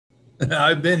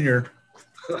I've been here.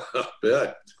 I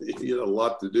bet. You had a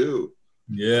lot to do.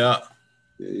 Yeah.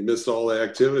 You missed all the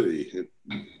activity.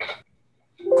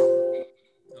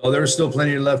 Oh, there was still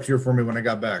plenty left here for me when I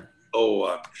got back. Oh,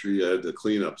 I'm sure you had to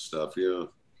clean up stuff, yeah.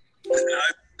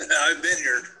 I've been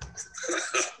here.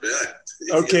 I bet.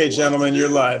 Okay, gentlemen, you're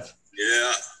live.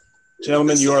 Yeah.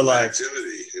 Gentlemen, you are live.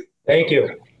 Activity. Thank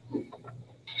you.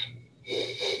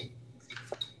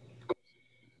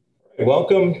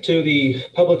 Welcome to the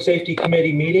Public Safety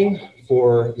Committee meeting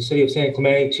for the City of San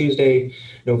Clemente, Tuesday,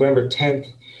 November 10th.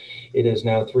 It is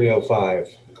now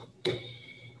 3:05.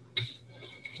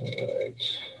 All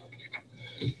right.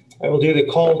 I will do the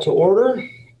call to order.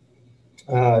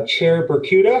 Chair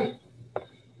Bercuda.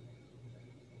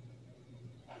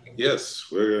 Yes,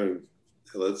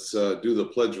 let's do the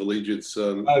Pledge of Allegiance.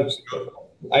 I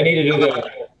need to do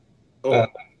that.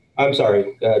 I'm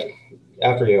sorry,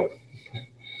 after you.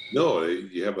 No,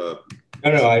 you have a...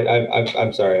 No,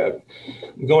 I'm sorry. I'm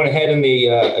going ahead in the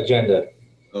agenda.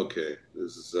 Okay,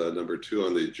 this is number 2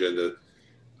 on the agenda.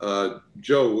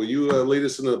 Joe, will you lead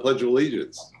us in the Pledge of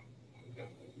Allegiance?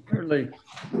 Certainly.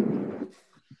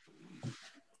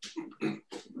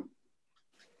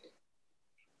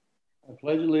 I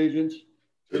pledge allegiance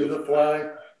to the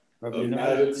flag of the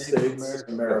United States of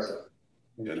America,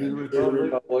 and and to to the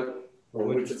republic for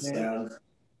which it stands,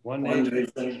 one one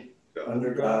nation, nation,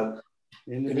 under God,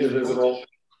 indivisible, indivisible,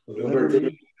 with liberty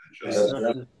and justice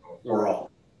justice for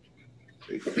all.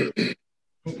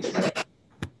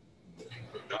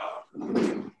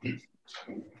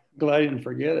 Glad I didn't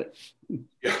forget it.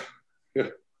 Yeah.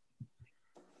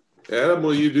 Adam,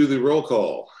 will you do the roll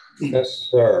call? Yes,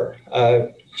 sir.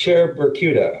 Chair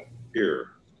Bercuda. Here.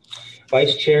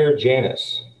 Vice Chair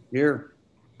Janis. Here.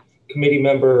 Committee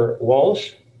Member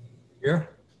Walsh. Here.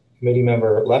 Committee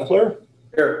Member Leffler.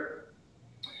 Here.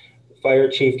 Fire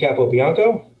Chief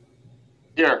Capobianco.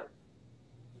 Here.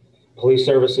 Police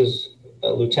Services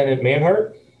Lieutenant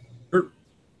Manhart. Here.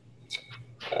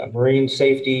 Marine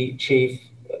Safety Chief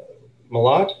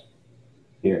Malat.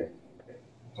 Here.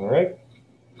 All right.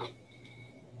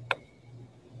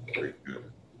 Very good.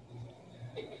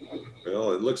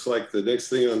 Well, it looks like the next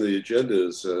thing on the agenda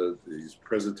is the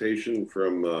presentation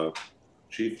from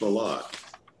Chief Malat.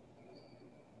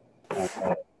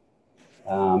 Okay.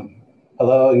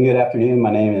 Hello and good afternoon.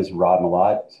 My name is Rod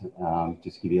Malat.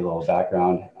 Just to give you a little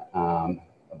background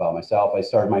about myself. I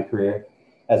started my career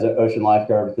as an ocean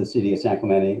lifeguard with the City of San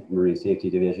Clemente Marine Safety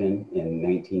Division in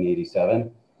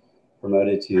 1987.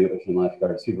 Promoted to ocean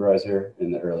lifeguard supervisor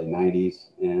in the early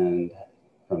 90s. And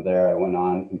from there, I went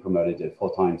on and promoted to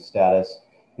full-time status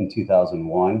in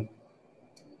 2001.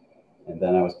 And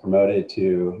then I was promoted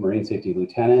to Marine Safety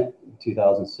Lieutenant in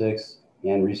 2006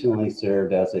 and recently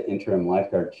served as an interim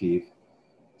lifeguard chief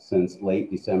since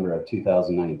late December of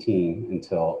 2019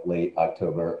 until late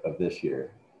October of this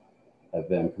year. I've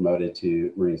been promoted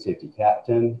to Marine Safety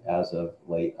Captain as of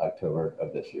late October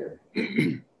of this year.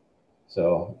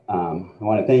 So I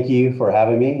want to thank you for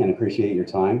having me and appreciate your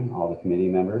time, all the committee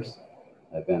members.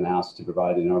 I've been asked to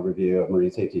provide an overview of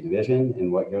Marine Safety Division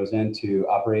and what goes into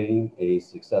operating a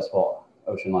successful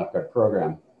ocean lifeguard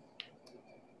program.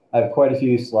 I have quite a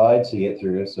few slides to get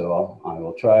through, so I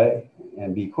will try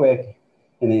and be quick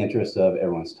in the interest of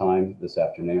everyone's time this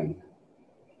afternoon.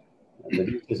 The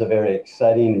beach is a very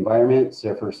exciting environment.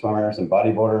 Surfers, swimmers, and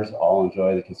bodyboarders all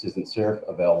enjoy the consistent surf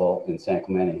available in San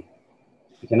Clemente.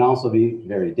 It can also be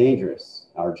very dangerous.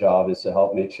 Our job is to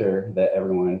help make sure that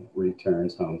everyone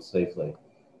returns home safely.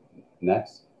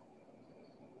 Next.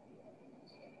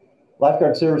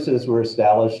 Lifeguard services were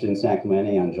established in San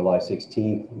Clemente on July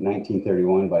 16,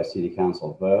 1931 by City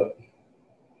Council vote.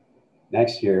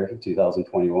 Next year,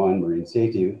 2021, Marine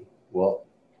Safety will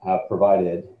have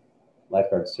provided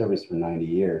lifeguard service for 90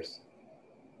 years.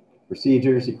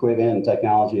 Procedures, equipment, and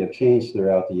technology have changed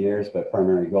throughout the years, but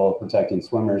primary goal of protecting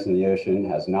swimmers in the ocean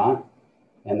has not.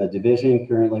 And the division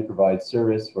currently provides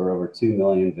service for over 2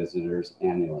 million visitors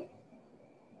annually.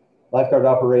 Lifeguard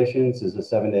operations is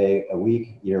a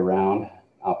 7-day-a-week, year-round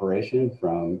operation.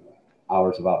 From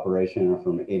hours of operation are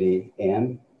from 8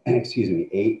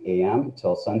 a.m.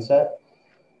 till sunset.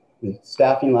 The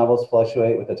staffing levels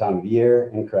fluctuate with the time of year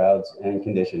and crowds and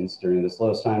conditions. During the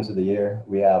slowest times of the year,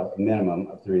 we have a minimum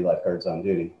of 3 lifeguards on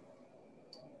duty.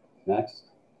 Next.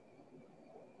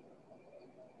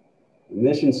 The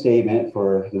mission statement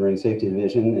for the Marine Safety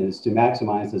Division is to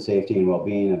maximize the safety and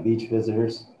well-being of beach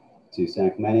visitors to San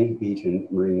Clemente beach and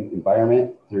marine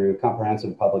environment through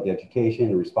comprehensive public education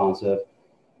and responsive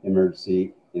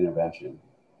emergency intervention.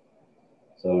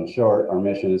 So in short, our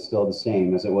mission is still the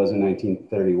same as it was in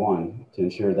 1931 to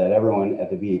ensure that everyone at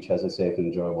the beach has a safe and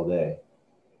enjoyable day.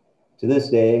 To this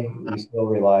day, we still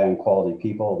rely on quality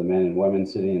people, the men and women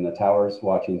sitting in the towers,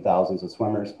 watching thousands of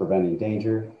swimmers, preventing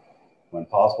danger when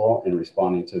possible, and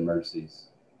responding to emergencies.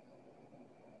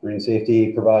 Marine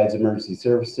Safety provides emergency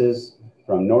services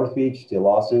from North Beach to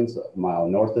Lawson's, a mile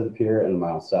north of the pier and a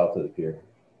mile south of the pier.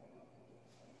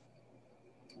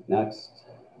 Next.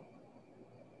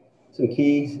 Some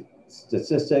key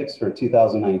statistics for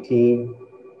 2019.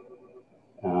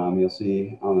 You'll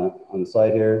see on the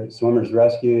slide here, swimmers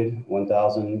rescued,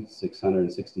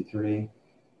 1,663.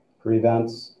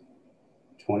 Prevents,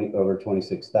 over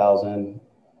 26,000.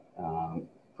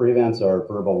 Prevents are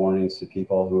verbal warnings to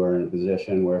people who are in a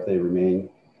position where if they remain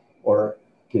or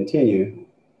continue,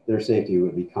 their safety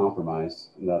would be compromised.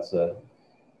 And that's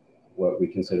what we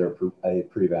consider a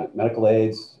prevent. Medical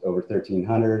aids, over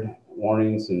 1,300.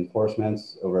 Warnings and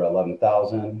enforcements, over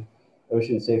 11,000.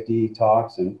 Ocean safety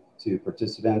talks and to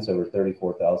participants, over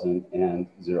 34,000, and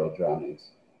 0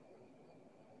 drownings.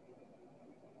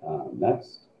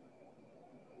 Next.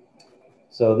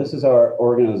 So this is our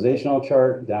organizational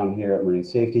chart down here at Marine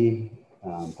Safety.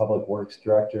 Public Works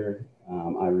Director,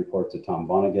 I report to Tom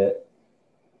Vonnegut.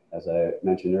 As I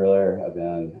mentioned earlier, I've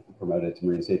been promoted to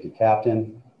Marine Safety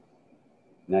Captain.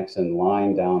 Next in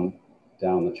line down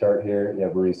the chart here, you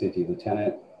have Marine Safety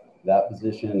Lieutenant. That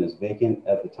position is vacant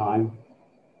at the time.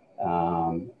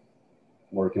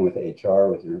 Working with HR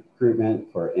with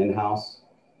recruitment for in-house.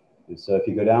 And so if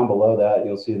you go down below that,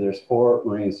 you'll see there's 4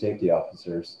 Marine Safety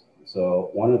Officers. So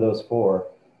one of those 4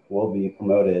 will be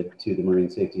promoted to the Marine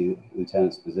Safety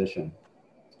Lieutenant's position.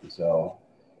 So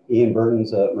Ian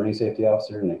Burton's a Marine Safety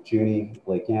Officer, Nick Juni,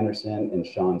 Blake Anderson, and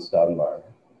Sean Staudenbauer.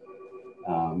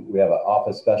 We have an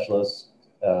office specialist,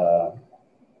 2,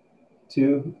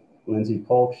 Lindsay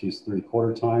Polk, she's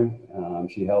 3/4 time.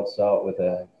 She helps out with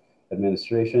the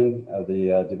administration of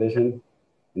the division.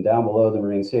 And down below the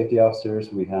Marine Safety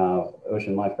Officers, we have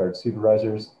Ocean Lifeguard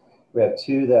Supervisors. We have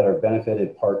 2 that are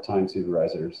benefited part-time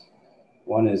supervisors.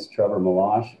 One is Trevor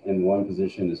Malash, and one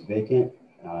position is vacant.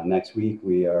 Next week,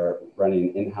 we are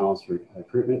running in-house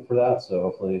recruitment for that. So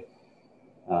hopefully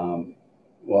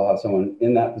we'll have someone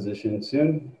in that position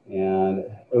soon. And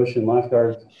Ocean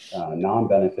Lifeguard,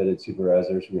 non-benefited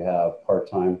supervisors, we have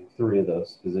part-time 3 of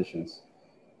those positions,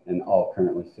 and all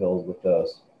currently filled with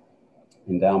those.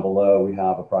 And down below, we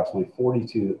have approximately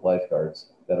 42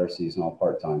 lifeguards that are seasonal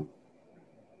part-time.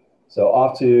 So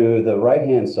off to the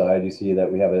right-hand side, you see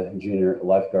that we have a junior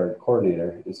lifeguard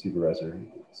coordinator and supervisor.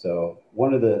 So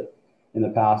in the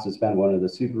past, it's been one of the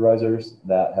supervisors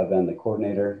that have been the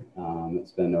coordinator.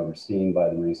 It's been overseen by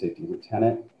the Marine Safety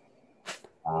Lieutenant.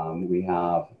 We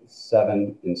have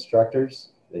 7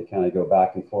 instructors. They kind of go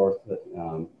back and forth.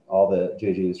 All the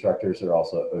JG instructors are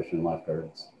also ocean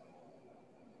lifeguards.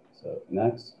 So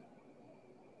next.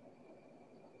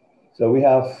 So we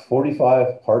have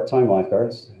 45 part-time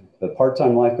lifeguards. The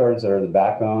part-time lifeguards are the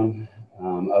backbone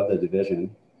of the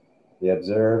division. They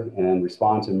observe and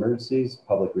respond to emergencies,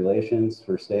 public relations,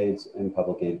 first aids, and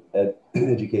public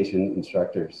education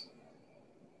instructors.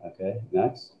 Okay,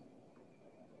 next.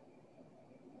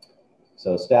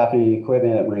 So staffing and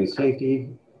equipment at Marine Safety.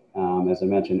 As I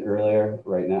mentioned earlier,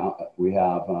 right now we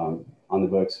have on the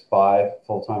books 5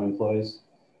 full-time employees.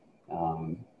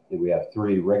 And we have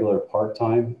 3 regular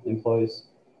part-time employees.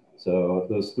 So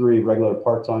those 3 regular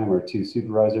part-time are 2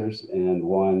 supervisors and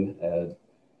 1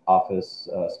 office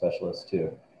specialist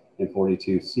too, and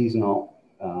 42 seasonal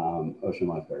ocean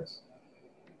lifeguards.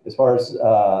 As far as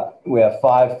we have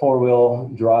 5 4-wheel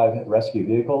drive rescue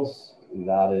vehicles.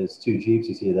 That is 2 Jeeps.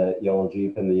 You see that yellow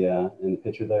Jeep in the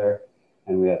picture there.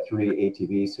 And we have 3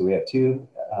 ATVs. So we have 2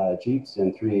 Jeeps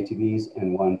and 3 ATVs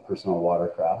and 1 personal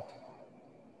watercraft.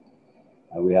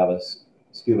 We have a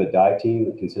scuba dive team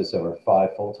that consists of our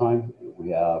 5 full-time. We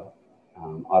have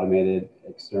automated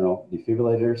external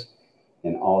defibrillators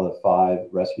in all the 5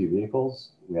 rescue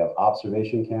vehicles. We have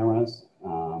observation cameras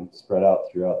spread out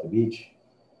throughout the beach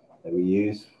that we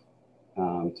use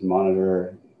to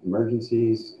monitor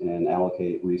emergencies and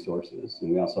allocate resources.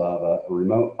 And we also have a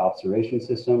remote observation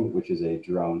system, which is a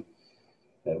drone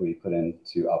that we put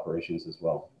into operations as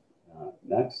well.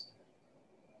 Next.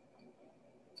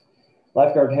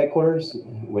 Lifeguard headquarters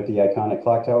with the iconic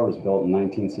clock tower was built in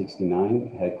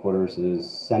 1969. Headquarters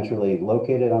is centrally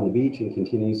located on the beach and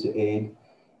continues to aid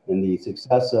in the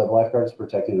success of lifeguards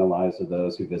protecting the lives of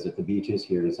those who visit the beaches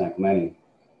here in San Clemente.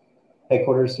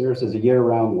 Headquarters serves as a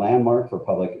year-round landmark for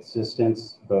public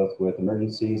assistance, both with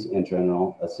emergencies and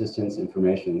general assistance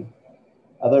information.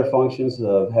 Other functions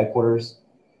of headquarters,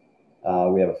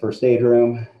 we have a first aid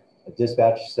room, a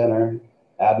dispatch center,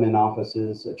 admin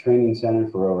offices, a training center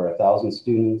for over 1,000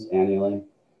 students annually,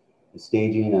 the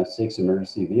staging of 6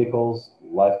 emergency vehicles,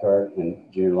 lifeguard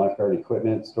and junior lifeguard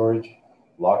equipment storage,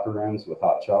 locker rooms with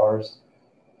hot showers,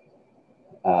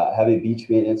 heavy beach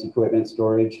maintenance equipment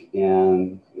storage,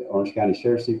 and the Orange County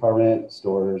Sheriff's Department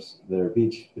stores their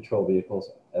beach patrol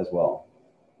vehicles as well.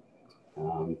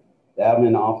 The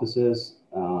admin offices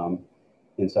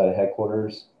inside of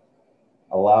headquarters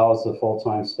allows the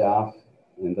full-time staff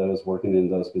and those working in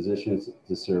those positions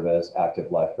to serve as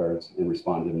active lifeguards and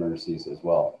respond to emergencies as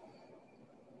well.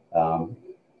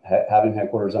 Having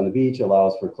headquarters on the beach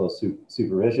allows for close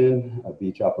supervision of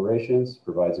beach operations,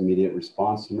 provides immediate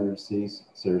response to emergencies,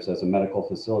 serves as a medical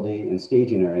facility and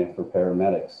staging area for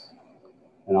paramedics,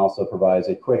 and also provides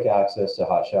a quick access to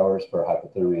hot showers for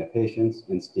hypothermia patients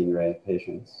and stingray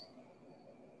patients.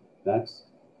 Next.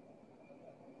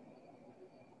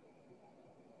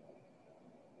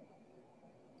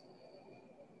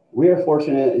 We are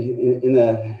fortunate, in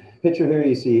the picture here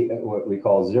you see what we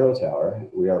call Zero Tower.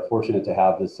 We are fortunate to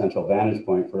have this central vantage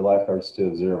point for lifeguards to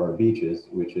observe our beaches,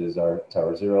 which is our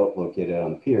Tower Zero located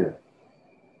on the pier.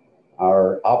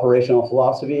 Our operational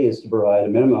philosophy is to provide a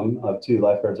minimum of 2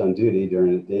 lifeguards on duty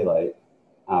during the daylight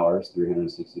hours,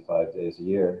 365 days a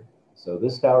year. So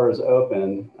this tower is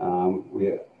open.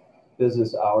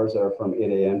 Business hours are from 8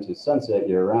 a.m. to sunset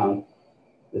year round.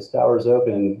 This tower is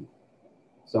open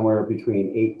somewhere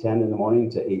between 8:10 in the morning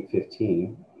to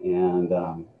 8:15.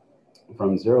 And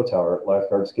from Zero Tower,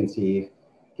 lifeguards can see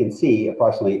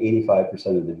approximately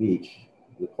 85% of the beach.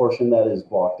 The portion that is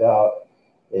blocked out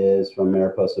is from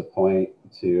Mariposa Point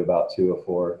to about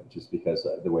 204, just because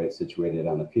of the way it's situated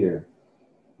on the pier.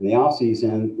 In the off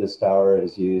season, this tower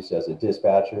is used as a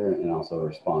dispatcher and also a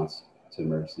response to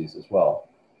emergencies as well.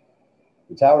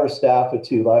 The tower is staffed with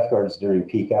 2 lifeguards during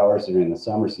peak hours during the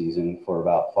summer season for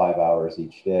about 5 hours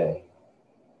each day.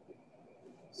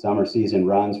 Summer season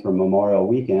runs from Memorial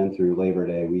Weekend through Labor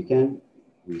Day weekend.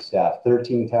 We staff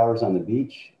 13 towers on the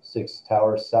beach, 6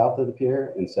 towers south of the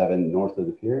pier and 7 north of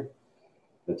the pier.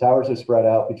 The towers are spread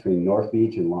out between North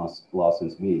Beach and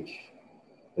Lawson's Beach.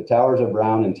 The towers are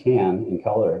brown and tan in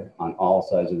color on all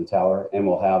sides of the tower and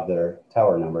will have their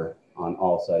tower number on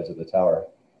all sides of the tower.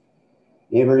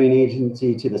 Neighboring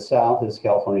agency to the south is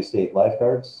California State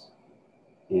Lifeguards,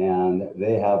 and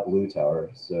they have blue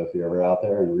towers. So if you're ever out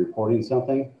there and reporting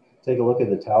something, take a look at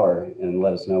the tower and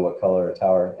let us know what color a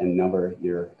tower and number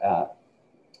you're at.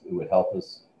 It would help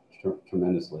us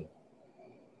tremendously.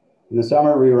 In the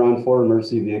summer, we run 4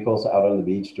 emergency vehicles out on the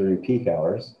beach during peak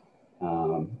hours.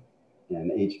 And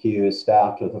HQ is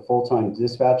staffed with a full-time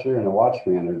dispatcher and a watch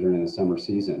commander during the summer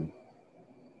season.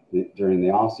 During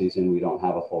the off season, we don't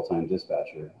have a full-time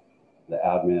dispatcher. The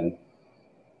admin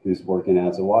who's working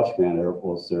as a watch commander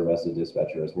will serve as a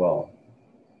dispatcher as well.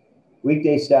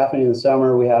 Weekday staffing in the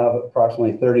summer, we have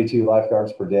approximately 32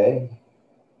 lifeguards per day.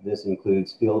 This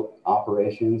includes field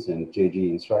operations and JG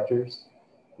instructors.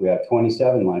 We have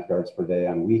 27 lifeguards per day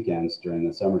on weekends during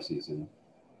the summer season.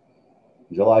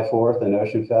 July 4th and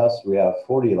Ocean Fest, we have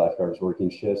 40 lifeguards working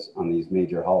shifts on these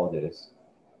major holidays.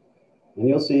 And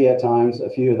you'll see at times a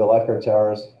few of the lifeguard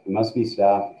towers must be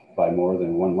staffed by more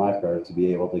than 1 lifeguard to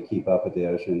be able to keep up with the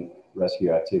ocean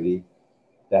rescue activity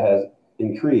that has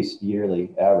increased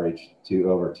yearly average to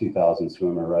over 2,000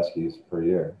 swimmer rescues per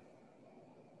year.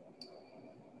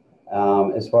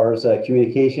 As far as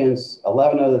communications,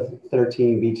 11 of the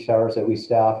 13 beach towers that we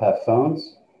staff have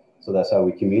phones. So that's how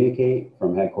we communicate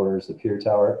from headquarters to Pier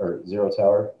Tower or Zero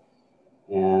Tower.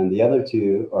 And the other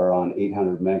 2 are on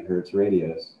 800 megahertz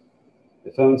radios.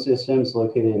 The phone systems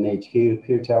located in HQ,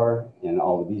 Pier Tower, and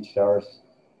all the beach towers,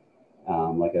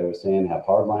 like I was saying, have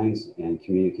hard lines and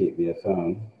communicate via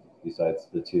phone, besides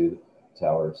the 2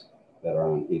 towers that are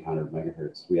on 800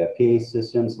 megahertz. We have PA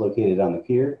systems located on the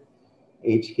pier,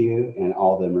 HQ, and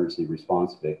all the emergency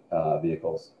response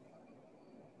vehicles.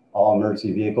 All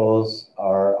emergency vehicles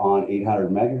are on 800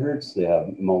 megahertz. They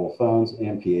have mobile phones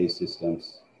and PA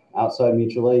systems. Outside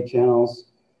mutual aid channels,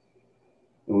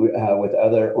 with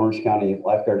other Orange County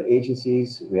lifeguard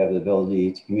agencies, we have the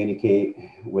ability to communicate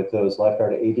with those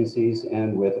lifeguard agencies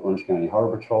and with Orange County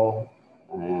Harbor Patrol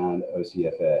and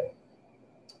OCFA.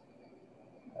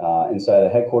 Inside the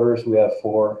headquarters, we have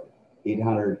 4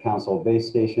 800 council base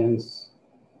stations.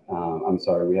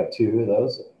 We have 2 of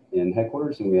those in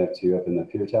headquarters, and we have 2 up in the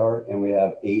Pier Tower, and we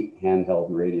have 8 handheld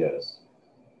radios.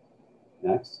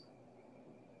 Next.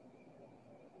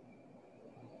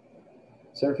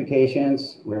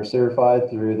 Certifications, we're certified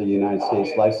through the United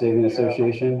States Life Saving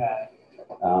Association.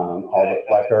 All the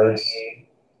lifeguards,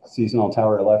 seasonal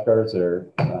tower lifeguards are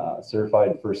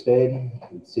certified first aid,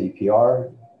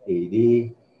 CPR,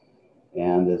 AED,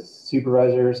 And the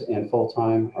supervisors and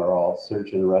full-time are all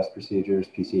search and arrest procedures,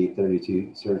 PC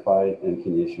 832 certified, and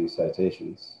can issue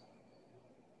citations.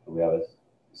 We have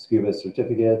scuba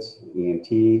certificates,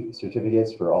 EMT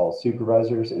certificates for all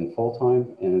supervisors and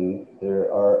full-time, and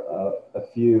there are a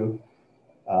few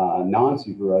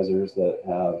non-supervisors that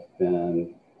have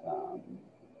been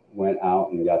went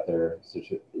out and got their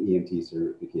EMT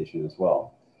certification as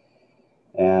well.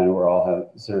 And we're all have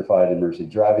certified emergency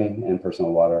driving and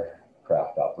personal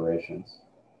watercraft operations.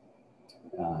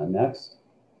 Next.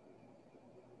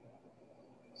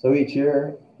 So each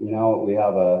year, you know, we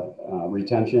have a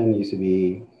retention. Used to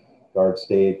be guard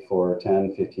stayed for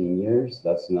 10, 15 years.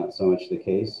 That's not so much the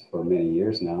case for many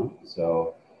years now.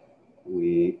 So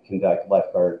we conduct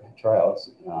lifeguard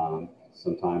tryouts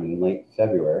sometime in late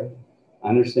February.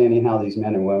 Understanding how these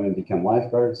men and women become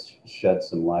lifeguards sheds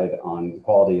some light on the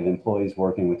quality of employees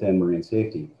working within marine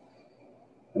safety.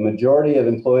 The majority of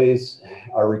employees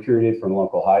are recruited from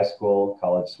local high school,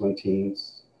 college swim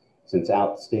teams, since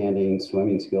outstanding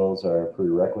swimming skills are a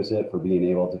prerequisite for being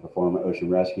able to perform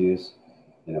ocean rescues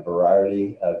in a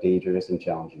variety of dangerous and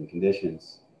challenging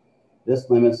conditions. This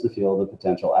limits the field of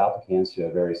potential applicants to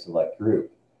a very select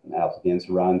group. Applicants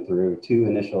run through 2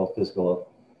 initial physical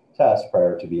tests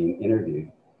prior to being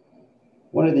interviewed.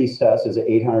 One of these tests is an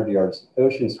 800 yards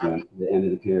ocean swim to the end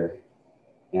of the pier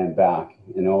and back,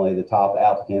 and only the top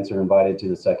applicants are invited to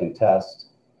the second test.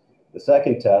 The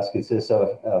second test consists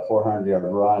of a 400 yard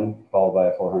run, followed by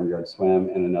a 400 yard swim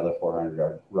and another 400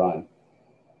 yard run.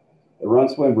 The run,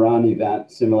 swim, run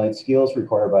event simulates skills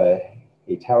required by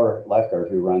a tower lifeguard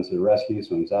who runs to the rescue,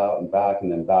 swims out and back, and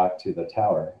then back to the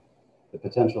tower. The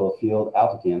potential field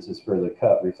applicants is further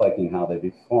cut, reflecting how they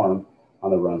perform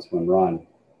on the run, swim, run.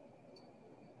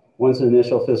 Once the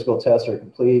initial physical tests are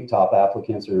complete, top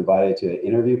applicants are invited to an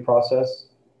interview process.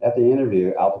 At the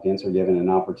interview, applicants are given an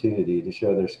opportunity to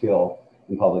show their skill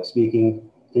in public speaking,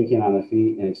 thinking on their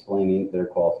feet, and explaining their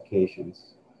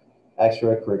qualifications.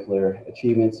 Extracurricular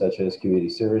achievements such as community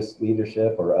service,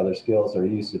 leadership, or other skills are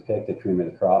used to pick the cream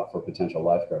of the crop for potential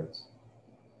lifeguards.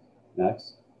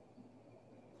 Next.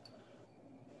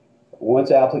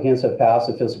 Once applicants have passed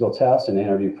the physical test and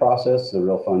interview process, the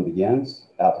real fun begins.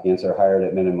 Applicants are hired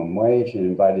at minimum wage and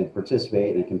invited to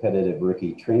participate in a competitive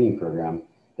rookie training program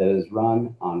that is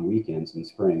run on weekends in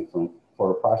spring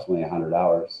for approximately 100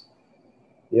 hours.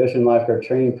 The Ocean Lifeguard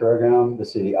Training Program the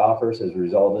city offers has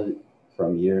resulted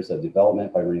from years of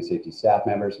development by marine safety staff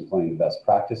members employing the best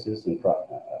practices and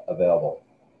available.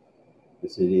 The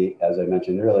city, as I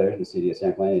mentioned earlier, the city of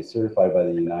San Clemente is certified by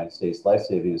the United States Life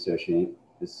Saving Association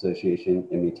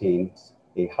and maintains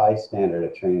a high standard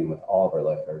of training with all of our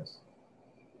lifeguards.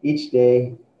 Each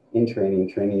day in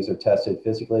training, trainees are tested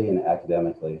physically and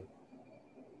academically.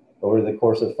 Over the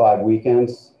course of 5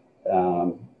 weekends,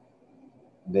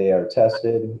 they are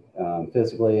tested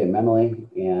physically and mentally,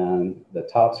 and the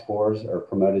top scores are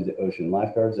promoted to ocean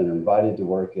lifeguards and are invited to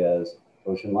work as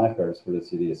ocean lifeguards for the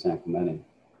city of San Clemente.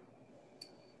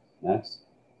 Next.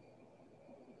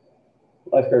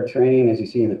 Lifeguard training, as you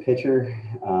see in the picture,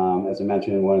 as I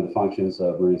mentioned, one of the functions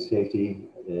of marine safety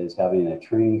is having a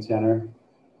training center.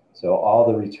 So all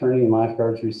the returning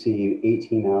lifeguards receive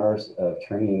 18 hours of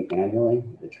training annually.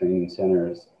 The training center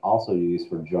is also used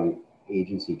for joint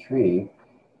agency training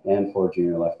and for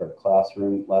junior lifeguard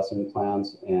classroom lesson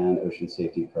plans and ocean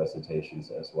safety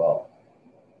presentations as well.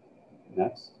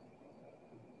 Next.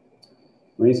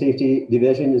 Marine Safety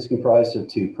Division is comprised of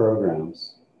 2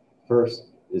 programs. First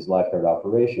is lifeguard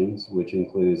operations, which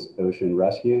includes ocean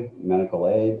rescue, medical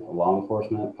aid, law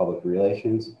enforcement, public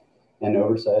relations, and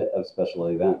oversight of special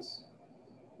events.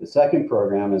 The second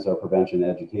program is our prevention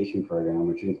education program,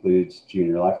 which includes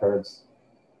junior lifeguards,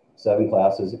 7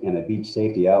 classes, and a beach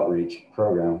safety outreach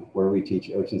program where we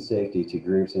teach ocean safety to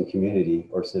groups in community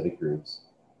or civic groups.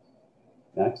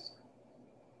 Next.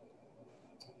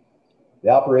 The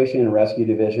Operation and Rescue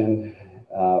Division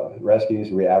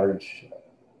rescues, we average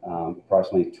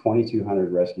approximately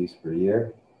 2,200 rescues per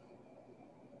year.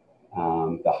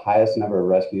 The highest number of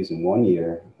rescues in 1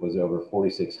 year was over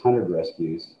 4,600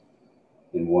 rescues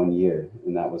in 1 year,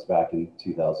 and that was back in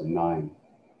 2009.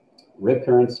 Rip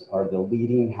currents are the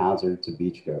leading hazard to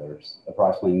beachgoers.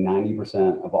 Approximately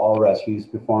 90% of all rescues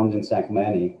performed in San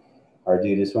Clemente are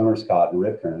due to swimmers caught in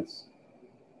rip currents.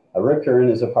 A rip current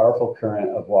is a powerful current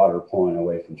of water pulling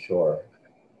away from shore.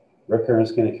 Rip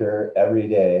currents can occur every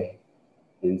day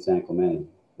in San Clemente.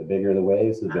 The bigger the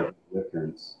waves, the bigger the rip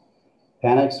currents.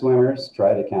 Panicked swimmers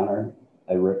try to counter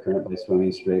a rip current by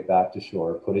swimming straight back to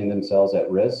shore, putting themselves at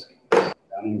risk,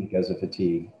 drowning because of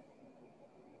fatigue.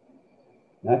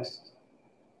 Next.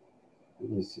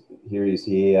 Here you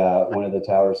see one of the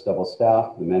towers double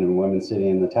staffed, the men and women sitting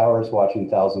in the towers watching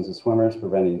thousands of swimmers,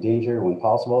 preventing danger when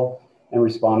possible, and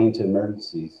responding to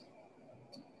emergencies.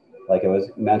 Like it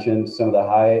was mentioned, some of the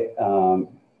high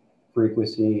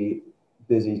frequency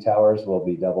busy towers will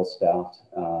be double staffed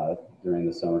during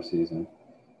the summer season.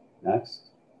 Next.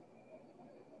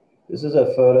 This is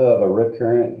a photo of a rip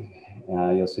current.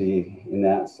 You'll see in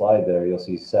that slide there, you'll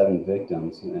see 7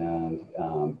 victims. And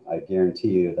I guarantee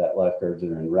you that lifeguards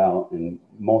are en route and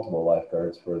multiple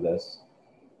lifeguards for this.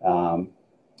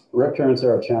 Rip currents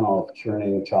are a channel of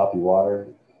churning choppy water,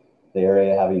 the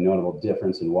area having notable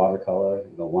difference in water color,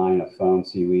 the line of foam,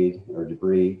 seaweed, or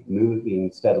debris moving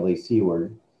steadily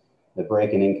seaward, the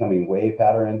break in incoming wave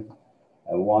pattern,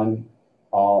 one,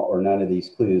 all, or none of these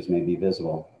clues may be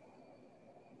visible.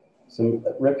 Some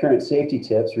rip current safety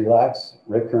tips: relax.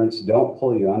 Rip currents don't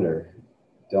pull you under.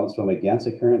 Don't swim against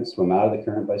the current. Swim out of the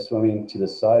current by swimming to the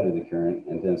side of the current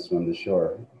and then swim to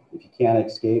shore. If you can't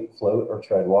escape, float or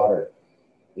tread water.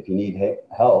 If you need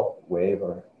help, wave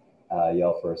or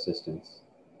yell for assistance.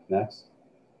 Next.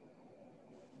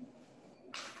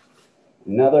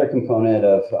 Another component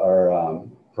of our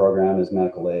program is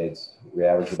medical aids. We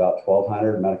average about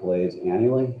 1,200 medical aids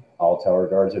annually. All tower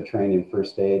guards are trained in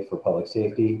first aid for public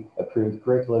safety, approved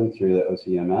curriculum through the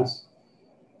OCMS.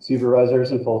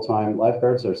 Supervisors and full-time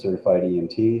lifeguards are certified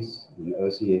EMTs, and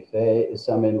OCFA is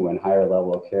summoned when higher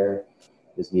level of care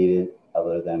is needed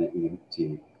other than an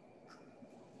EMT.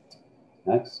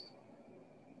 Next.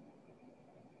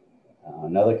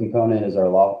 Another component is our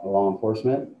law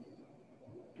enforcement.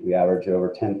 We average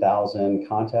over 10,000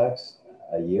 contacts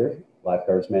a year.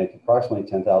 Lifeguards make approximately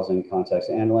 10,000 contacts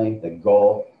annually. The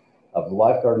goal of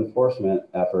lifeguard enforcement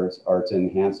efforts are to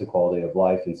enhance the quality of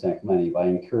life in San Clemente by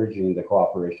encouraging the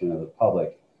cooperation of the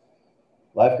public.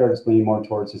 Lifeguards lean more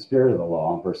towards the spirit of the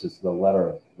law versus the letter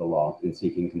of the law in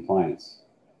seeking compliance.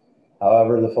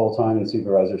 However, the full-time and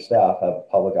supervisor staff have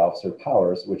public officer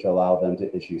powers which allow them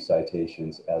to issue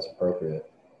citations as appropriate.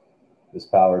 This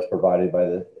power is provided by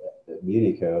the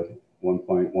Muni Code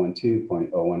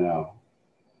 1.12.010.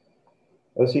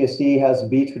 OCSD has a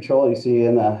beach patrol. You see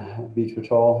in the beach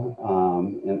patrol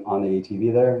on the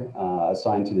ATV there,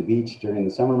 assigned to the beach during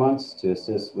the summer months to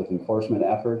assist with enforcement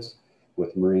efforts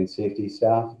with marine safety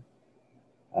staff.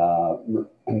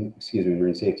 Marine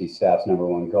safety staff's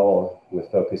 #1 goal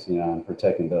with focusing on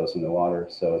protecting those in the water.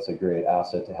 So it's a great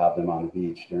asset to have them on the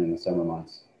beach during the summer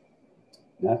months.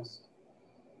 Next.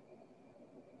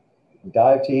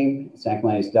 Dive team. San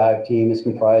Clemente's dive team is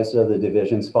comprised of the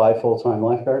division's 5 full-time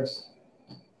lifeguards.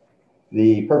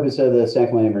 The purpose of the San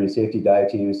Clemente Marine Safety Dive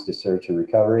Team is to search and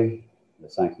recovery. The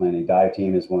San Clemente Dive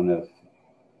Team is one of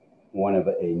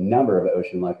a number of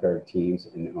ocean lifeguard teams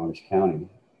in Orange County.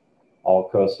 All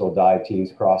coastal dive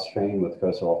teams cross-train with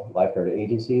coastal lifeguard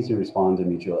agencies who respond to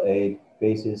mutual aid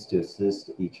bases to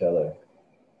assist each other.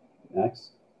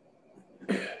 Next.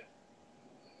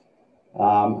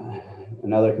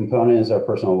 Another component is our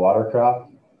personal watercraft.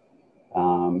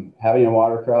 Having a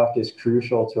watercraft is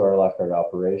crucial to our lifeguard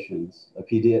operations. A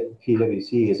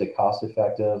PWC is a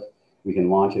cost-effective. We can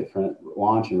launch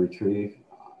and retrieve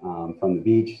from the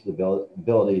beach. The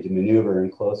ability to maneuver in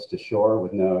close to shore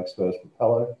with no exposed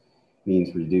propeller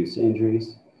means reduced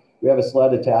injuries. We have a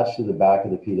sled attached to the back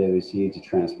of the PWC to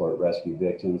transport rescue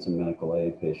victims and medical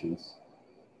aid patients.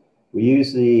 We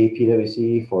use the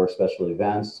PWC for special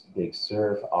events, big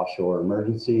surf, offshore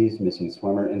emergencies, missing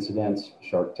swimmer incidents,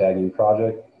 shark tagging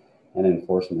project, and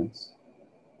enforcements.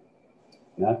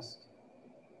 Next.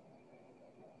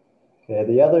 Okay,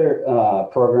 the other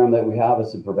program that we have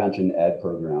is the Prevention Ed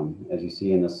program. As you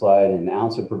see in the slide, an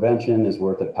ounce of prevention is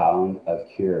worth a pound of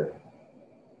cure.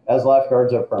 As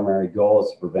lifeguards, our primary goal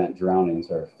is to prevent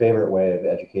drownings. Our favorite way of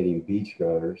educating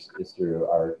beachgoers is through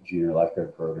our junior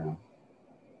lifeguard program.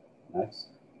 Next.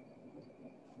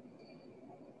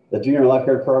 The Junior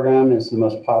Lifeguard Program is the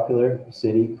most popular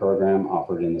city program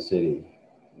offered in the city.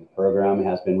 The program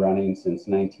has been running since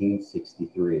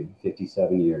 1963,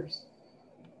 57 years.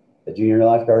 The junior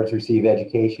lifeguards receive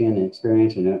education and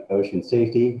experience in ocean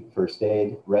safety, first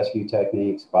aid, rescue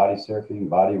techniques, body surfing,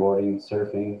 bodyboarding,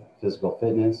 surfing, physical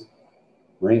fitness,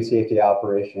 marine safety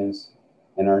operations,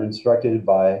 and are instructed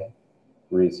by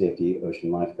marine safety ocean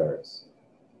lifeguards.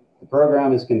 The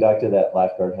program is conducted at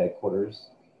lifeguard headquarters.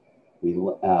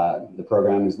 The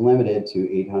program is limited to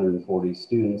 840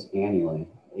 students annually.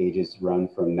 Ages run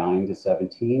from 9 to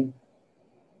 17.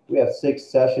 We have 6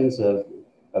 sessions of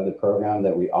the program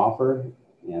that we offer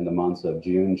in the months of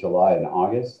June, July, and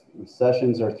August. The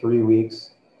sessions are 3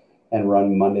 weeks and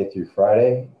run Monday through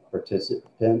Friday.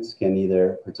 Participants can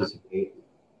either participate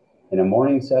in a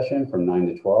morning session from 9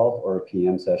 to 12 or a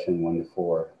PM session 1 to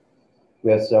 4.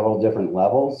 We have several different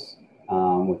levels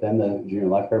within the junior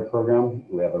lifeguard program.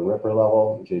 We have a Ripper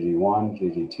level, JG1,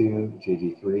 JG2,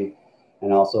 JG3,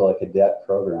 and also a cadet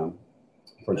program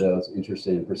for those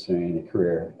interested in pursuing a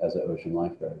career as an ocean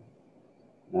lifeguard.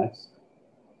 Next.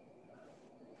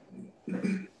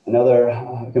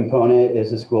 Another component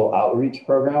is the school outreach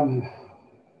program.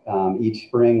 Each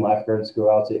spring, lifeguards go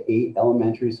out to 8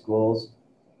 elementary schools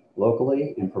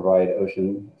locally and provide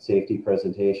ocean safety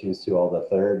presentations to all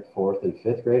the 3rd, 4th, and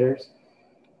 5th graders.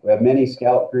 We have many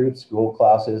scout groups, school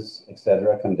classes,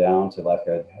 etc., come down to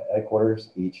lifeguard headquarters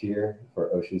each year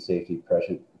for ocean safety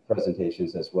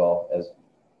presentations, as well as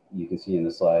you can see in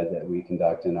the slide that we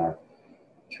conduct in our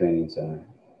training center.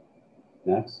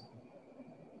 Next.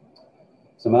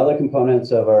 Some other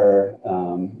components of our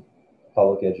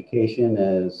public education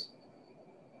is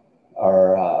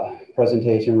our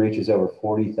presentation reaches over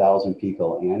 40,000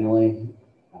 people annually.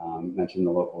 Mentioned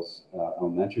the local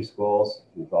elementary schools.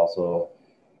 We've also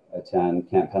attend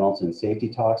Camp Pendleton safety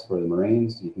talks for the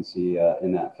Marines. You can see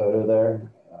in that photo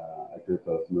there, a group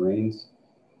of Marines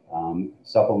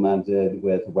supplemented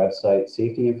with website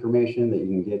safety information that you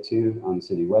can get to on the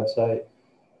city website.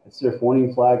 It's their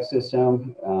warning flag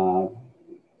system.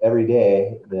 Every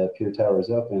day the pier tower is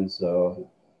open, so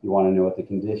you want to know what the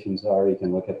conditions are, you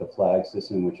can look at the flag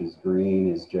system, which is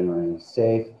green is generally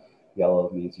safe, yellow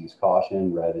means use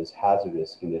caution, red is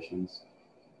hazardous conditions.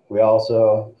 We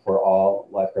also, for all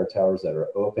lifeguard towers that are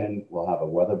open, we'll have a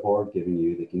weather board giving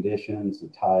you the conditions, the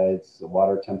tides, the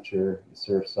water temperature, the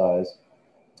surf size.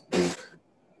 And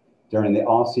during the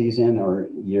off season or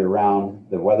year round,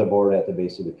 the weather board at the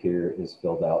base of the pier is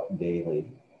filled out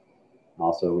daily.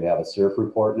 Also, we have a surf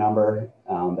report number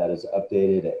that is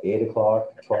updated at 8 o'clock,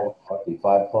 12 o'clock, and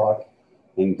 5 o'clock,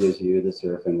 and gives you the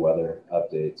surf and weather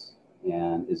updates,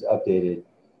 and is updated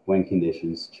when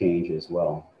conditions change as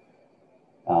well.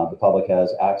 The public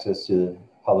has access to the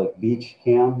public beach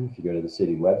cam. If you go to the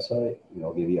city website,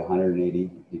 it'll give you a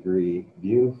 180-degree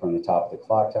view from the top of the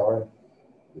clock tower,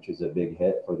 which is a big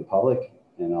hit for the public.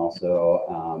 And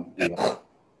also, we have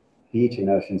beach and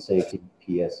ocean safety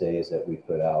PSAs that we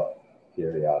put out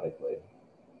periodically.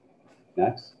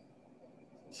 Next.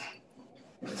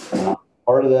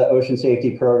 Part of the ocean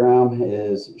safety program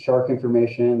is shark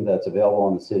information that's available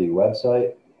on the city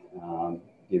website.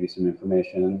 Give you some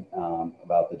information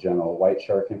about the general white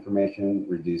shark information,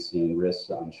 reducing risks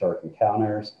on shark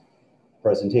encounters,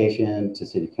 presentation to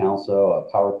City Council,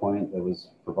 a PowerPoint that was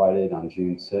provided on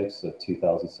June 6th of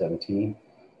 2017.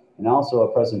 And also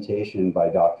a presentation by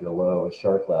Dr. Lowe of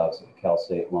Shark Labs at Cal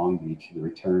State Long Beach, the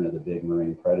return of the big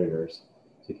marine predators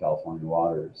to California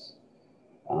waters.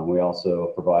 We also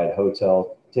provide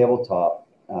hotel tabletop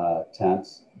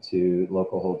tents to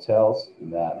local hotels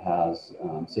that has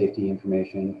safety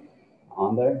information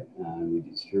on there, and we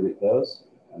distribute those.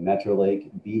 Metro Lake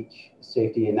Beach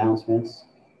safety announcements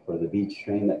for the beach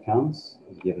train that comes,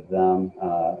 give them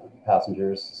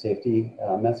passengers safety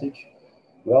message.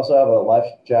 We also have a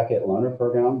life jacket loaner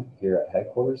program here at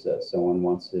headquarters that someone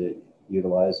wants to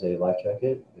utilize a life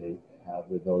jacket, they have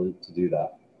the ability to do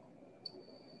that.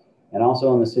 And also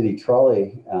on the city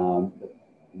trolley,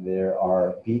 there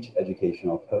are beach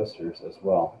educational posters as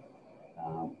well.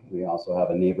 We also have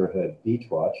a neighborhood beach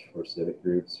watch for civic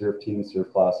groups, surf teams,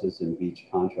 surf classes, and beach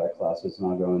contract classes,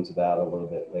 and I'll go into that a little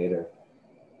bit later.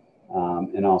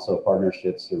 And also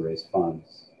partnerships to raise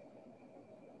funds.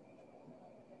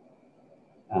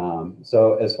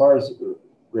 So as far as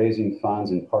raising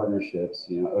funds and partnerships,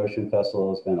 Ocean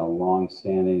Festival has been a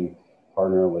long-standing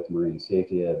partner with Marine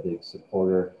Safety, a big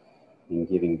supporter in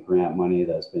giving grant money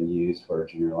that's been used for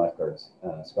junior lifeguards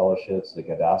scholarships. The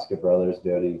Gadaska brothers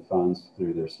donating funds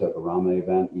through their Stokerama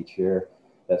event each year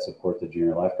that support the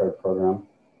junior lifeguard program.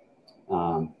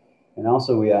 And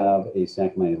also we have a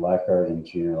San Clemente Lifeguard and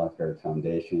Junior Lifeguard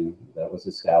Foundation that was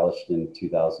established in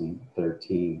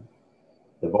 2013.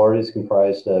 The board is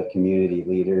comprised of community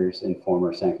leaders and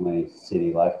former San Clemente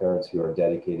City lifeguards who are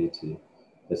dedicated to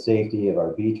the safety of our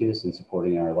beaches and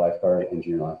supporting our lifeguard and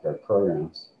junior lifeguard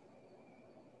programs.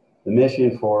 The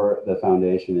mission for the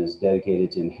foundation is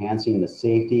dedicated to enhancing the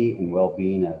safety and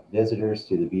well-being of visitors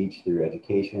to the beach through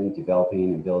education,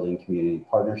 developing and building community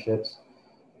partnerships,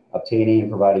 obtaining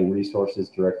and providing resources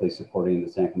directly supporting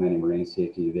the San Clemente Marine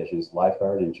Safety Division's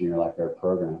lifeguard and junior lifeguard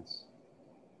programs.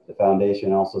 The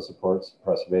foundation also supports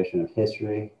preservation of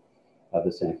history of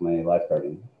the San Clemente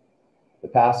lifeguarding. The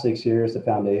past 6 years, the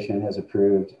foundation has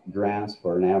approved grants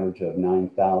for an average of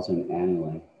 9,000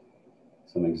 annually.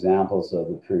 Some examples of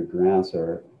the approved grants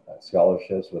are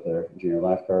scholarships with our junior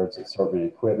lifeguards, assortment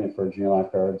equipment for junior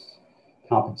lifeguards,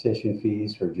 competition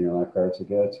fees for junior lifeguards to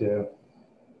go to,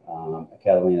 a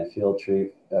Catalina field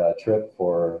trip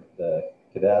for the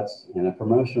cadets, and a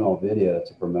promotional video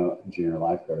to promote junior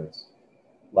lifeguards.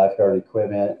 Lifeguard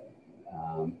equipment,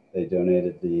 they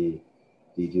donated the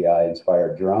DJI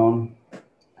inspired drone.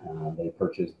 They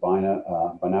purchased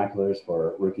binoculars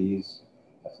for rookies,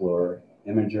 a floor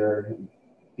imager,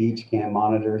 beach cam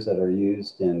monitors that are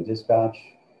used in dispatch.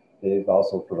 They've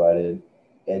also provided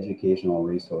educational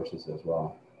resources as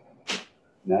well.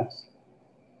 Next.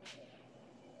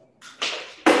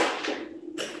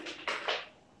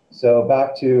 So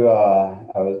back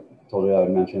to, told you I would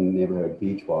mention Neighborhood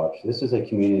Beach Watch. This is a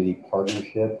community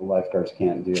partnership. Lifeguards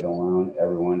can't do it alone.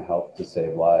 Everyone helped to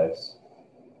save lives.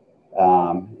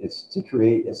 It's to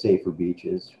create safer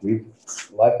beaches.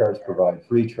 Lifeguards provide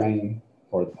free training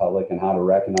for the public on how to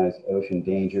recognize ocean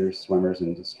dangers, swimmers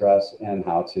in distress, and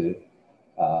how to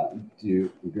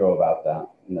go about that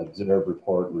and observe,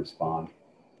 report, and respond.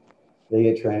 They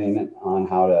get training on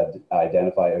how to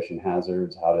identify ocean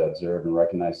hazards, how to observe and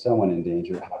recognize someone in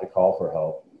danger, how to call for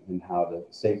help, and how to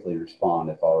safely respond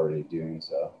if already doing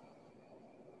so.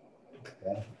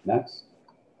 Okay, next.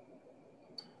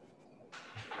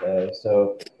 Okay,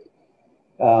 so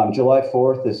July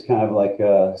 4th is kind of like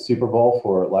a Super Bowl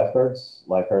for lifeguards.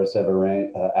 Lifeguards have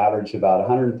averaged about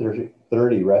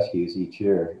 130 rescues each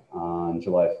year on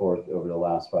July 4th over the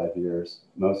last 5 years.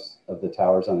 Most of the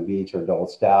towers on the beach are double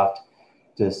staffed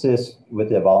to assist with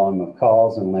the volume of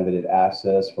calls and limited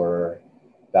access for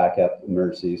backup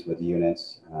emergencies with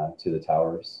units to the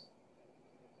towers.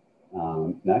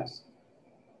 Next.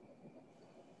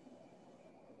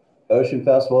 Ocean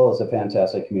Festival is a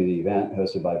fantastic community event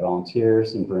hosted by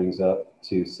volunteers and brings up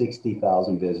to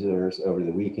 60,000 visitors over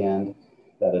the weekend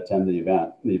that attend the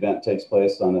event. The event takes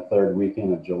place on the third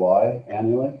weekend of July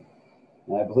annually.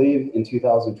 And I believe in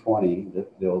 2020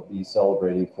 that they'll be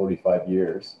celebrating 45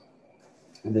 years.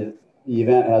 And the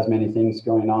event has many things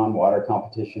going on: water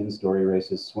competitions, dory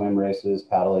races, swim races,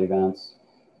 paddle events,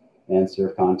 and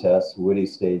surf contests, Woody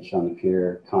stage on the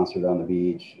pier, concert on the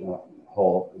beach,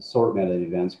 whole assortment of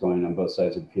events going on both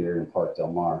sides of the pier in Park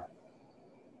Del Mar.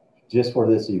 Just for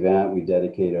this event, we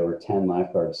dedicate over 10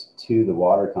 lifeguards to the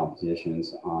water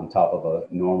competitions on top of a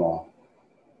normal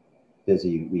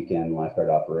busy weekend lifeguard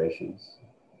operations.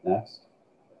 Next.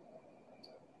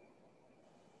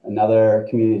 Another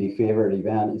community favorite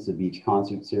event is the beach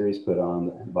concert series put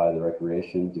on by the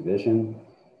Recreation Division.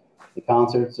 The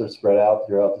concerts are spread out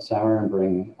throughout the summer and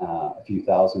bring a few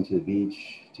thousand to the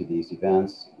beach to these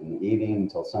events in the evening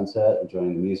until sunset,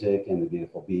 enjoying the music and the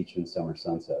beautiful beach and summer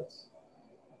sunsets.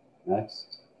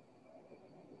 Next.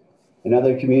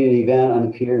 Another community event on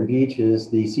the pier and beach is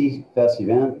the Sea Fest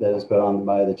event that is put on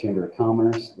by the Chamber of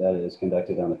Commerce that is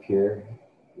conducted on the pier,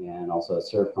 and also a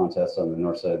surf contest on the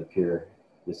north side of the pier.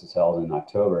 This is held in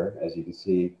October. As you can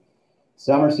see,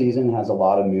 summer season has a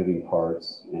lot of moving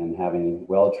parts, and having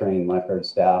well-trained lifeguard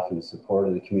staff and support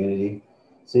of the community,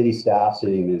 city staff,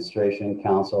 city administration,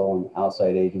 council, and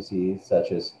outside agencies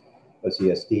such as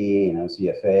OCSD and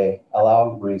OCFA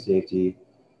allow marine safety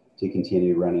to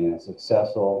continue running a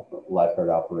successful lifeguard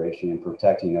operation and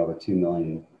protecting over 2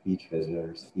 million beach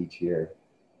visitors each year.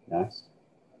 Next.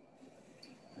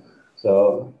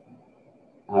 So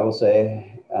I will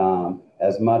say,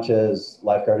 as much as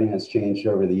lifeguarding has changed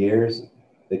over the years,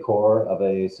 the core of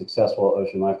a successful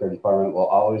ocean lifeguard department will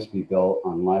always be built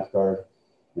on lifeguard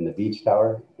in the beach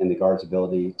tower and the guard's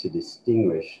ability to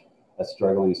distinguish a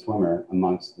struggling swimmer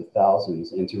amongst the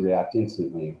thousands and to react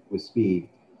instantly with speed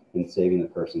in saving the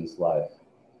person's life.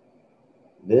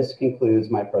 This concludes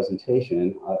my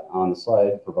presentation. On the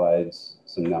slide provides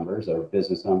some numbers: our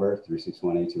business number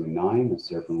 3618209, the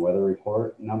surf and weather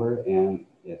report number, and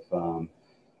if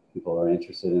people are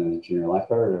interested in a junior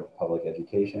lifeguard or public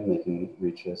education, they can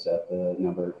reach us at the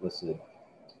number listed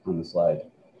on the slide.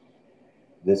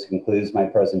 This concludes my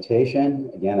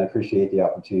presentation. Again, I appreciate the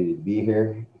opportunity to be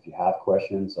here. If you have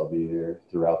questions, I'll be here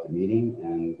throughout the meeting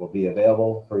and will be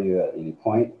available for you at any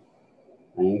point.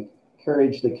 I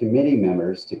encourage the committee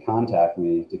members to contact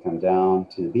me to come down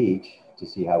to the beach to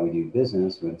see how we do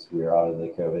business once we're out of the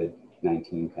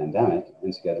COVID-19 pandemic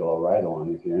and schedule a ride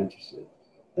along if you're interested.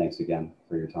 Thanks again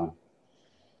for your time.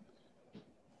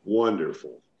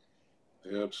 Wonderful.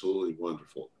 Absolutely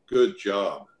wonderful. Good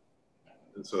job.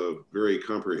 It's a very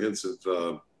comprehensive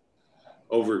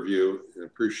overview. I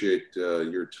appreciate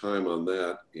your time on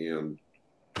that, and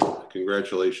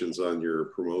congratulations on your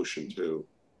promotion too.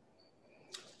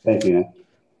 Thank you, Nick.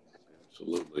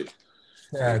 Absolutely.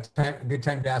 Yeah, good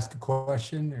time to ask a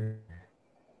question. Or...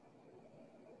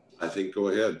 I think go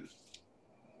ahead.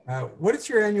 What is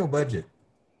your annual budget?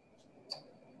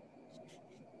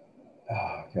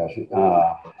 Gosh,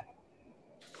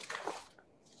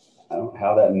 I don't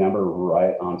have that number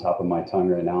right on top of my tongue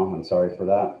right now. I'm sorry for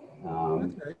that.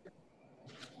 Okay.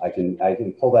 I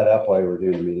can pull that up while we're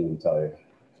doing the meeting and tell you.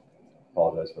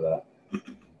 Apologize for that.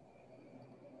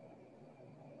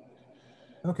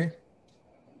 Okay.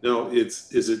 Now,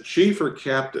 is it chief or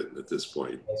captain at this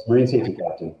point? It's Marine Safety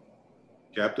Captain.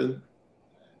 Captain?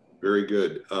 Very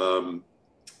good.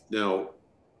 Now,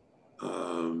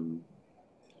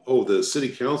 the city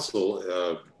council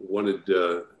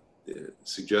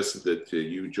suggested that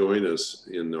you join us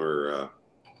in our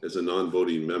as a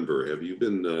non-voting member. Have you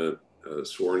been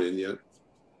sworn in yet?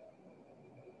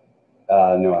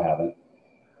 No, I haven't.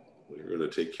 We're going to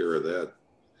take care of that.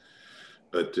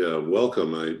 But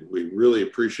welcome. We really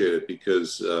appreciate it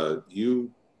because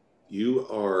you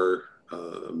are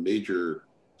a major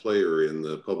player in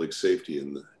the public safety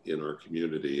in our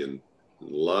community, and a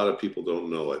lot of people don't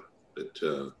know it. But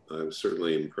I was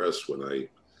certainly impressed when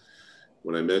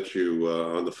I met you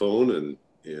on the phone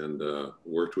and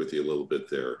worked with you a little bit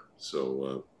there.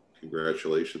 So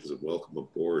congratulations and welcome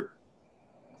aboard.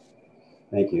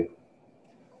 Thank you.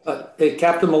 Hey,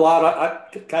 Captain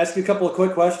Malott, can I ask you a couple of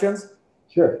quick questions?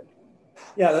 Sure.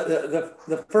 Yeah,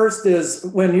 the first is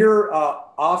when you're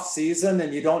off season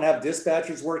and you don't have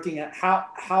dispatchers working,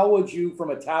 how would you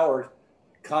from a tower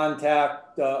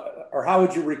contact or how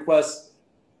would you request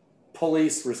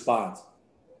police response?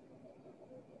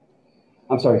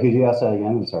 I'm sorry, could you ask that again?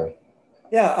 I'm sorry.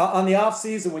 Yeah, on the off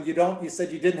season when you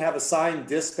said you didn't have assigned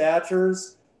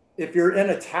dispatchers, if you're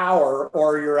in a tower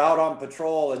or you're out on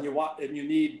patrol and you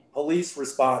need police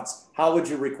response, how would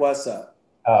you request that?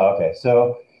 Oh, okay.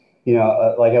 So,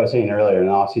 like I was saying earlier, in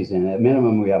the off season, at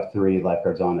minimum, we have 3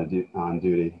 lifeguards on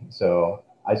duty. So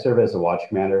I serve as a watch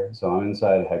commander. So I'm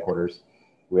inside headquarters.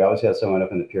 We always have someone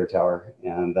up in the pier tower,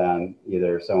 and then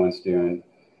either someone's doing,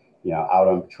 out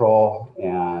on patrol,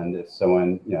 and if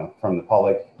someone, from the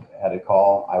public had a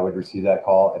call, I would receive that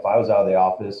call. If I was out of the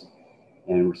office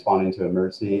and responding to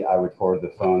emergency, I would forward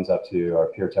the phones up to our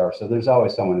pier tower. So there's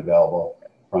always someone available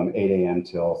from 8 a.m.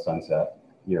 till sunset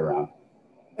year round.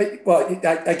 Well,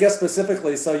 I guess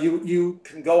specifically, so you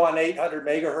can go on 800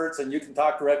 megahertz and you can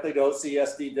talk directly to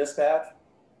OCSD dispatch?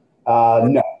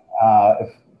 No.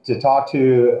 To talk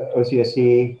to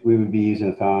OCSD, we would be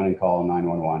using the phone and call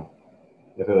 911.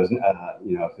 If it was,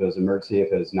 if it was emergency,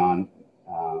 if it was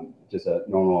just a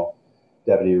normal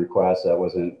deputy request that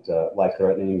wasn't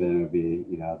life-threatening, then it would be,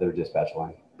 their dispatch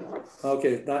line.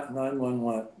 Okay,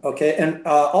 911. Okay, and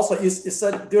also you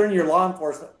said during your law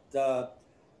enforcement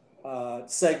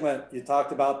segment, you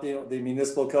talked about the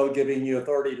municipal code giving you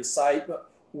authority to cite. But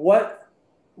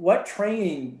what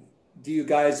training do you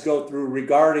guys go through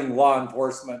regarding law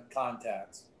enforcement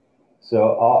contacts? So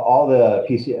all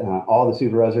the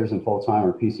supervisors and full-time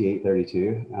are PC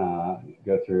 832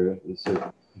 go through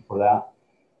for that.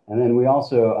 And then we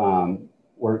also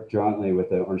work jointly with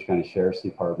the Orange County Sheriff's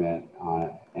Department on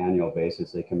an annual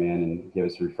basis. They come in and give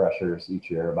us refreshers each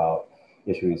year about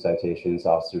issuing citations,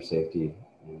 officer safety,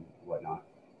 and whatnot.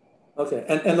 Okay,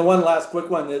 and the one last quick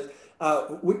one is,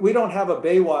 we don't have a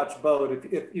Baywatch boat.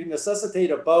 If you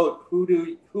necessitate a boat,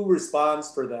 who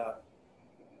responds for that?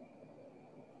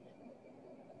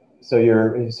 So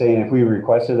you're saying if we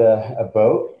requested a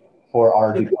boat for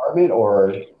our department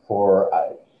or for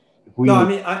if we? No,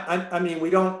 I mean we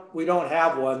don't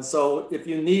have one. So if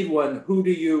you need one,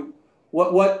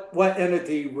 what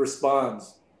entity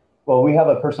responds? Well, we have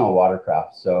a personal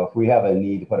watercraft. So if we have a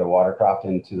need to put a watercraft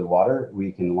into the water,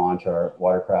 we can launch our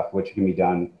watercraft, which can be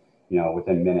done,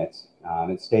 within minutes.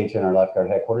 It's staged in our lifeguard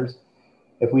headquarters.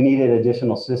 If we needed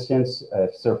additional assistance,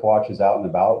 if Surfwatch is out and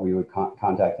about, we would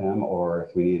contact them. Or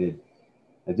if we needed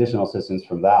additional assistance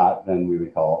from that, then we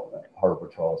would call Harbor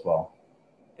Patrol as well.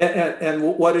 And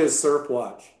what is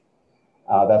Surfwatch?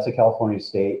 That's a California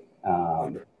state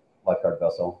lifeguard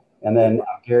vessel. And then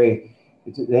Gary,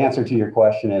 the answer to your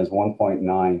question is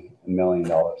 $1.9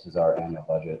 million is our annual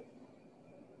budget.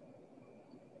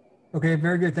 Okay,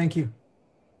 very good. Thank you.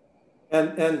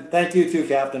 And thank you too,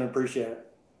 Captain. Appreciate it.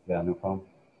 Yeah, no problem.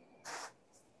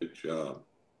 Good job.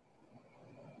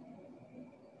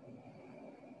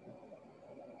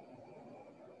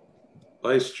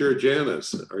 Vice Chair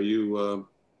Janice, are you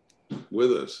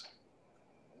with us?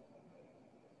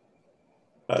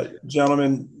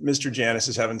 Gentlemen, Mr. Janice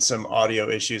is having some audio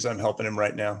issues. I'm helping him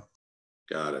right now.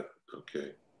 Got it.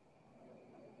 Okay.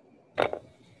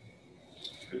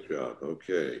 Good job.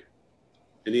 Okay.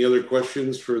 Any other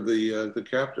questions for the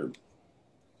captain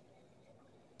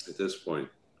at this point?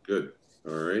 Good.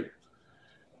 All right.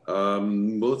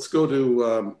 Well, let's go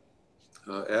to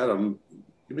Adam.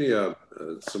 Give me a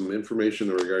some information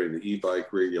regarding the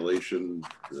e-bike regulation,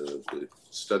 the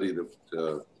study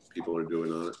that people are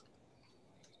doing on it?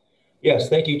 Yes,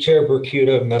 thank you, Chair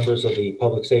Bercuda, members of the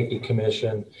Public Safety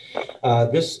Commission.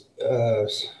 This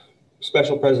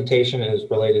special presentation is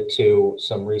related to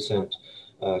some recent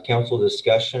council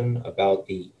discussion about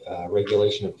the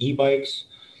regulation of e-bikes.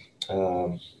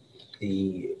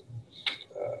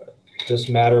 This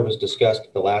matter was discussed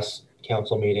at the last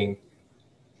council meeting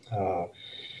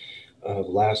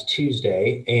last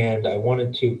Tuesday, and I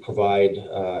wanted to provide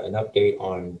an update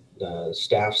on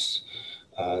staff's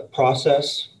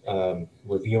process,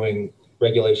 reviewing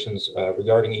regulations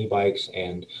regarding e-bikes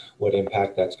and what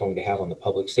impact that's going to have on the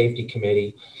Public Safety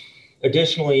Committee.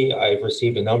 Additionally, I've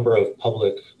received a number of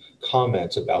public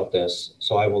comments about this,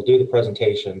 so I will do the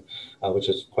presentation, which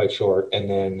is quite short, and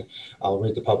then I'll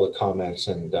read the public comments,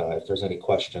 and if there's any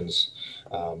questions,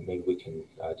 maybe we can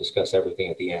discuss everything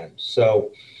at the end.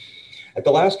 So at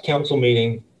the last council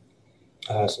meeting,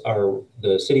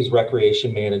 the city's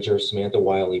recreation manager, Samantha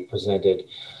Wiley, presented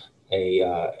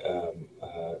an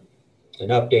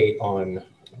update on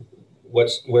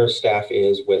where staff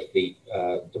is with the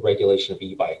regulation of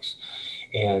e-bikes.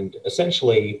 And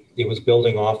essentially, it was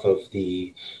building off of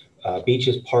the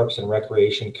Beaches, Parks, and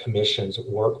Recreation Commission's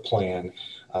work plan,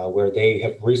 where they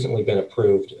have recently been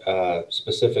approved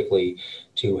specifically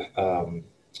to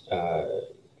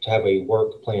have a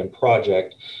work plan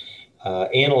project,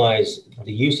 analyze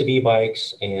the use of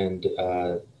e-bikes and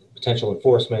potential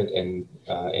enforcement and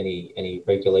any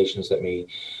regulations that may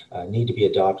need to be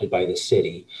adopted by the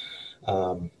city.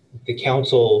 The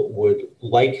council would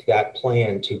like that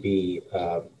plan to be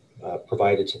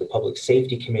provided to the Public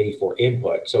Safety Committee for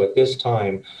input. So at this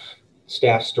time,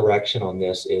 staff's direction on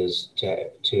this is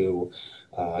to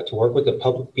work with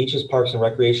the Beaches, Parks, and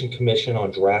Recreation Commission on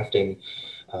drafting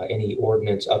any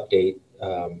ordinance update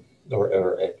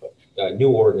or new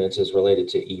ordinances related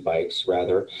to e-bikes,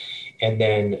 rather, and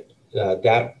then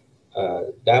that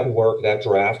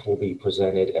draft will be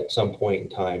presented at some point in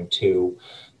time to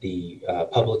the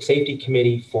Public Safety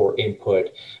Committee for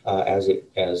input as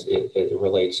it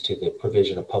relates to the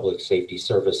provision of public safety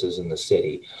services in the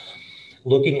city.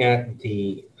 Looking at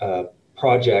the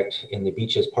project in the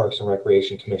Beaches, Parks, and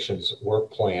Recreation Commission's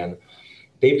work plan,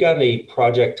 they've got a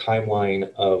project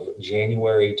timeline of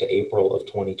January to April of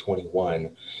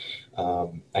 2021.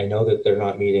 I know that they're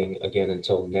not meeting again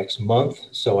until next month,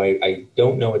 so I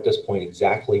don't know at this point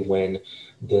exactly when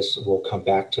this will come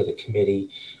back to the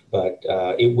committee, but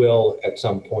it will at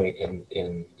some point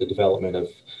in the development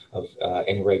of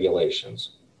any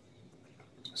regulations.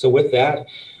 So with that,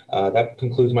 that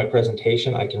concludes my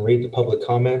presentation. I can read the public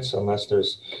comments unless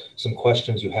there's some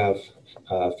questions you have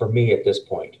for me at this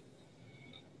point.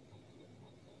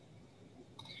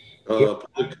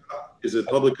 Is it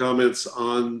public comments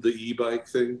on the e-bike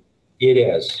thing? It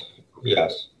is,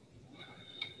 yes.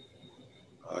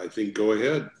 I think go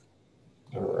ahead.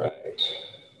 All right.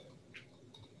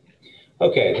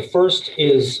 Okay, the first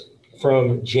is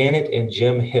from Janet and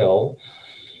Jim Hill.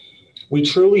 We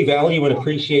truly value and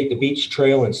appreciate the beach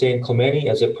trail in San Clemente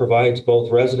as it provides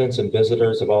both residents and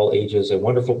visitors of all ages a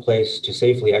wonderful place to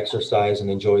safely exercise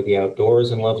and enjoy the outdoors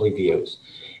and lovely views.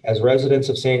 As residents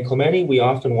of San Clemente, we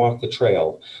often walk the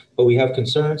trail, but we have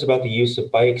concerns about the use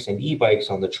of bikes and e-bikes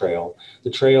on the trail.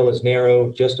 The trail is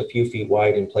narrow, just a few feet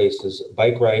wide in places.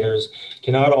 Bike riders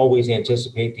cannot always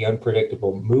anticipate the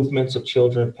unpredictable movements of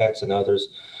children, pets, and others.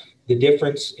 The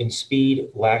difference in speed,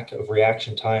 lack of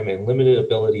reaction time, and limited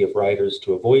ability of riders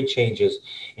to avoid changes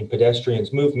in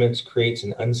pedestrians' movements creates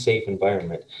an unsafe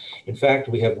environment. In fact,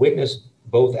 we have witnessed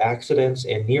both accidents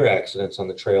and near accidents on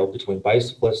the trail between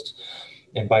bicyclists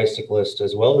and bicyclists,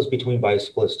 as well as between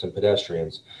bicyclists and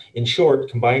pedestrians. In short,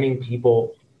 combining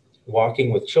people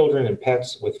walking with children and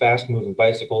pets with fast-moving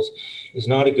bicycles is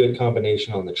not a good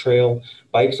combination on the trail.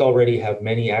 Bikes already have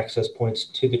many access points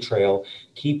to the trail.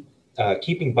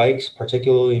 Keeping bikes,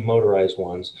 particularly motorized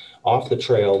ones, off the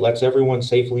trail lets everyone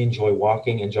safely enjoy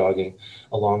walking and jogging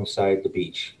alongside the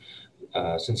beach.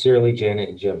 Sincerely, Janet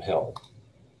and Jim Hill.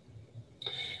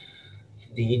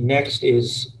 The next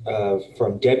is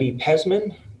from Debbie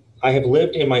Pesman. I have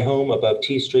lived in my home above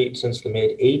T Street since the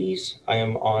mid-'80s. I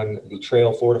am on the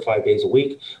trail 4 to 5 days a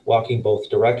week, walking both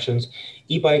directions.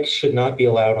 E-bikes should not be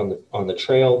allowed on the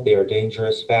trail. They are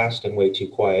dangerous, fast, and way too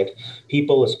quiet.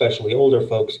 People, especially older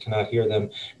folks, cannot hear them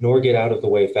nor get out of the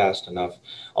way fast enough.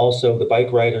 Also, the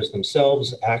bike riders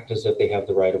themselves act as if they have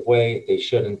the right of way. They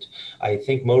shouldn't. I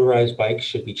think motorized bikes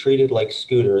should be treated like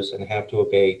scooters and have to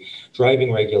obey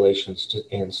driving regulations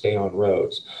and stay on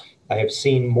roads. I have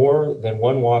seen more than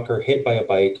one walker hit by a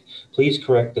bike. Please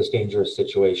correct this dangerous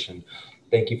situation.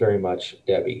 Thank you very much,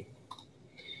 Debbie.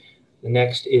 The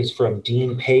next is from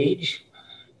Dean Page.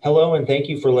 Hello, and thank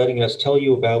you for letting us tell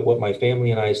you about what my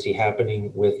family and I see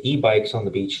happening with e-bikes on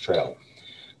the beach trail.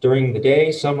 During the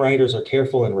day, some riders are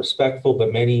careful and respectful,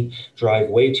 but many drive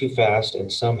way too fast,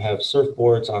 and some have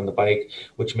surfboards on the bike,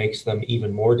 which makes them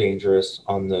even more dangerous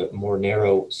on the more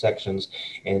narrow sections.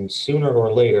 And sooner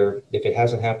or later, if it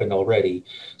hasn't happened already,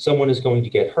 someone is going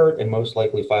to get hurt and most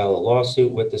likely file a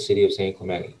lawsuit with the city of San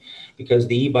Clemente. Because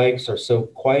the e-bikes are so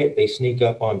quiet, they sneak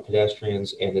up on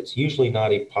pedestrians, and it's usually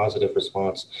not a positive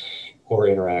response or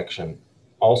interaction.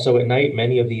 Also at night,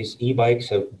 many of these e-bikes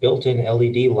have built-in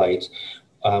LED lights,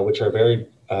 which are very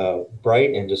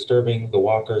bright and disturbing the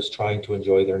walkers trying to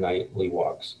enjoy their nightly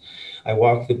walks. I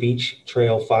walk the beach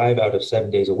trail 5 out of 7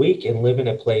 days a week and live in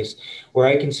a place where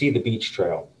I can see the beach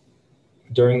trail.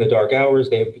 During the dark hours,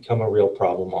 they have become a real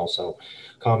problem also.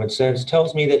 Common sense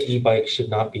tells me that e-bikes should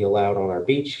not be allowed on our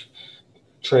beach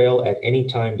trail at any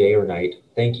time, day or night.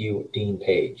 Thank you, Dean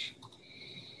Page.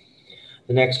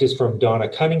 The next is from Donna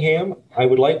Cunningham. I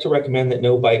would like to recommend that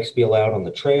no bikes be allowed on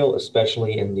the trail,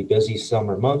 especially in the busy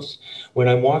summer months. When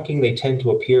I'm walking, they tend to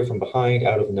appear from behind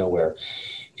out of nowhere.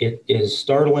 It is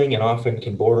startling and often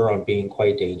can border on being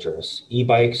quite dangerous.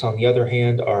 E-bikes, on the other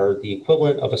hand, are the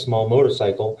equivalent of a small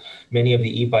motorcycle. Many of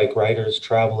the e-bike riders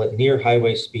travel at near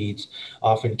highway speeds,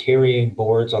 often carrying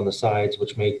boards on the sides,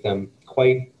 which make them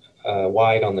quite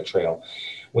wide on the trail.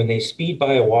 When they speed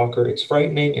by a walker, it's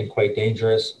frightening and quite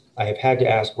dangerous. I have had to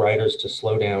ask riders to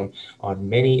slow down on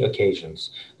many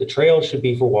occasions. The trail should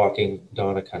be for walking.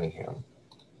 Donna Cunningham.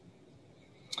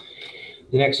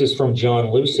 The next is from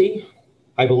John Lucy.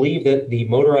 I believe that the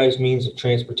motorized means of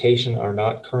transportation are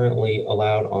not currently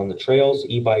allowed on the trails.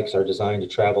 E-bikes are designed to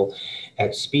travel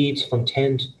at speeds from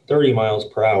 10 to 30 miles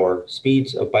per hour.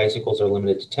 Speeds of bicycles are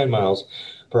limited to 10 miles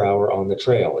per hour on the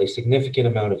trail. A significant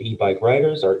amount of e-bike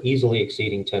riders are easily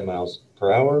exceeding 10 miles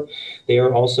per hour. They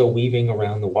are also weaving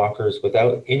around the walkers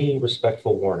without any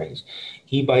respectful warnings.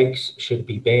 E-bikes should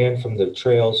be banned from the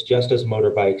trails just as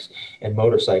motorbikes and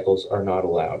motorcycles are not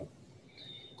allowed.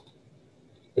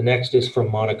 The next is from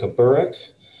Monica Burek.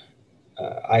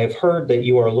 I have heard that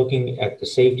you are looking at the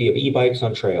safety of e-bikes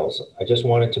on trails. I just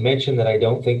wanted to mention that I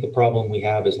don't think the problem we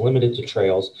have is limited to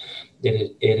trails.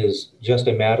 It is just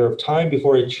a matter of time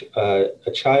before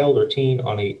a child or teen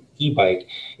on an e-bike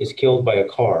is killed by a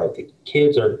car. The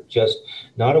kids are just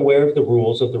not aware of the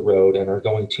rules of the road and are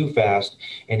going too fast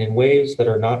and in ways that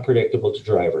are not predictable to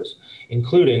drivers,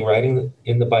 including riding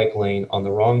in the bike lane on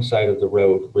the wrong side of the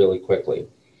road really quickly.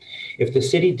 If the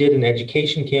city did an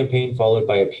education campaign followed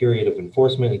by a period of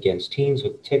enforcement against teens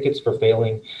with tickets for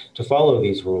failing to follow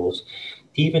these rules,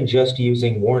 even just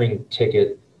using warning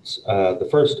tickets for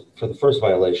the first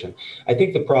violation, I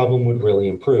think the problem would really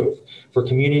improve. For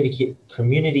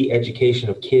community education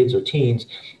of kids or teens,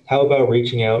 how about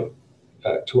reaching out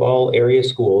to all area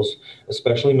schools,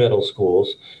 especially middle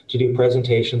schools, to do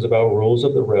presentations about rules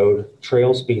of the road,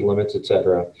 trail speed limits,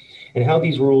 etc., and how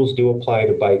these rules do apply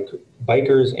to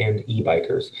bikers and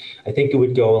e-bikers. I think it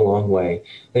would go a long way.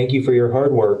 Thank you for your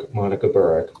hard work, Monica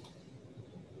Burek.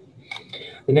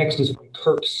 The next is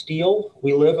Kirk Steele.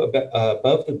 We live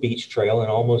above the beach trail and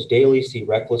almost daily see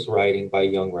reckless riding by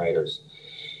young riders.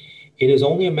 It is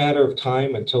only a matter of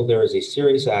time until there is a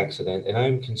serious accident, and I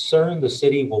am concerned the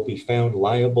city will be found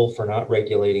liable for not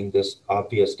regulating this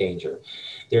obvious danger.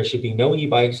 There should be no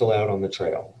e-bikes allowed on the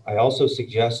trail. I also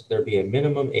suggest there be a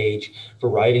minimum age for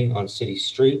riding on city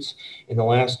streets. In the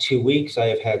last 2 weeks, I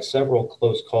have had several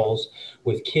close calls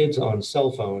with kids on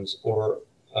cell phones or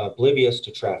oblivious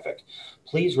to traffic.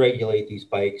 Please regulate these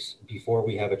bikes before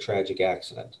we have a tragic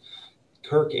accident.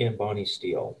 Kirk and Bonnie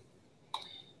Steele.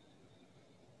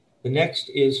 The next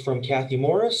is from Kathy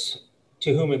Morris.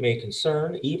 To whom it may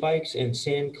concern, e-bikes in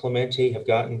San Clemente have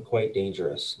gotten quite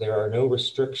dangerous. There are no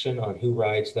restriction on who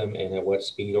rides them and at what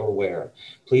speed or where.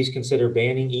 Please consider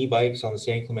banning e-bikes on the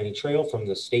San Clemente Trail from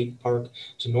the State Park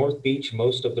to North Beach.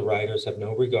 Most of the riders have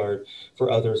no regard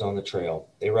for others on the trail.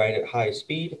 They ride at high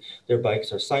speed. Their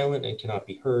bikes are silent and cannot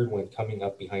be heard when coming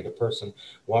up behind a person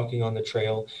walking on the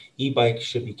trail. E-bikes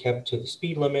should be kept to the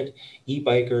speed limit.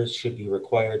 E-bikers should be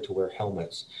required to wear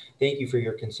helmets. Thank you for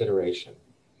your consideration.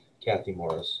 Kathy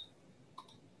Morris.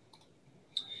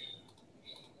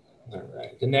 All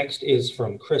right. The next is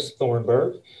from Chris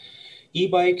Thornburg.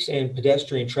 E-bikes and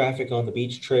pedestrian traffic on the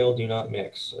beach trail do not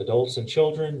mix. Adults and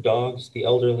children, dogs, the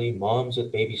elderly, moms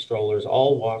with baby strollers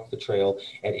all walk the trail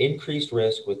at increased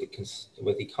risk with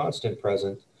the constant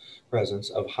presence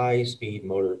of high-speed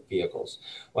motor vehicles.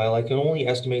 While I can only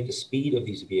estimate the speed of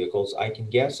these vehicles, I can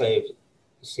guess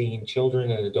seen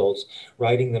children and adults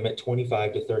riding them at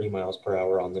 25 to 30 miles per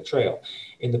hour on the trail.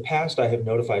 In the past, I have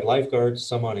notified lifeguards,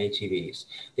 some on ATVs.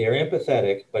 They are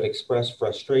empathetic, but express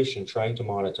frustration trying to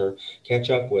monitor, catch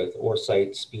up with, or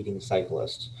cite speeding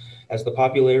cyclists. As the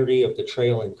popularity of the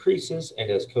trail increases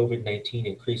and as COVID-19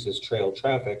 increases trail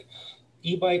traffic,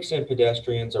 e-bikes and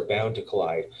pedestrians are bound to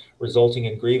collide, resulting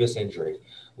in grievous injury.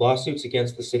 Lawsuits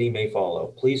against the city may follow.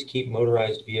 Please keep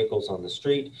motorized vehicles on the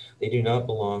street. They do not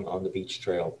belong on the beach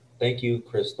trail. Thank you,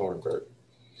 Chris Thornburg.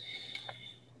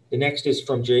 The next is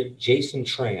from Jason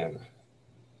Tran.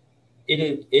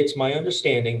 It's my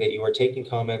understanding that you are taking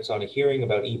comments on a hearing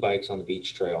about e-bikes on the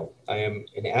beach trail. I am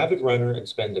an avid runner and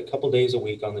spend a couple days a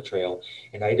week on the trail,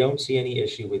 and I don't see any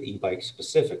issue with e-bikes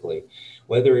specifically.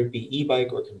 Whether it be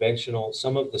e-bike or conventional,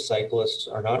 some of the cyclists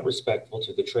are not respectful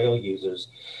to the trail users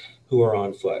who are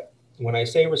on foot. When I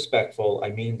say respectful, I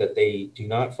mean that they do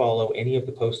not follow any of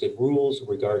the posted rules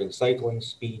regarding cycling,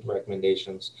 speed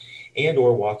recommendations, and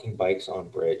or walking bikes on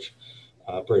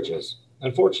bridges.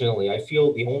 Unfortunately, I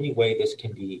feel the only way this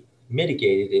can be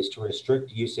mitigated is to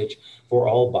restrict usage for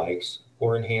all bikes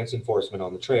or enhance enforcement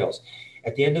on the trails.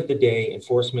 At the end of the day,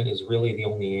 enforcement is really the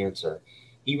only answer.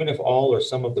 Even if all or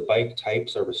some of the bike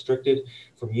types are restricted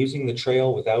from using the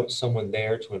trail without someone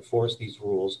there to enforce these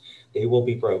rules, they will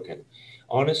be broken.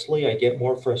 Honestly, I get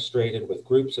more frustrated with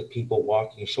groups of people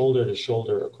walking shoulder to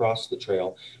shoulder across the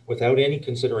trail without any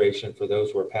consideration for those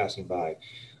who are passing by.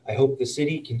 I hope the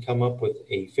city can come up with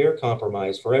a fair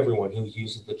compromise for everyone who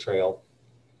uses the trail,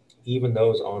 even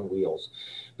those on wheels.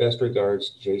 Best regards,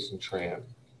 Jason Tran.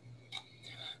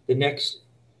 The next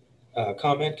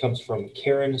comment comes from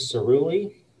Karen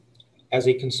Cerulli. As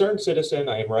a concerned citizen,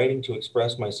 I am writing to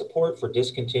express my support for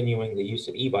discontinuing the use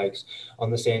of e-bikes on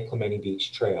the San Clemente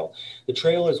Beach Trail. The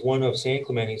trail is one of San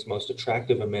Clemente's most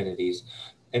attractive amenities,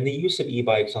 and the use of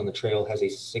e-bikes on the trail has a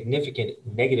significant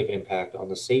negative impact on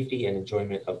the safety and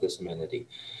enjoyment of this amenity.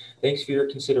 Thanks for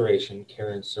your consideration,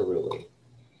 Karen Cerulli.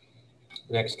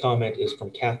 The next comment is from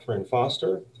Catherine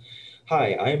Foster.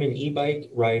 Hi, I am an e-bike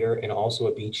rider and also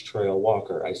a beach trail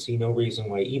walker. I see no reason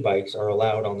why e-bikes are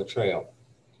allowed on the trail.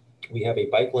 We have a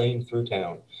bike lane through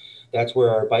town. That's where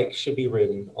our bikes should be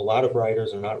ridden. A lot of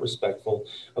riders are not respectful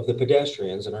of the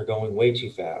pedestrians and are going way too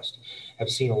fast. I've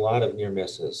seen a lot of near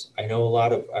misses. I know a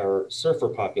lot of our surfer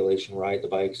population ride the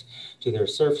bikes to their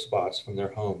surf spots from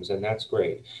their homes, and that's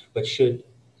great, but should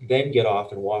then get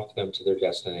off and walk them to their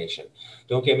destination.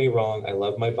 Don't get me wrong, I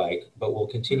love my bike, but will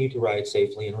continue to ride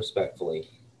safely and respectfully.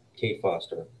 Kate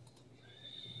Foster.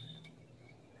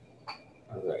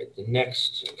 All right, the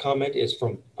next comment is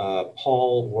from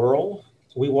Paul Worrell.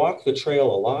 We walk the trail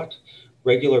a lot.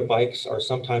 Regular bikes are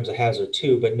sometimes a hazard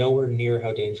too, but nowhere near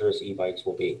how dangerous e-bikes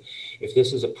will be. If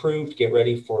this is approved, get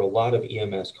ready for a lot of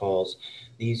EMS calls.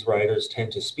 These riders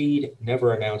tend to speed,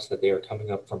 never announce that they are coming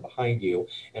up from behind you,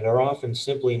 and are often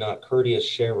simply not courteous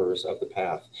sharers of the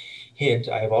path. Hint,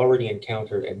 I have already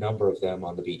encountered a number of them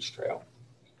on the beach trail.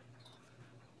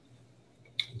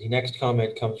 The next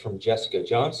comment comes from Jessica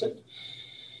Johnson.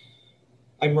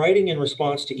 I'm writing in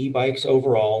response to e-bikes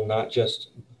overall, not just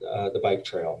the bike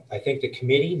trail. I think the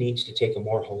committee needs to take a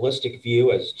more holistic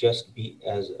view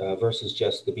versus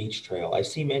just the beach trail. I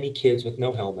see many kids with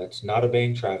no helmets, not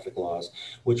obeying traffic laws,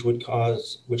 which could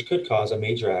cause a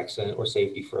major accident or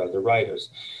safety for other riders.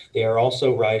 They are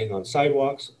also riding on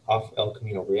sidewalks off El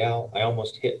Camino Real. I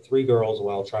almost hit 3 girls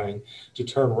while trying to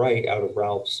turn right out of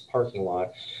Ralph's parking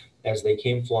lot as they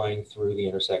came flying through the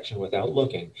intersection without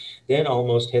looking. Then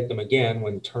almost hit them again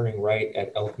when turning right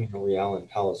at El Camino Real and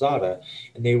Palizada,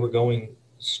 and they were going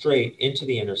straight into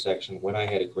the intersection when I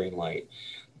had a green light.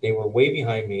 They were way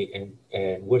behind me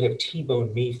and would have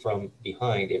T-boned me from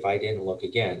behind if I didn't look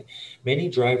again. Many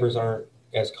drivers aren't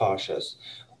as cautious.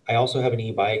 I also have an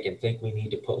e-bike and think we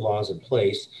need to put laws in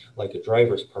place, like a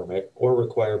driver's permit, or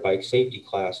require bike safety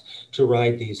class to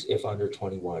ride these if under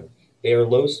 21. They are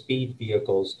low-speed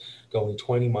vehicles going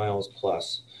 20 miles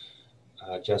plus.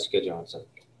 Jessica Johnson.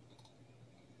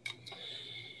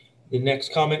 The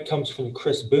next comment comes from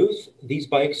Chris Booth. These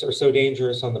bikes are so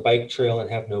dangerous on the bike trail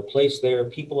and have no place there.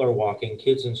 People are walking,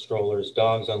 kids in strollers,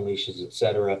 dogs on leashes,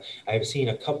 etc. I have seen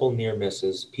a couple near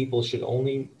misses. People should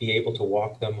only be able to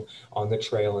walk them on the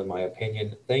trail, in my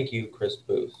opinion. Thank you, Chris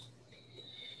Booth.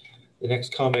 The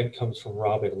next comment comes from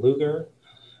Robin Luger.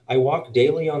 I walk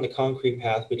daily on the concrete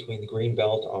path between the green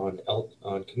belt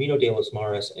on Camino de los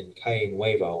Mares and Calle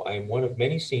Nuevo. I am one of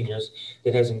many seniors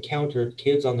that has encountered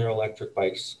kids on their electric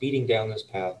bikes speeding down this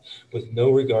path with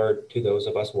no regard to those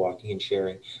of us walking and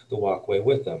sharing the walkway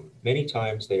with them. Many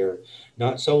times they are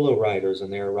not solo riders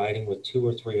and they are riding with 2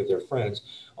 or 3 of their friends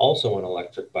also on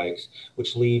electric bikes,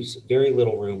 which leaves very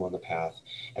little room on the path.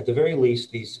 At the very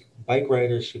least, these bike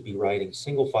riders should be riding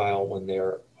single file when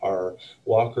there are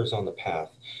walkers on the path.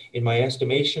 In my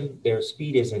estimation, their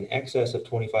speed is in excess of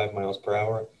 25 miles per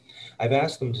hour. I've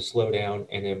asked them to slow down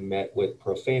and am met with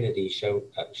profanity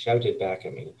shouted back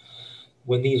at me.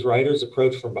 When these riders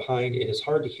approach from behind, it is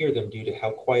hard to hear them due to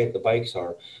how quiet the bikes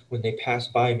are. When they pass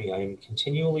by me, I am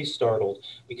continually startled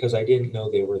because I didn't know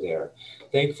they were there.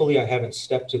 Thankfully, I haven't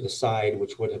stepped to the side,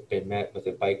 which would have been met with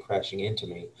a bike crashing into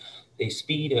me. They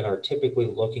speed and are typically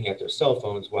looking at their cell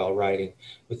phones while riding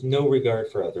with no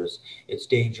regard for others. It's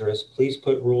dangerous. Please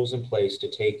put rules in place to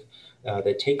take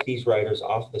these riders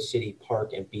off the city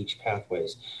park and beach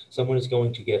pathways. Someone is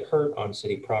going to get hurt on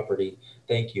city property.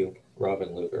 Thank you,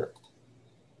 Robin Luger.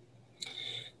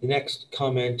 The next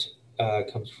comment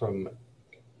comes from,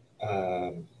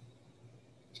 I'm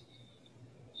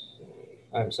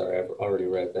sorry, I've already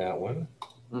read that one.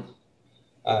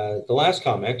 The last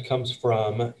comment comes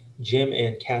from Jim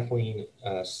and Kathleen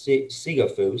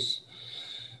Sigafus.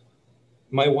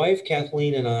 My wife,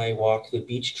 Kathleen, and I walk the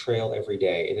beach trail every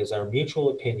day. It is our mutual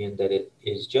opinion that it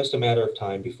is just a matter of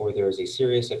time before there is a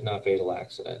serious, if not fatal,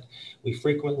 accident. We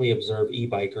frequently observe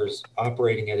e-bikers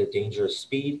operating at a dangerous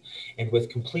speed and with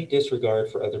complete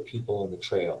disregard for other people on the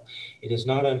trail. It is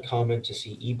not uncommon to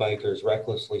see e-bikers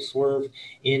recklessly swerve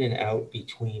in and out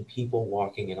between people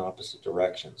walking in opposite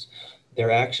directions. Their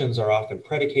actions are often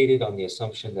predicated on the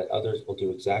assumption that others will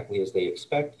do exactly as they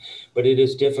expect, but it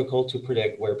is difficult to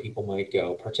predict where people might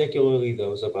go, particularly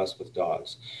those of us with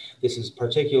dogs. This is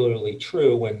particularly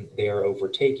true when they are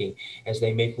overtaking, as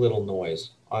they make little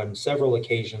noise. On several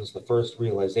occasions, the first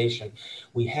realization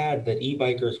we had that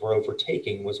e-bikers were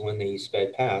overtaking was when they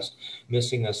sped past,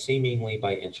 missing us seemingly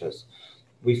by inches.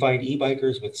 We find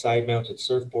e-bikers with side-mounted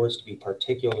surfboards to be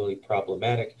particularly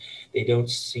problematic. They don't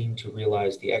seem to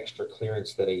realize the extra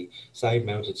clearance that a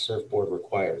side-mounted surfboard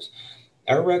requires.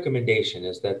 Our recommendation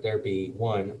is that there be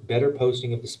 1, better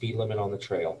posting of the speed limit on the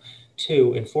trail,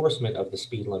 2, enforcement of the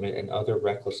speed limit and other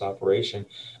reckless operation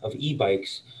of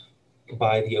e-bikes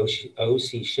by the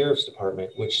OC Sheriff's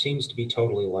Department, which seems to be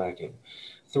totally lacking.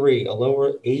 3, a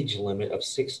lower age limit of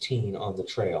 16 on the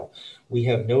trail. We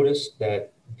have noticed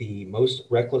that the most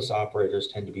reckless operators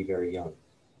tend to be very young.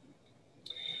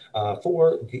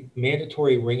 4, the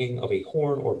mandatory ringing of a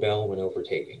horn or bell when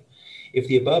overtaking. If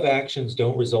the above actions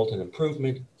don't result in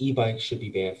improvement, e-bikes should be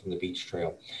banned from the beach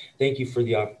trail. Thank you for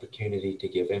the opportunity to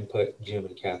give input, Jim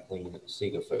and Kathleen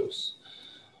Sigafus.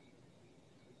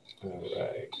 All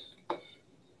right.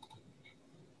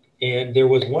 And there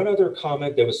was one other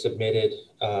comment that was submitted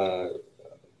via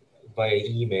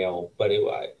email, but it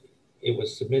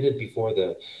was submitted before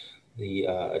the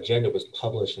agenda was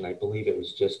published, and I believe it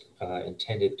was just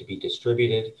intended to be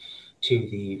distributed to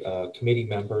the committee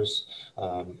members.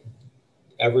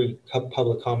 Every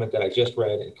public comment that I just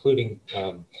read, including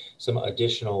some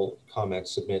additional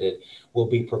comments submitted, will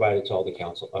be provided to all the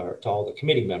council or to all the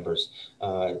committee members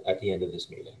at the end of this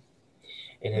meeting.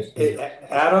 And if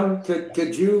Adam,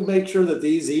 could you make sure that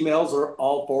these emails are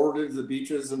all forwarded to the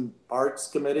Beaches and Parks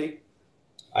Committee?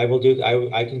 I will do.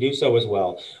 I can do so as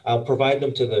well. I'll provide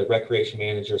them to the recreation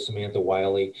manager, Samantha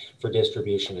Wiley, for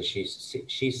distribution as she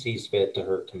sees fit to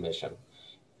her commission.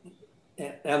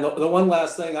 And the one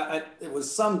last thing, it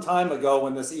was some time ago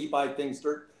when this e-bike thing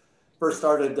first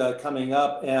started coming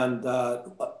up, and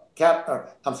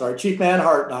Chief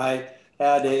Manhart and I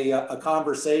had a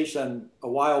conversation a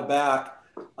while back,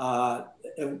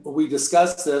 and we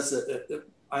discussed this.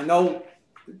 I know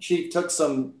the Chief took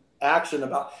some action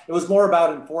about, it was more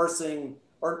about enforcing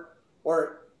or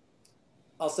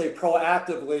I'll say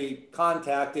proactively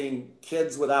contacting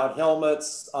kids without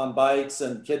helmets on bikes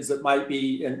and kids that might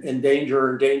be in danger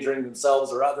or endangering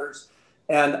themselves or others.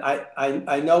 And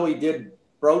I know he did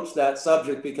broach that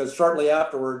subject because shortly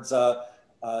afterwards,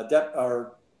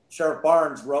 our Sheriff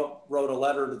Barnes wrote a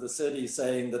letter to the city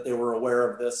saying that they were aware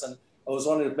of this. And I was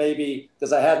wondering if maybe,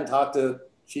 because I hadn't talked to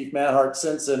Chief Manhart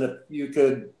since then, if you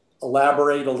could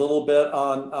elaborate a little bit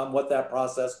on what that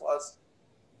process was.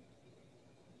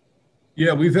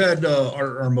 Yeah, we've had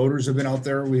our motors have been out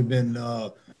there. We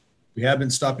have been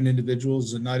stopping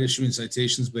individuals and not issuing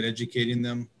citations, but educating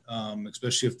them,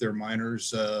 especially if they're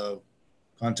minors,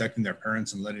 contacting their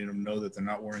parents and letting them know that they're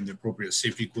not wearing the appropriate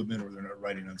safety equipment or they're not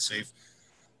riding unsafe.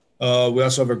 We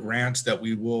also have a grant that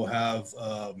we will have.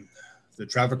 The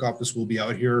traffic office will be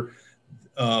out here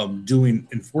doing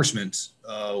enforcement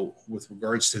with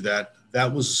regards to that.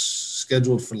 That was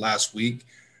scheduled for last week,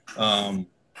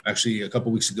 actually a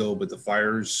couple weeks ago, but the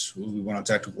fires, we went on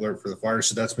tactical alert for the fires,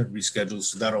 so that's been rescheduled,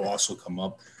 so that'll also come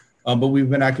up. But we've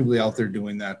been actively out there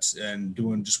doing that and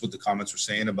doing just what the comments were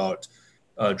saying about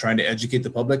trying to educate the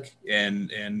public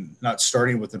and not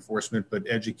starting with enforcement, but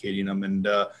educating them. And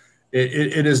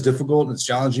it is difficult and it's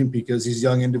challenging because these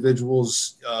young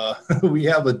individuals, we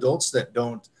have adults that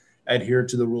don't adhere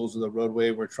to the rules of the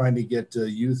roadway. We're trying to get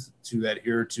youth to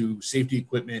adhere to safety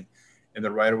equipment and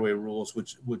the right-of-way rules,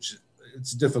 which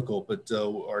it's difficult, but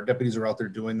our deputies are out there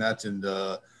doing that, and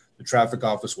the traffic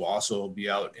office will also be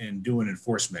out and doing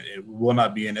enforcement. It will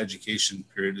not be an education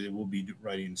period. It will be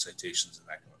writing citations and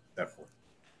that forth.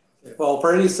 Well,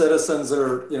 for any citizens that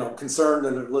are concerned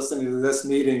and are listening to this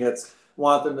meeting, it's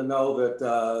want them to know that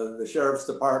the Sheriff's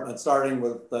Department, starting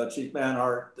with Chief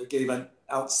Manhart, they gave an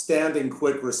outstanding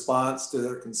quick response to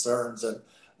their concerns,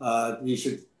 and you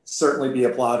should certainly be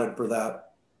applauded for that.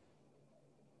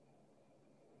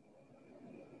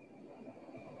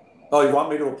 Oh, you want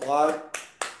me to applaud?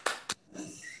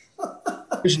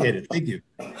 Appreciate it. Thank you.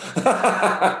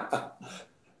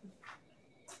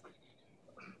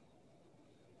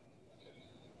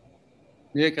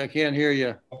 Nick, I can't hear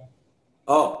you.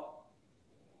 Oh.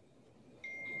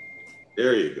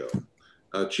 There you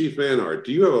go. Chief Manhart,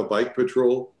 do you have a bike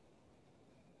patrol?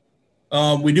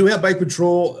 We do have bike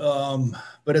patrol,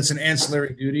 but it's an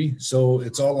ancillary duty, so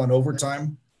it's all on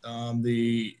overtime.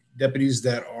 The deputies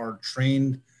that are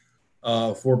trained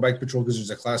for bike patrol, because there's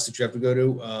a class that you have to go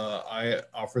to, I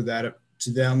offer that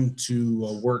to them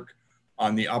to work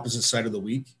on the opposite side of the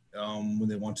week when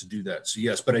they want to do that. So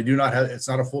yes, but I do not have, it's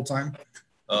not a full-time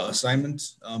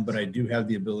assignment, but I do have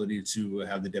the ability to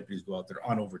have the deputies go out there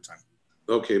on overtime.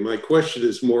 Okay, my question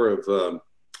is more of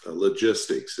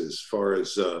logistics as far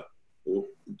as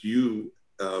do you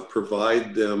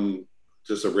provide them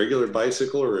just a regular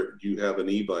bicycle, or do you have an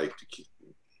e-bike to keep?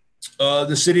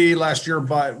 The city last year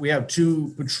we have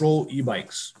 2 patrol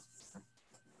e-bikes.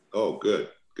 Oh, good.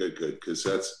 Because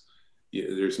that's,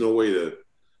 there's no way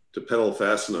to pedal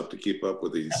fast enough to keep up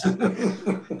with these.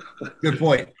 Good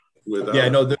point. Yeah,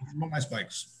 no, they're nice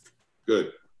bikes.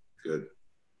 Good.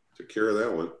 Took care of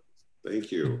that one.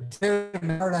 Thank you.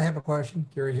 Howard, I have a question.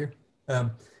 Gary here.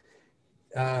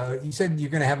 You said you're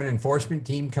going to have an enforcement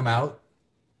team come out,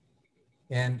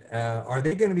 and are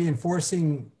they going to be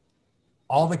enforcing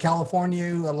all the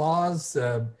California laws?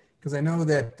 Because I know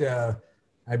that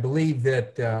I believe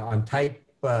that on type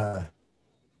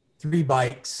 3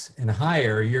 bikes and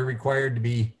higher, you're required to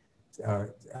be,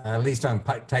 at least on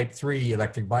type 3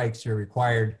 electric bikes, you're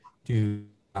required to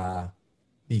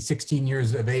be 16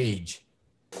 years of age.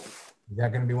 Is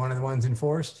that going to be one of the ones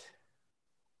enforced?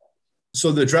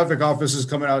 So the traffic office is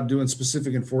coming out doing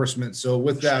specific enforcement. So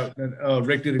with that,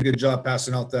 Rick did a good job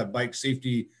passing out that bike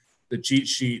safety, the cheat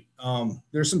sheet.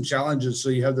 There's some challenges. So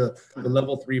you have the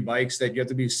level 3 bikes that you have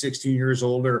to be 16 years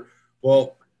older.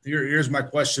 Well, here's my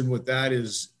question with that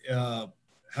is, how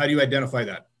do you identify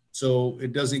that? So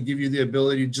it doesn't give you the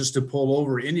ability just to pull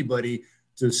over anybody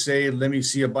to say, let me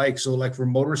see a bike. So like for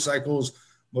motorcycles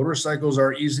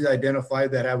are easily identified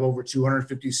that have over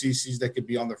 250 cc's, that could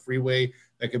be on the freeway,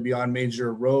 that could be on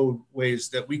major roadways,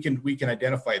 that we can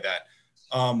identify that.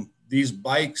 These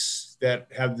bikes that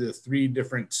have the 3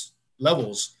 different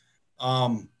levels,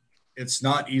 it's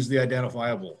not easily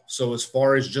identifiable. So as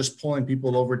far as just pulling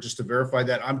people over just to verify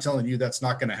that, I'm telling you, that's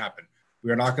not going to happen.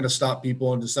 We are not going to stop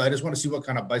people and decide, I just want to see what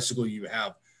kind of bicycle you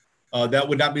have. That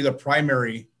would not be the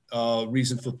primary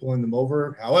reason for pulling them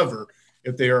over. However,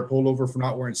 if they are pulled over for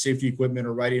not wearing safety equipment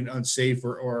or riding unsafe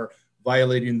or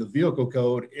violating the vehicle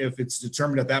code, if it's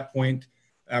determined at that point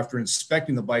after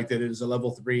inspecting the bike that it is a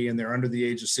level 3 and they're under the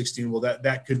age of 16, well,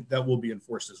 that will be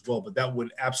enforced as well. But that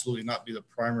would absolutely not be the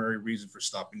primary reason for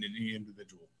stopping any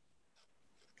individual.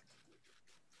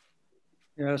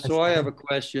 Yeah, so I have a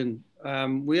question.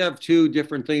 We have 2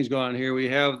 different things going on here. We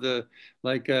have the,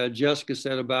 like Jessica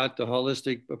said, about the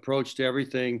holistic approach to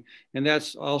everything, and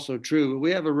that's also true. But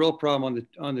we have a real problem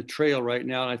on the trail right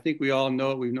now, and I think we all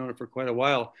know it. We've known it for quite a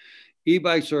while.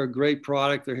 E-bikes are a great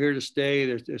product. They're here to stay.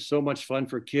 There's so much fun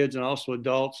for kids and also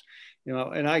adults,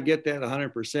 and I get that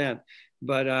 100%.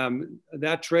 But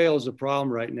that trail is a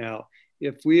problem right now.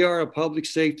 If we are a public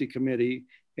safety committee,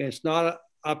 and it's not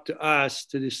up to us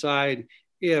to decide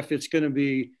if it's going to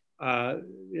be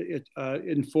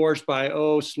enforced by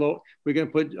slow. We're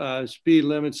going to put speed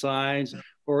limit signs,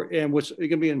 and which it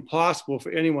can be impossible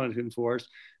for anyone to enforce.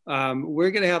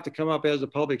 we're going to have to come up as a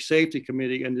public safety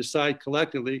committee and decide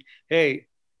collectively, hey,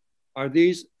 are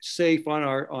these safe on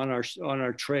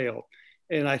our trail?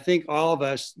 And I think all of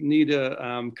us need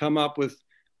to come up with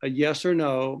a yes or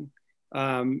no,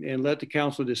 and let the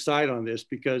council decide on this,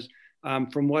 because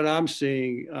from what I'm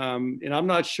seeing, and I'm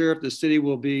not sure if the city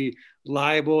will be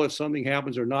liable if something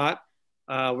happens or not.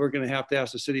 We're going to have to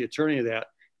ask the city attorney that.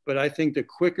 But I think the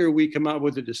quicker we come out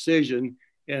with a decision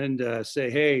and say,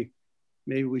 hey,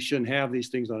 maybe we shouldn't have these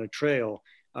things on a trail,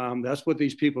 that's what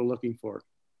these people are looking for.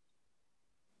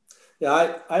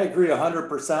 Yeah, I agree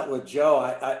 100% with Joe.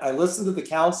 I listened to the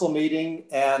council meeting,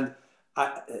 and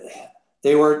I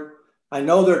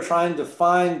know they're trying to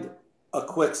find a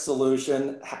quick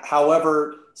solution.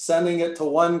 However, sending it to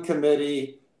one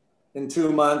committee in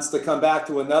 2 months to come back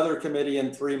to another committee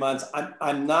in 3 months,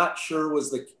 I'm not sure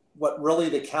was what really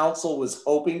the council was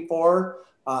hoping for.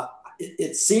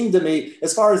 It seemed to me,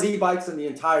 as far as e-bikes in the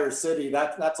entire city,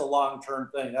 that's a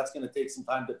long-term thing. That's going to take some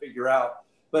time to figure out.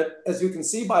 But as you can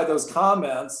see by those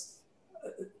comments,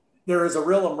 there is a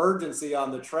real emergency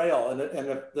on the trail. And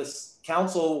if this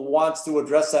council wants to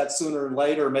address that sooner than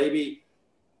later, maybe,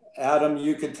 Adam,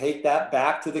 you could take that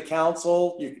back to the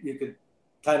council. You could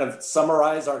kind of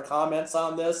summarize our comments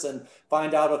on this and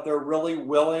find out if they're really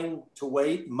willing to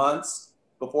wait months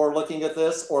before looking at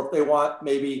this, or if they want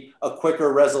maybe a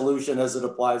quicker resolution as it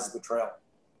applies to the trail.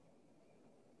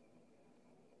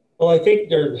 Well, I think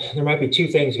there might be two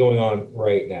things going on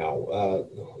right now.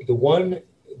 The one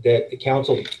that the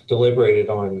council deliberated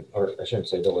on, or I shouldn't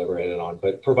say deliberated on,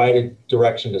 but provided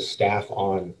direction to staff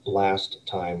on last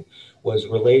time, was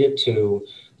related to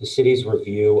the city's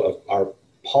review of our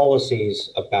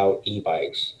policies about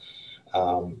e-bikes.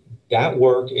 That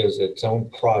work is its own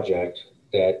project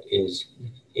that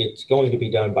it's going to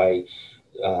be done by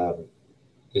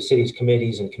the city's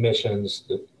committees and commissions.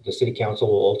 The city council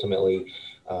will ultimately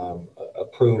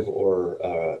approve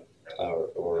or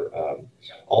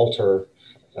alter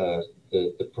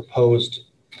the proposed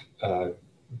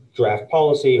draft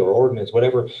policy or ordinance,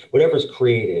 whatever's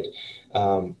created.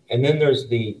 And then there's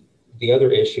the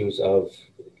other issues of,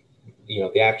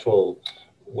 the actual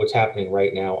what's happening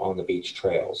right now on the beach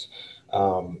trails.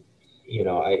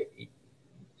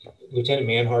 Lieutenant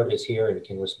Manhart is here and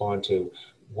can respond to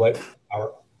what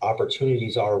our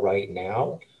opportunities are right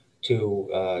now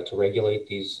to regulate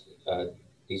these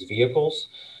vehicles.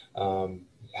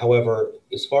 However,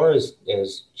 as far as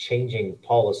changing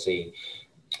policy,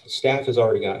 staff has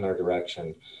already gotten our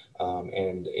direction,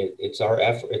 and it's our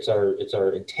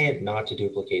intent not to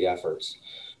duplicate efforts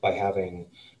by having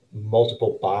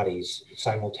multiple bodies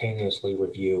simultaneously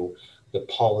review the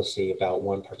policy about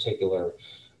one particular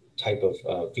type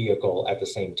of vehicle at the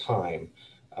same time.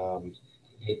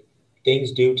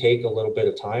 Things do take a little bit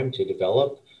of time to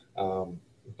develop,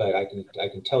 but I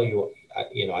can tell you,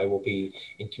 I will be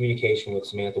in communication with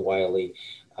Samantha Wiley,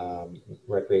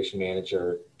 Recreation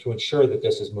Manager, to ensure that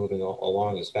this is moving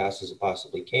along as fast as it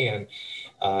possibly can.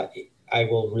 I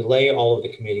will relay all of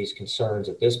the committee's concerns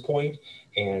at this point,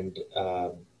 and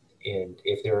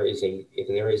if there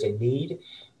is a need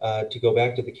to go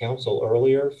back to the council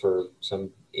earlier for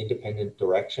some independent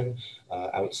direction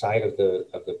outside of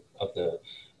the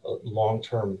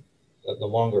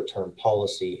longer term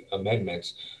policy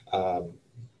amendments,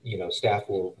 staff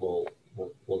will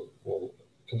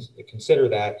consider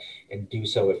that and do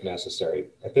so if necessary.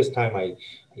 At this time, I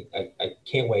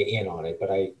can't weigh in on it,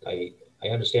 but I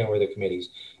understand where the committee's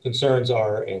concerns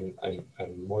are, and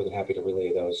I'm more than happy to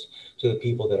relay those to the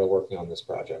people that are working on this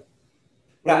project.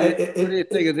 Yeah, what do you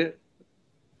think of it?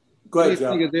 Go ahead,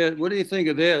 Joe. What do you think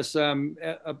of this?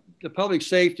 The public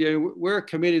safety, we're a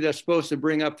committee that's supposed to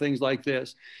bring up things like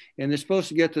this, and they're supposed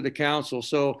to get to the council.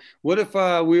 So what if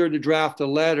we were to draft a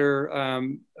letter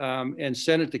and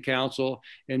send it to council,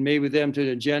 and maybe them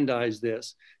to agendize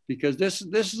this? Because this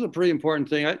is a pretty important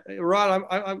thing. Rod,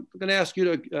 I'm going to ask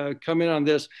you to come in on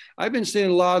this. I've been seeing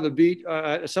a lot of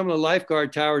some of the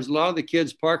lifeguard towers, a lot of the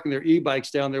kids parking their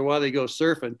e-bikes down there while they go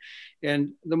surfing.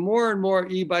 And the more and more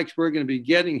e-bikes we're going to be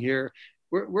getting here,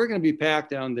 we're going to be packed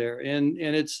down there. And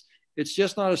it's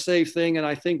just not a safe thing. And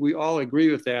I think we all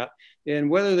agree with that.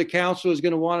 And whether the council is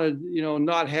going to want to,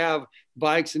 not have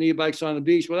bikes and e-bikes on the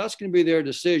beach, well, that's going to be their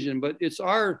decision. But it's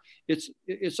our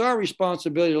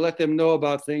responsibility to let them know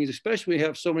about things, especially when we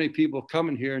have so many people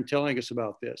coming here and telling us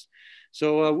about this.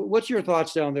 So what's your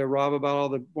thoughts down there, Rob, about all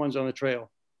the ones on the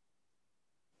trail?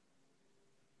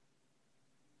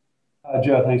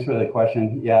 Joe, thanks for the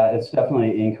question. Yeah, it's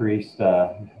definitely increased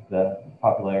the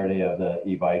popularity of the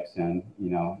e-bikes, and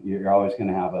you're always going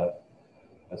to have a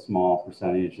small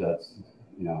percentage that's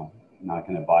not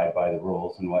going to abide by the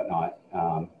rules and whatnot.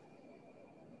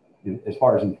 As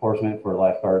far as enforcement for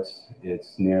lifeguards,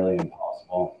 it's nearly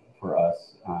impossible for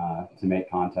us to make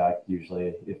contact.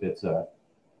 Usually if it's a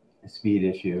speed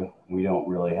issue, we don't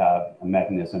really have a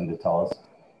mechanism to tell us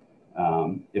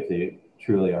if they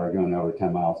truly are going over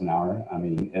 10 miles an hour. I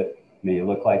mean, it may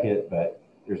look like it, but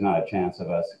there's not a chance of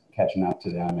us catching up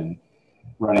to them and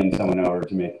running someone over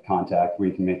to make contact.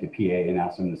 We can make a PA and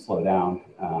ask them to slow down.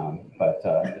 But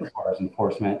as far as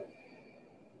enforcement,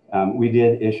 we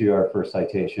did issue our first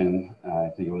citation, I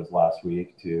think it was last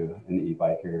week, to an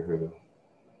e-biker who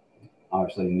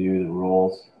obviously knew the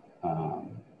rules.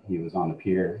 He was on the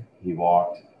pier, he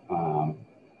walked. The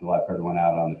lifeguard went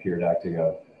out on the pier deck to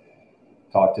go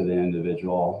talk to the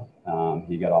individual.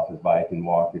 He got off his bike and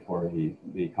walked before he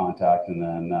made contact. And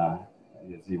then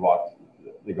as he walked,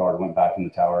 the guard went back in the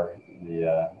tower.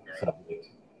 The subject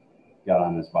got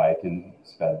on his bike and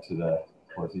sped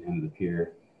towards the end of the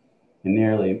pier and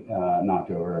nearly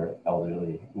knocked over an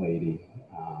elderly lady.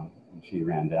 And she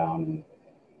ran down,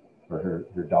 or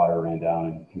her daughter ran down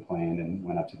and complained and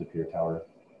went up to the pier tower.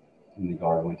 And the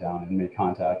guard went down and made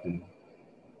contact and,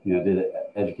 did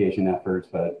education efforts,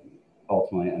 but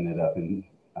ultimately ended up in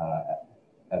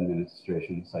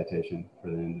administration citation for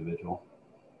the individual.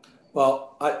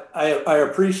 Well, I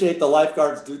appreciate the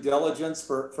lifeguard's due diligence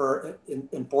for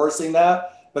enforcing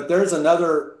that, but there's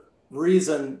another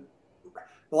reason.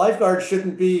 The lifeguard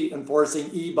shouldn't be enforcing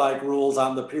e-bike rules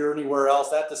on the pier or anywhere else.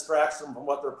 That distracts them from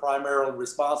what they're primarily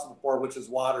responsible for, which is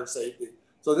water safety.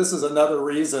 So this is another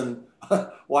reason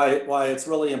why it's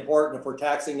really important. If we're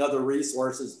taxing other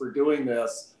resources for doing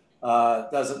this,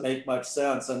 doesn't make much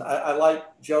sense. And I like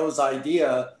Joe's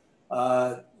idea.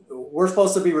 We're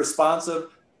supposed to be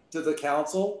responsive to the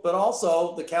council, but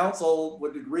also the council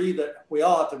would agree that we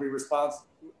all have to be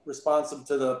responsive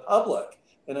to the public.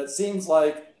 And it seems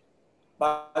like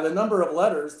by the number of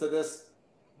letters to this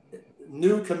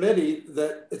new committee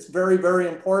that it's very, very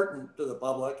important to the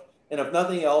public. And if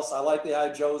nothing else, I like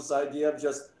Joe's idea of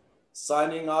just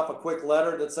signing off a quick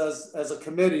letter that says, as a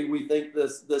committee, we think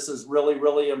this is really,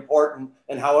 really important.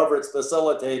 And however it's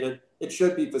facilitated, it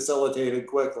should be facilitated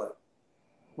quickly.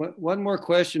 One more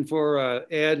question for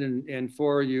Ed and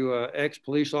for you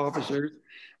ex-police officers.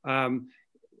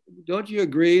 Don't you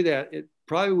agree that it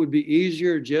probably would be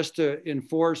easier just to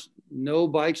enforce no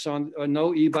e-bikes on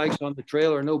the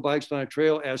trail, or no bikes on a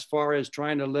trail, as far as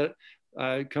trying to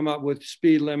come up with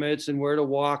speed limits and where to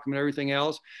walk and everything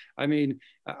else? I mean,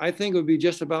 I think it would be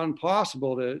just about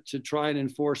impossible to try and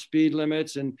enforce speed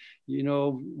limits and,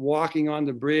 walking on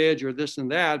the bridge or this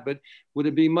and that. But would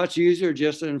it be much easier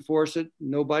just to enforce it,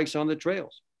 no bikes on the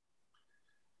trails?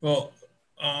 Well,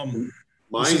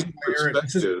 my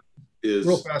perspective is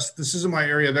real fast. This isn't my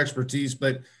area of expertise,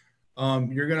 but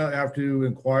you're going to have to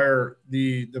inquire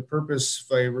the purpose,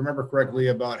 if I remember correctly,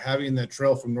 about having the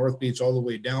trail from North Beach all the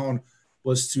way down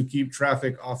was to keep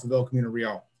traffic off of El Camino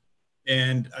Real.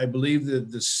 And I believe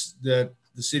that that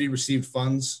the city received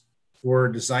funds for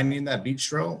designing that beach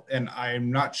trail. And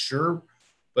I'm not sure,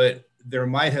 but there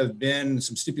might have been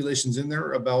some stipulations in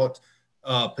there about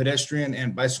pedestrian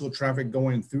and bicycle traffic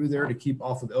going through there to keep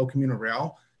off of El Camino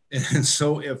Real. And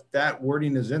so if that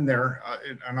wording is in there,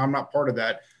 and I'm not part of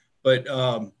that, but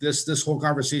this whole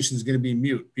conversation is going to be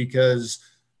mute, because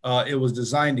it was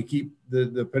designed to keep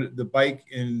the bike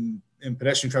and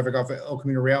pedestrian traffic off of El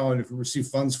Camino Real. And if we receive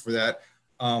funds for that,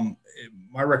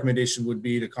 my recommendation would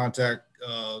be to contact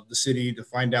the city to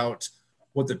find out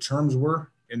what the terms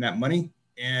were in that money.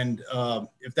 And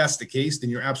if that's the case, then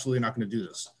you're absolutely not going to do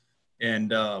this.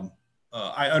 And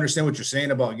I understand what you're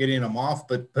saying about getting them off,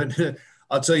 but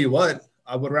I'll tell you what,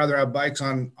 I would rather have bikes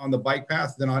on the bike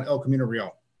path than on El Camino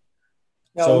Real.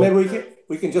 No, so maybe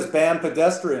we can just ban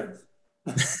pedestrians.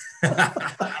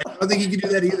 I don't think you can do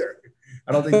that either.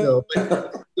 I don't think so.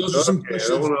 But those are some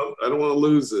questions. I don't want to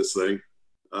lose this thing.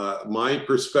 My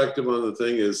perspective on the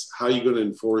thing is, how are you going to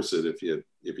enforce it if you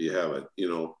have it?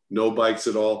 No bikes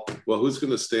at all. Well, who's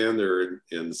going to stand there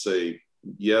and say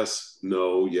yes,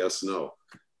 no, yes, no?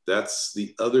 That's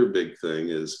the other big thing,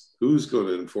 is who's going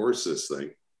to enforce this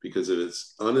thing? Because if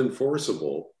it's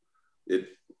unenforceable,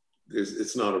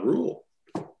 it's not a rule.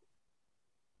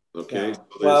 Okay. Yeah.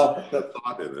 So there's a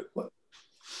thought in it.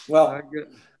 Well,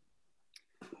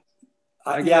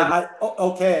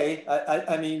 okay.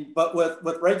 I mean, but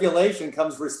with regulation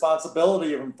comes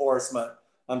responsibility of enforcement,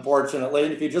 unfortunately.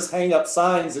 And if you just hang up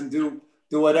signs and do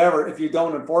whatever, if you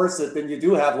don't enforce it, then you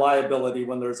do have liability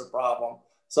when there's a problem.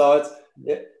 So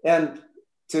and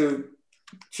to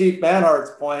Chief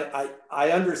Manhart's point,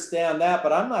 I understand that,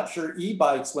 but I'm not sure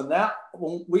e-bikes,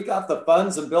 when we got the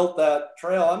funds and built that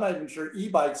trail, I'm not even sure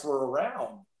e-bikes were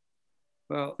around.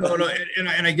 Well, No,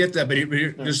 and I get that, but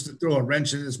just to throw a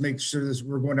wrench in this, make sure this,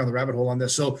 we're going down the rabbit hole on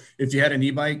this. So if you had an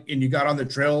e-bike and you got on the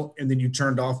trail and then you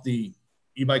turned off the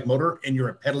e-bike motor and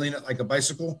you're pedaling it like a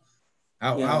bicycle,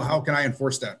 how can I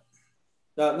enforce that?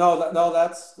 No,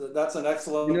 that's an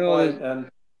excellent point. And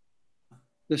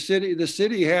the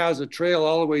city has a trail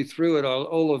all the way through it,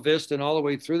 Ola Vista, and all the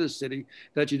way through the city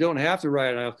that you don't have to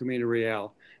ride on El Camino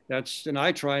Real. And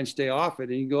I try and stay off it,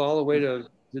 and you go all the way to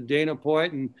Dana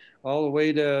Point and all the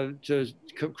way to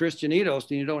Cristianitos,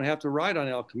 and you don't have to ride on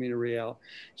El Camino Real.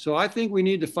 So I think we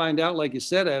need to find out, like you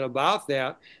said, Ed, about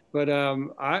that. But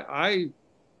I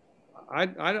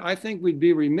think we'd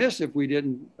be remiss if we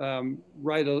didn't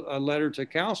write a letter to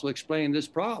council explaining this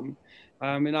problem.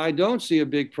 And I don't see a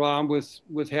big problem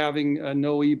with having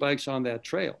no e-bikes on that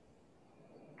trail.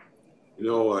 You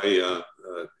know,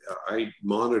 I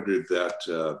monitored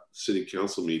that city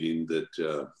council meeting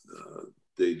that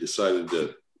they decided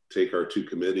to take our two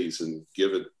committees and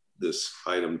give it this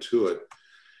item to it.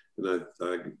 And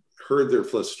I heard their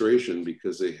frustration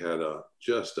because they had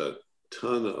just a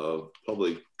ton of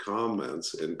public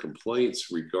comments and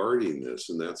complaints regarding this.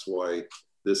 And that's why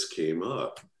this came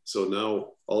up. So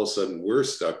now all of a sudden we're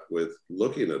stuck with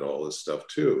looking at all this stuff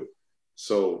too.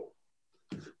 So.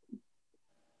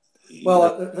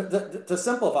 Well, to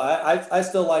simplify, I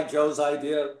still like Joe's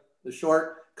idea, the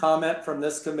short comment from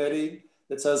this committee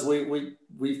that says we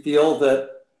feel that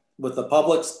with the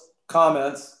public's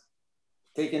comments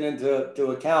taken into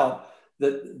account,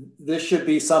 that this should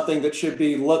be something that should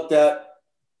be looked at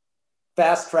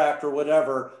fast-tracked or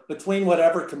whatever between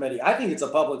whatever committee. I think it's a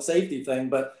public safety thing,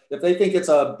 but if they think it's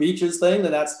a beaches thing,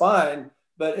 then that's fine.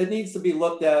 But it needs to be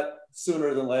looked at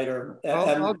sooner than later.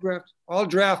 I'll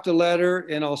draft a letter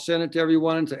and I'll send it to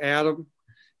everyone and to Adam,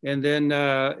 and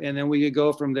then we could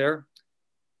go from there.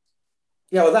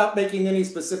 Yeah, without making any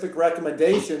specific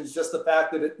recommendations, just the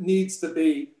fact that it needs to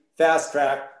be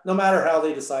fast-tracked, no matter how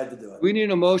they decide to do it. We need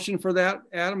a motion for that,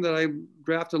 Adam, that I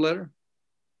draft a letter.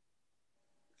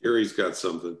 Gary's got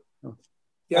something.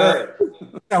 Gary.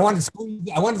 I wanted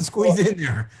to squeeze in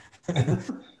there.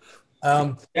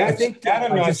 I think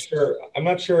I'm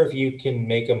not sure if you can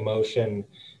make a motion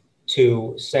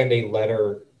to send a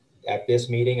letter at this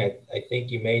meeting. I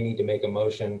think you may need to make a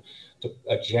motion to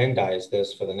agendize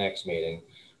this for the next meeting.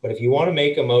 But if you want to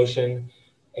make a motion,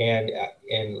 and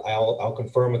I'll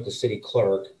confirm with the city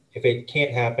clerk. If it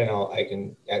can't happen,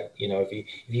 if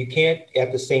you can't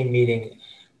at the same meeting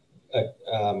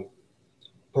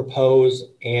propose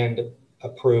and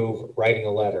approve writing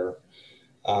a letter,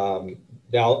 I'll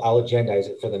agendize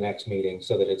it for the next meeting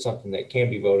so that it's something that can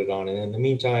be voted on. And in the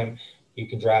meantime, you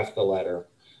can draft the letter.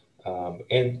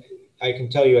 And I can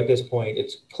tell you at this point,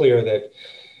 it's clear that,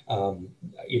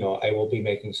 I will be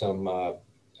making some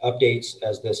updates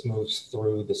as this moves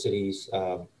through the city's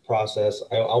process.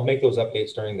 I'll make those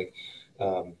updates during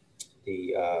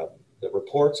the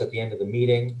reports at the end of the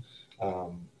meeting.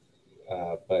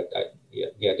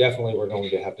 Definitely we're going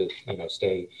to have to,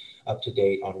 stay up to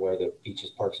date on where the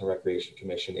Beaches, Parks and Recreation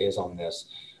Commission is on this.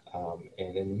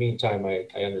 And in the meantime, I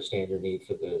understand your need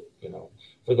for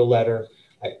the letter.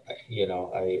 I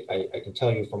can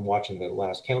tell you from watching the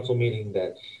last council meeting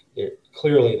that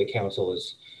clearly the council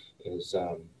is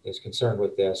concerned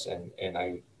with this, and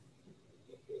I,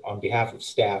 on behalf of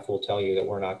staff, will tell you that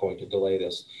we're not going to delay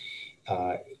this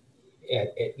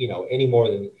any more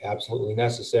than absolutely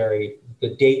necessary.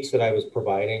 The dates that I was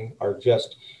providing are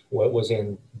just what was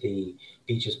in the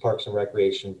Beaches, Parks and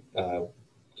Recreation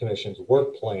Commission's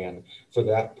work plan for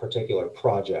that particular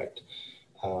project.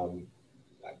 I'm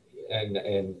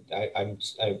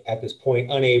at this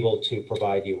point unable to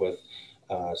provide you with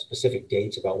specific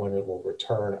dates about when it will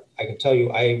return. I can tell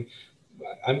you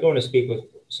I'm going to speak with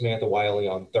Samantha Wiley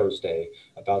on Thursday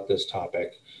about this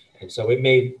topic. And so it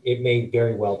may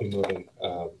very well be moving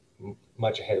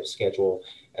much ahead of schedule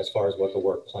as far as what the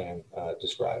work plan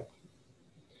described.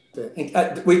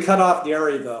 We cut off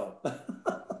Gary though.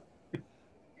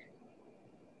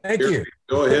 Thank you.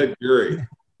 Go ahead, Gary.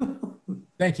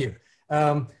 Thank you.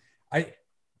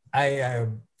 I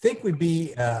think we'd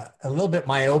be a little bit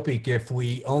myopic if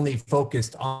we only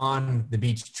focused on the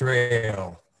beach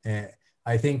trail.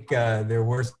 I think there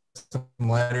were some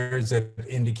letters that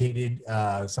indicated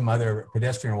some other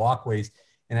pedestrian walkways.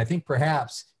 And I think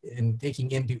perhaps in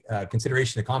taking into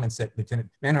consideration the comments that Lieutenant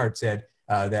Manhart said,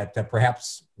 that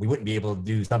perhaps we wouldn't be able to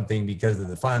do something because of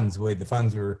the funds, the way the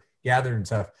funds were gathered and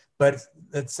stuff. But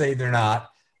let's say they're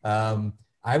not.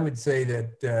 I would say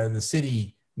that the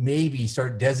city maybe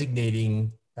start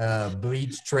designating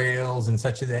beach trails and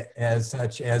such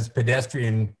as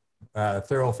pedestrian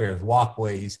thoroughfares,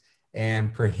 walkways,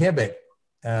 and prohibit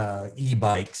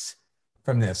e-bikes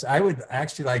from this. I would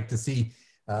actually like to see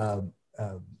a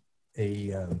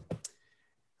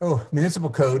municipal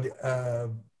code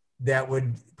that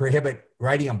would prohibit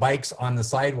riding on bikes on the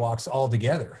sidewalks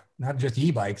altogether, not just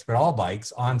e-bikes, but all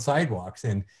bikes on sidewalks.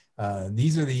 And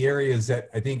these are the areas that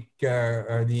I think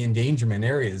are the endangerment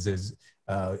areas, is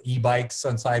e-bikes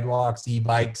on sidewalks,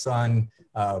 e-bikes on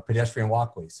pedestrian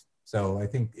walkways. So I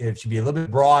think it should be a little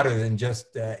bit broader than just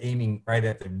aiming right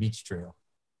at the beach trail.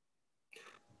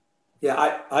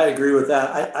 Yeah, I agree with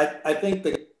that. I think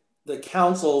the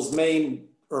council's main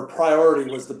or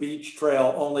priority was the beach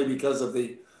trail only because of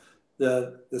the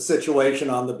situation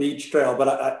on the beach trail.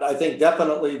 But I think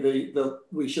definitely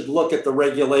we should look at the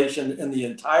regulation in the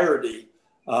entirety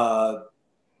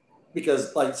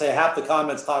because, like say, half the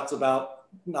comments talks about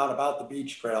not about the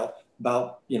beach trail,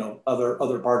 about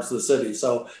other parts of the city.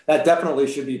 So that definitely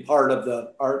should be part of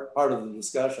the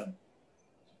discussion.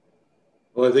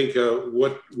 Well, I think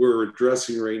what we're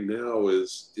addressing right now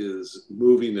is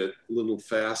moving it a little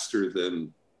faster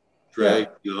than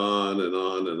dragging on and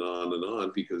on and on and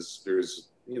on, because there's,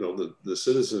 the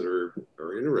citizens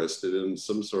are interested in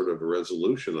some sort of a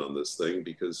resolution on this thing,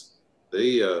 because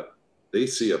they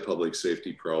see a public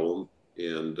safety problem,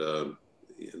 and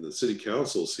the city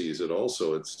council sees it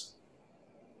also. It's,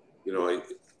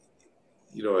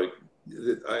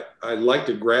 I'd like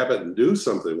to grab it and do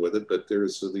something with it, but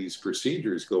there's these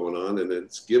procedures going on, and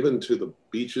it's given to the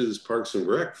beaches, Parks and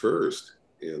Rec first.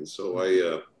 And so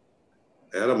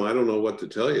Adam, I don't know what to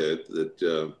tell you,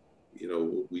 that,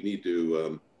 we need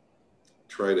to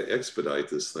try to expedite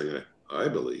this thing, I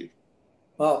believe.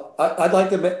 Well, I'd like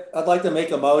to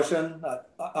make a motion.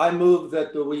 I move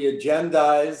that we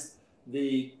agendize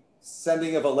the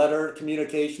sending of a letter of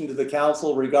communication to the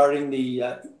council regarding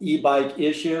the e-bike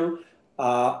issue.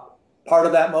 Part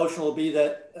of that motion will be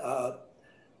that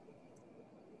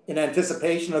in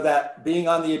anticipation of that being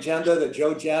on the agenda, that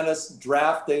Joe Janis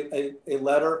draft a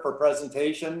letter for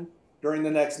presentation during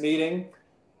the next meeting.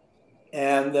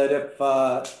 And that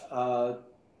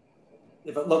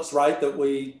if it looks right, I'll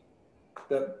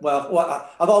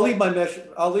leave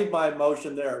my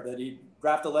motion there, that he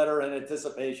draft a letter in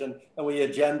anticipation, and we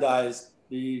agendize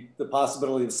the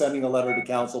possibility of sending a letter to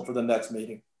council for the next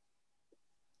meeting.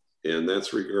 And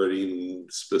that's regarding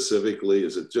specifically,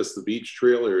 is it just the beach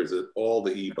trail, or is it all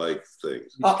the e-bike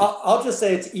things? I'll just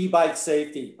say it's e-bike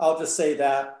safety. I'll just say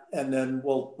that, and then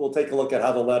we'll take a look at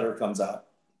how the letter comes out.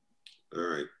 All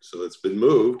right, so it's been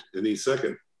moved. Any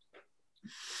second?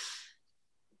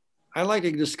 I'd like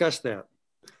to discuss that.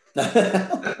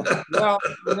 Well,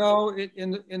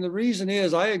 and the reason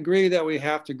is, I agree that we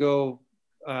have to go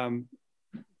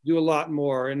do a lot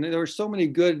more. And there were so many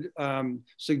good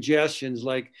suggestions,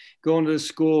 like going to the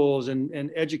schools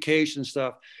and education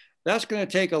stuff. That's going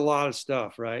to take a lot of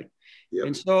stuff, right? Yep.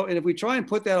 And if we try and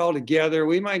put that all together,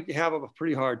 we might have a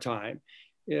pretty hard time.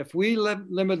 If we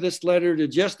limit this letter to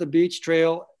just the beach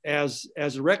trail as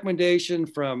a recommendation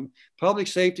from Public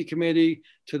Safety Committee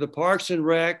to the Parks and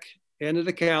Rec and to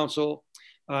the council,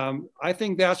 I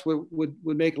think that's what would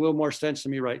make a little more sense to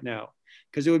me right now,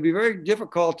 because it would be very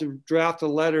difficult to draft a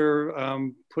letter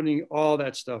putting all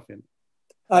that stuff in.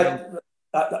 I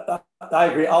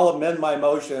agree. I'll amend my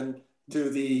motion to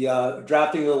the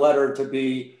drafting the letter to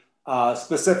be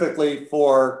specifically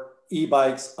for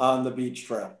e-bikes on the beach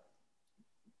trail.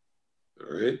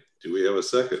 All right. Do we have a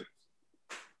second?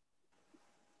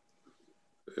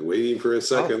 I'm waiting for a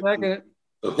second. I'll second it.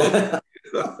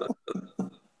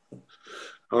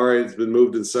 All right, it's been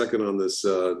moved and second on this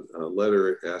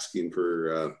letter asking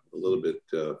for a little bit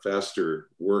faster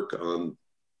work on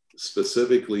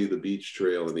specifically the beach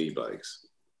trail and e-bikes.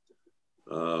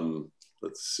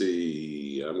 Let's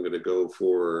see, I'm going to go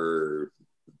for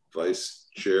Vice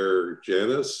Chair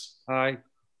Janis. Aye.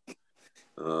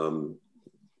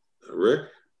 Rick?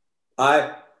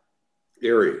 Aye.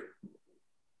 Gary,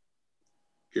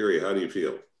 how do you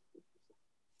feel?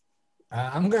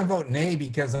 I'm going to vote nay,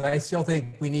 because I still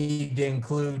think we need to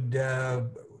include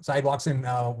sidewalks and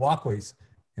walkways.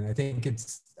 And I think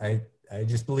I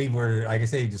just believe we're, like I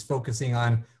say, just focusing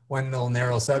on one little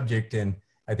narrow subject. And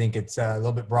I think it's a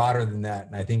little bit broader than that.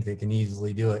 And I think they can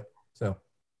easily do it. So.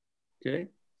 Okay.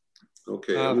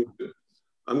 I'm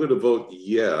going to vote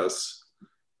yes,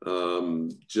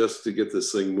 just to get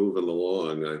this thing moving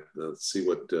along. Let's see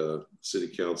what City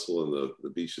Council and the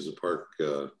Beaches and Park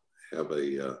have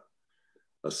a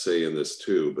say in this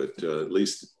too, but at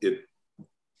least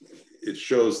it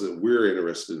shows that we're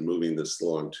interested in moving this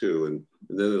along too. And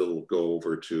then it'll go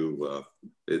over to,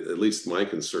 at least my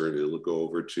concern, it'll go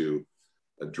over to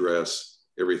address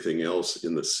everything else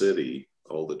in the city,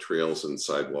 all the trails and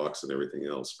sidewalks and everything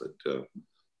else. But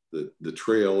the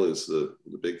trail is the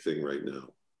big thing right now.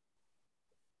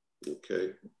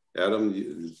 Okay, Adam,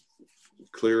 you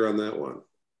clear on that one?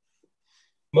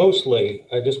 Mostly.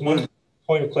 Just one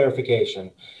point of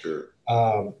clarification. Sure.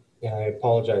 And I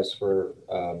apologize for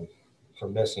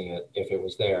missing it if it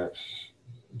was there.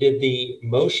 Did the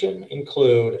motion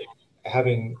include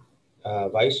having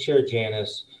Vice Chair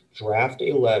Janus draft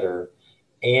a letter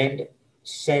and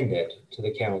send it to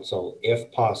the council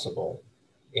if possible?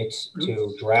 It's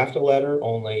to draft a letter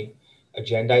only,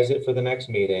 agendize it for the next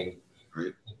meeting.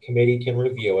 Right. The committee can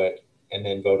review it and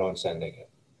then vote on sending it.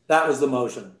 That was the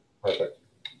motion. Perfect.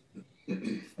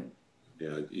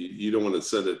 Yeah, you don't want to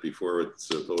send it before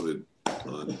it's voted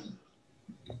on.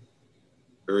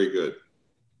 Very good.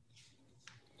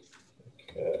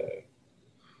 Okay.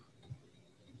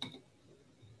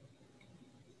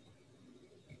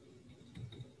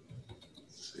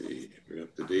 Let's see, we're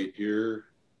up to date here.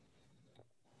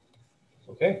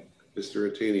 Okay.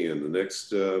 Mr. Atanian, the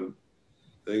next thing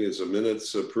is a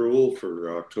minutes approval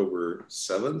for October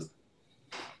 7th.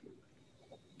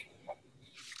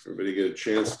 Everybody get a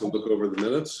chance to look over the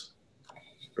minutes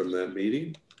from that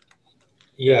meeting?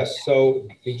 Yes, so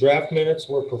the draft minutes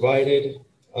were provided.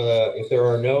 If there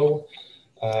are no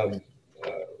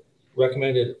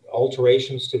recommended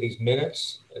alterations to these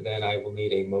minutes, then I will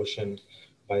need a motion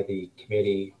by the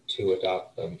committee to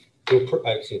adopt them,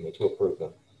 to approve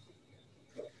them.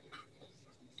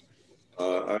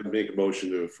 I'd make a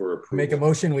motion for approval. Make a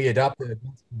motion, we adopt the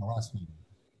minutes from the last meeting.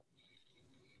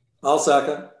 I'll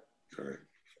second. All right.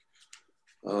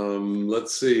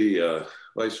 Let's see,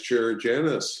 Vice Chair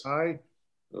Janus. Aye.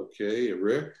 Okay,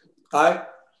 Rick. Aye.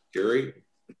 Gary.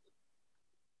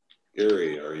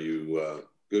 Gary, are you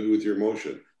good with your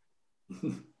motion?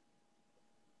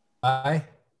 Aye.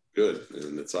 Good,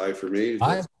 and it's aye for me.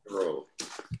 Aye.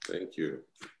 Thank you.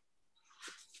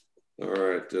 All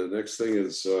right, the next thing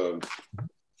is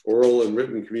oral and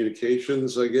written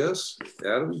communications, I guess.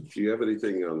 Adam, do you have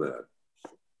anything on that?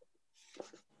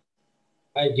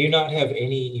 I do not have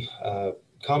any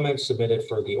comments submitted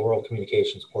for the oral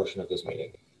communications portion of this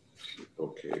meeting.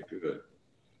 Okay, good.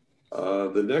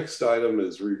 The next item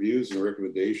is reviews and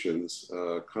recommendations,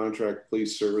 contract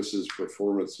police services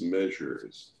performance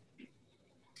measures.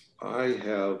 I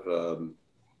have, do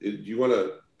you want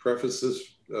to preface this,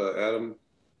 Adam?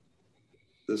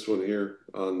 This one here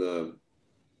on the.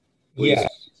 Yes,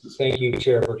 thank you,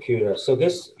 Chair Bercuda. So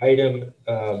this item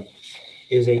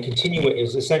is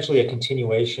essentially a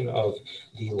continuation of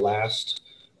the last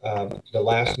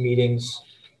meeting's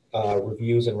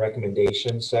reviews and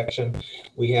recommendations section.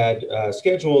 We had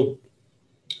scheduled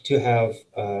to have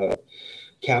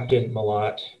Captain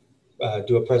Malat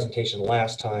do a presentation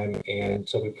last time, and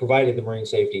so we provided the marine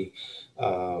safety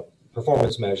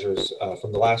performance measures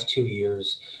from the last 2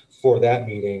 years for that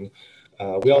meeting.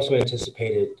 We also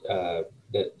anticipated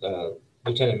that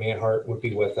Lieutenant Manhart would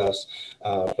be with us,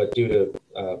 but due to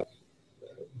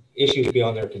issues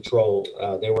beyond their control,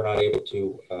 they were not able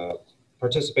to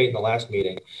participate in the last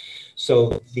meeting.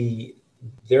 So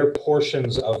their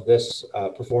portions of this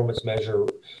performance measure,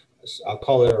 I'll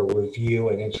call it a review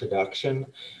and introduction,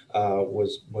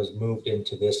 was moved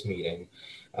into this meeting.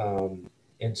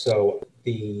 And so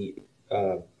the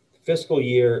fiscal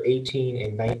year 18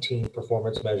 and 19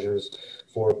 performance measures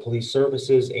for police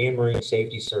services and marine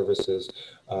safety services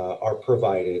are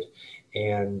provided.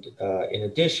 And in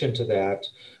addition to that,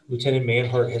 Lieutenant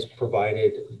Manhart has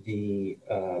provided the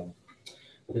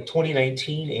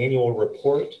 2019 annual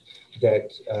report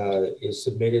that is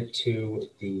submitted to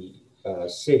the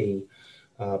city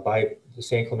by the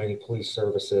San Clemente Police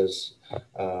Services.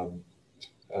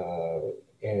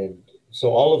 And so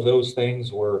all of those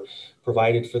things were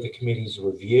provided for the committee's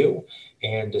review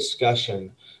and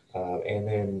discussion. And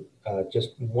then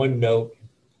just one note,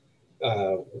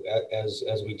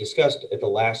 as we discussed at the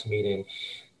last meeting,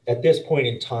 at this point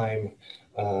in time,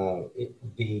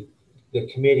 the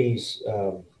committee's,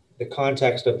 the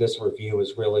context of this review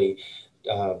is really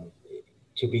to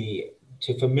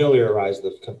familiarize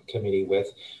the committee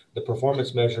with the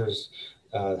performance measures,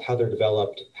 how they're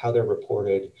developed, how they're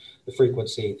reported, the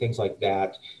frequency, things like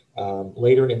that.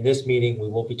 Later in this meeting, we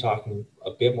will be talking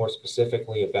a bit more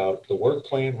specifically about the work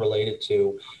plan related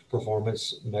to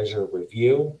performance measure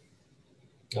review.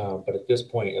 But at this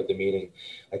point of the meeting,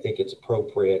 I think it's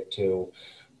appropriate to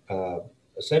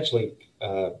essentially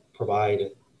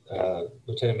provide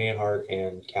Lieutenant Manhart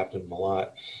and Captain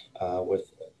Malat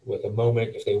with with a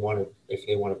moment if they want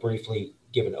to briefly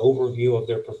give an overview of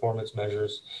their performance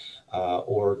measures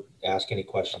or ask any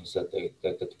questions that the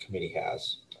committee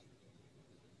has.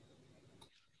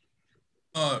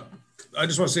 I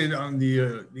just want to say on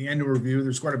the annual review,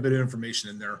 there's quite a bit of information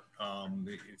in there.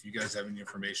 If you guys have any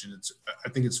information, I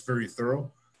think it's very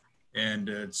thorough, and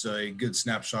it's a good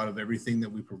snapshot of everything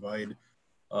that we provide,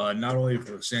 not only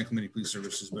for San Clemente Police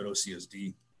Services, but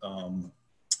OCSD. And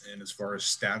as far as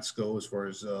stats go, as far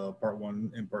as Part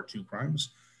 1 and Part 2 crimes,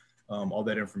 all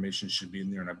that information should be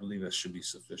in there, and I believe that should be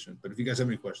sufficient. But if you guys have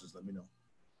any questions, let me know.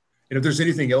 And if there's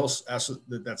anything else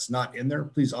that's not in there,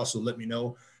 please also let me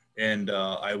know, and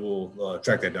I will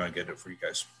track that down and get it for you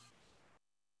guys.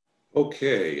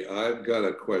 Okay, I've got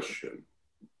a question,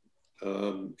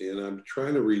 and I'm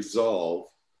trying to resolve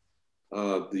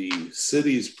the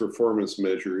city's performance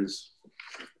measures,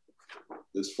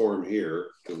 this form here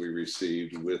that we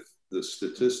received, with the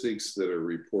statistics that are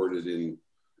reported in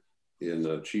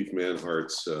Chief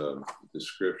Manhart's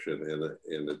description,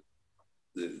 and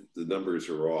the numbers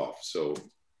are off. So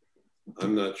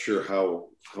I'm not sure how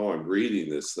I'm reading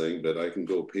this thing, but I can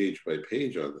go page by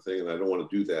page on the thing, and I don't want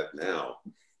to do that now.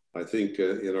 I think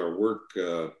in our work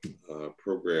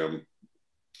program,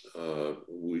 one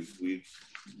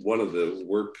of the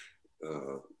work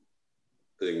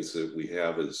things that we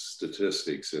have is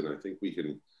statistics, and I think we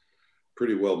can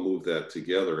pretty well move that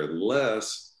together,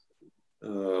 unless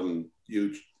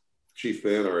you, Chief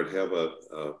Manhart, have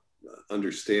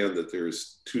understand that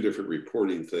there's two different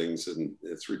reporting things, and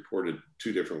it's reported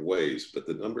two different ways, but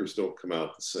the numbers don't come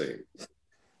out the same,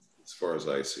 as far as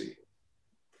I see.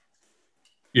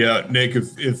 Yeah, Nick,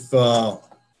 if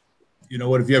you know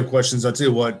what, if you have questions, I'll tell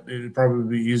you what, it'd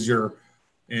probably be easier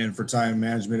and for time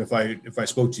management if I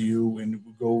spoke to you and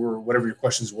go over whatever your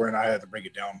questions were and I had to break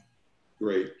it down.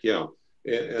 Great, yeah.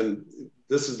 And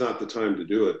this is not the time to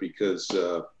do it because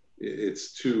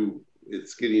it's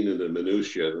getting into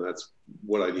minutia, and that's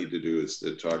what I need to do, is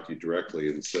to talk to you directly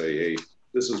and say, hey,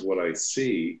 this is what I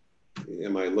see.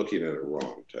 Am I looking at it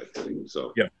wrong, type thing?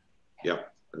 So yeah,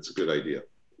 that's a good idea.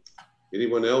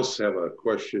 Anyone else have a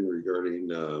question regarding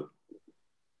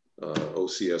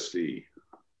OCSD?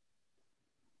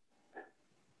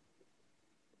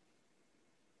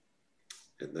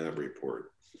 And that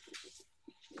report.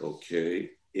 Okay.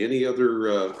 Any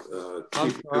other?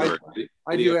 I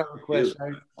do have a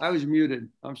question. I was muted.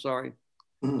 I'm sorry.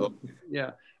 Oh.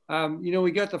 Yeah. You know,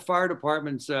 we got the fire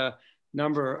department's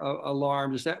number of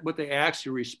alarms. Is that what they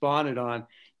actually responded on?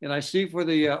 And I see for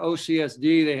the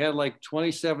OCSD, they had like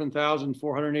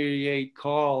 27,488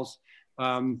 calls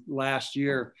last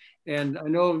year. And I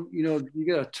know, you know, you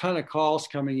get a ton of calls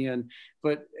coming in,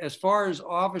 but as far as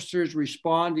officers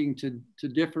responding to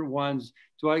different ones,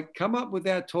 do I come up with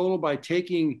that total by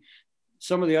taking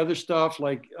some of the other stuff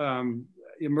like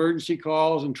emergency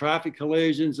calls and traffic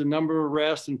collisions and number of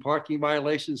arrests and parking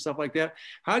violations, stuff like that?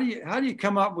 How do you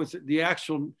come up with the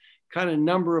actual kind of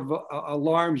number of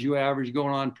alarms you average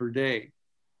going on per day?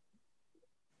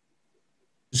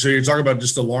 So you're talking about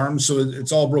just alarms. So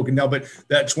it's all broken down, but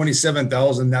that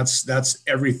 27,000, that's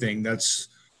everything. Those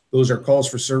are calls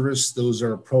for service. Those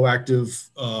are proactive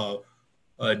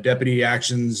deputy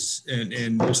actions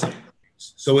and most of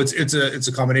so it's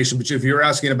a combination. But if you're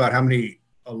asking about how many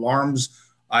alarms,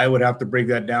 I would have to break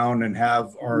that down and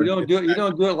have our. You don't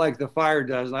do it like the fire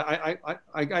does. I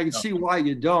can see why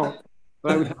you don't.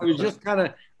 But I was just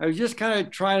kind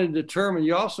of trying to determine.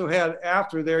 You also had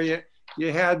after there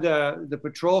you had the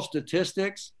patrol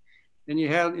statistics, and you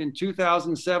had in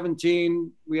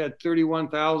 2017 we had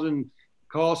 31,000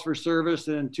 calls for service,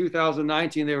 and in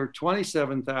 2019 there were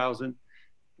 27,000,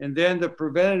 and then the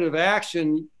preventative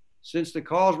action, since the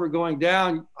calls were going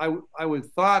down, I would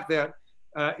thought that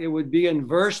it would be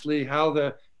inversely how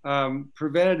the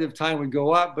preventative time would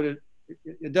go up, but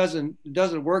it doesn't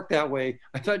work that way.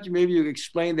 I thought maybe you could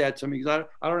explain that to me, because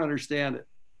I don't understand it.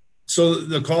 So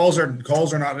the calls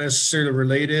are not necessarily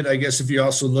related. I guess if you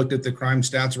also looked at the crime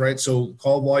stats, right? So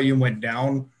call volume went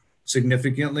down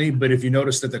significantly, but if you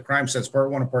notice that the crime stats,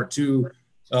 Part 1 and Part 2,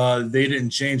 they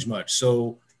didn't change much.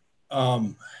 So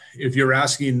if you're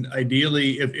asking,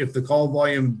 ideally, if the call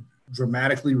volume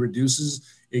dramatically reduces,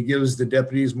 it gives the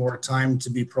deputies more time to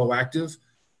be proactive.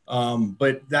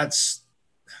 But that's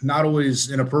not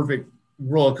always in a perfect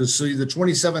world, because so the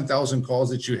 27,000 calls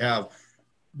that you have,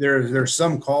 there's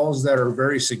some calls that are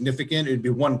very significant. It'd be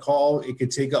one call. It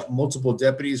could take up multiple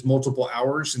deputies, multiple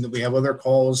hours. And then we have other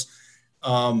calls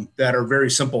that are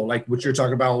very simple, like what you're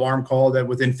talking about, alarm call, that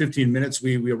within 15 minutes,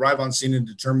 we arrive on scene and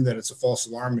determine that it's a false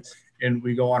alarm and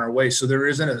we go on our way. So there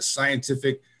isn't a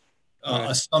scientific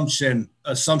assumption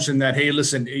that, hey,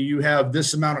 listen, you have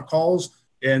this amount of calls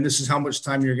and this is how much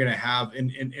time you're going to have,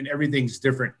 and everything's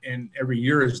different and every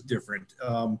year is different.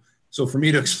 So for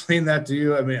me to explain that to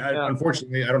you, I mean,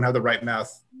 unfortunately, I don't have the right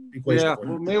math equation. Yeah,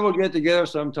 well, maybe we'll get together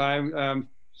sometime.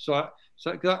 So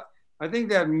I think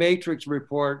that Matrix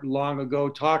report long ago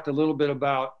talked a little bit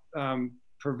about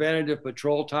preventative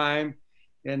patrol time.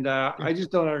 And I just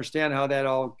don't understand how that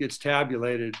all gets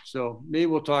tabulated. So maybe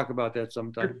we'll talk about that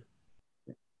sometime.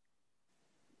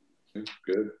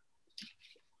 Good.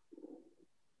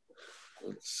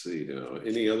 Let's see now.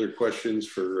 Any other questions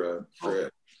for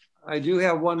Fred? I do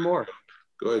have one more.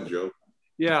 Go ahead, Joe.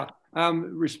 Yeah,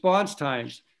 response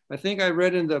times. I think I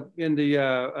read in the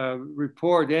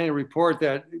report, annual report,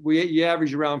 that you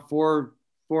average around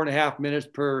 4.5 minutes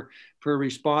per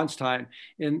response time.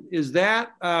 And is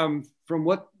that from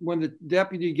when the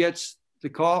deputy gets the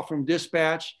call from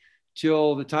dispatch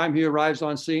till the time he arrives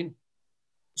on scene?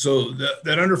 So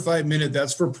that under 5 minute,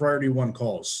 that's for priority 1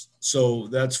 calls. So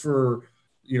that's for,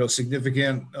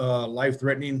 significant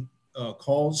life-threatening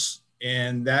calls.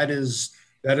 And that is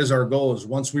our goal, is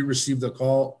once we receive the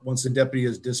call, once the deputy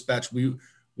is dispatched, we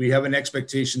have an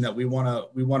expectation that we want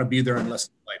to be there in less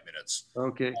than 5 minutes.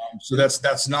 Okay. So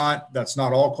that's not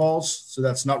all calls. So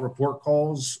that's not report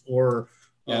calls or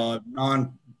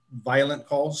non-violent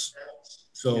calls.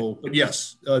 So but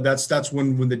yes, that's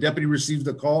when the deputy receives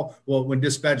the call. Well, when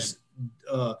dispatch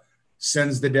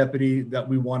sends the deputy, that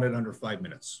we want it under 5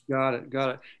 minutes. Got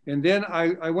it. And then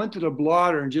I went to the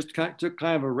blotter and just took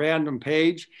kind of a random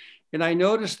page, and I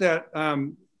noticed that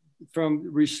from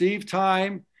receive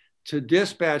time to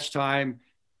dispatch time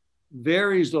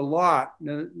varies a lot.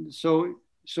 So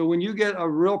when you get a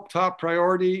real top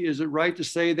priority, is it right to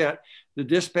say that the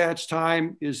dispatch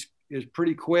time is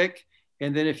pretty quick?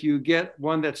 And then if you get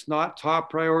one that's not top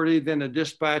priority, then the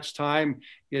dispatch time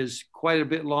is quite a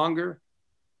bit longer?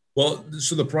 Well,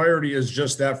 so the priority is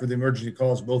just that for the emergency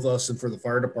calls, both us and for the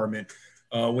fire department.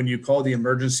 When you call the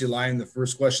emergency line, the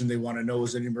first question they want to know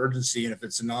is an emergency. And if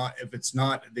it's not,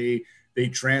 they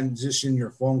transition your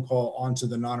phone call onto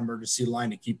the non-emergency line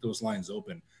to keep those lines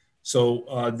open.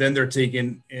 So then they're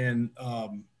taken in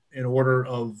order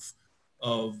of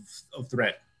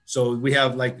threat. So we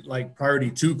have like priority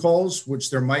 2 calls, which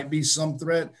there might be some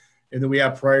threat. And then we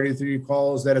have priority 3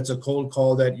 calls that it's a cold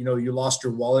call that, you lost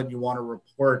your wallet, you want to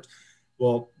report.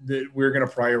 Well, we're going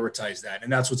to prioritize that.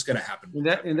 And that's what's going to happen.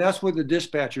 And that's what the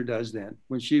dispatcher does then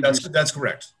when she. That's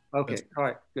correct. Okay. All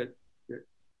right. Good.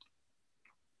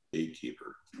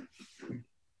 Gatekeeper.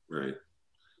 Right.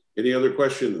 Any other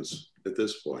questions at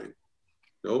this point?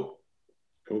 Nope.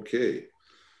 Okay.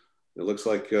 It looks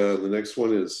like the next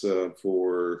one is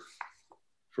for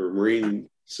marine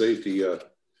safety.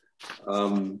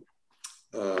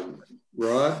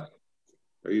 Rod,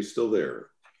 are you still there?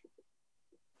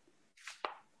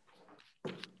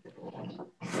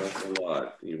 Not a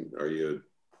lot.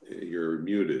 You're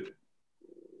muted.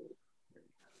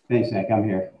 Thanks, Nick. I'm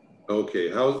here.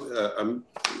 Okay.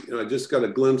 I just got a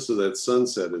glimpse of that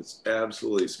sunset. It's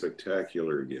absolutely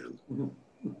spectacular again.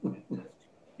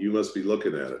 You must be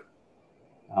looking at it.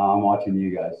 I'm watching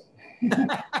you guys.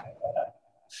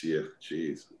 Yeah,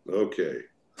 geez. Okay.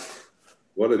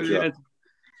 What a job.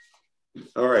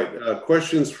 All right.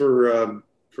 Questions for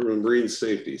marine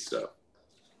safety stuff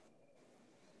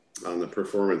on the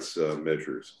performance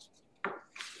measures.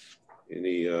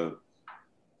 Any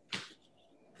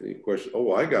questions?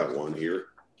 Oh, I got one here.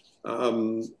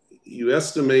 You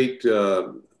estimate,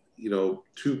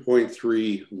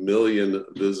 2.3 million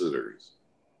visitors.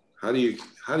 How do you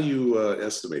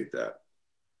estimate that?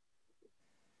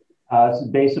 It's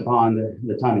based upon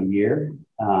the time of year,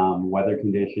 weather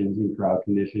conditions and crowd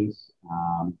conditions.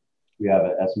 We have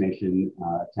an estimation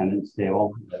attendance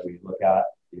table that we look at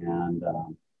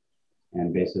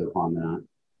and base it upon that.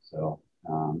 So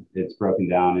it's broken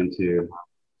down into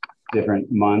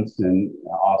different months and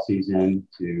off season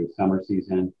to summer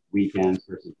season, weekends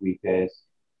versus weekdays,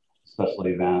 special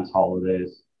events,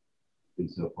 holidays,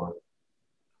 and so forth.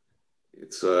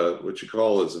 It's what you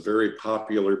call is a very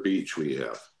popular beach we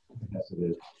have. Yes, it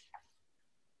is.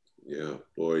 Yeah,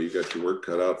 boy, you got your work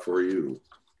cut out for you.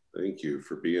 Thank you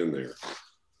for being there.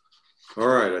 All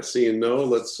right, I see you know.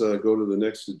 Let's go to the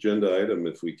next agenda item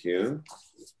if we can.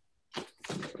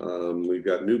 We've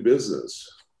got new business.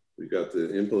 We've got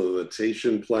the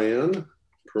implementation plan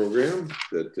program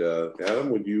that Adam,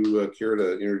 would you care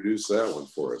to introduce that one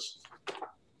for us?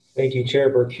 Thank you,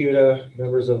 Chair Bercuda,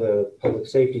 members of the Public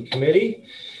Safety Committee.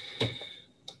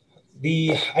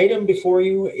 The item before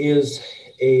you is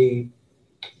a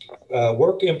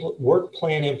work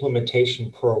plan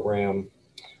implementation program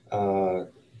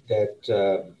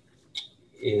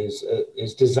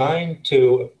is designed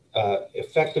to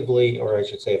effectively, or I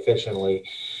should say efficiently,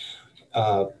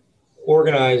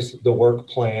 organize the work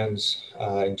plans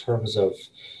in terms of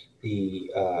the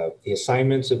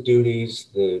assignments of duties,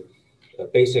 the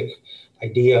basic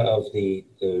idea of the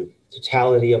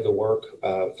totality of the work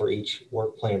for each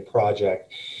work plan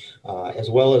project, as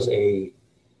well as a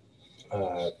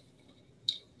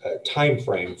time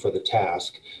frame for the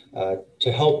task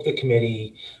to help the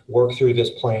committee work through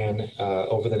this plan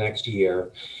over the next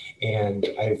year. And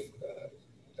I've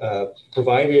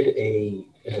provided an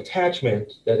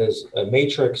attachment that is a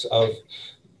matrix of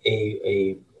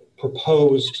a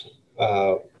proposed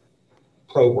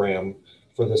program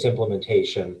for this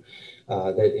implementation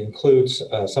that includes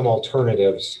some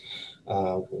alternatives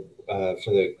for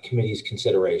the committee's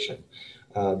consideration.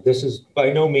 This is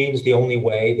by no means the only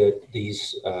way that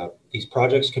these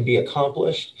projects can be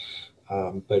accomplished,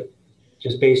 but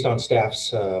just based on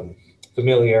staff's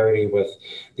familiarity with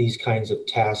these kinds of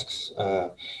tasks,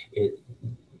 the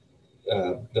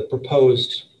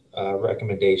proposed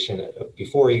recommendation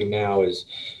before you now is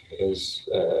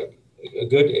a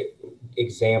good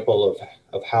example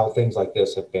of how things like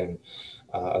this have been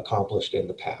accomplished in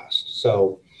the past.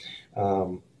 So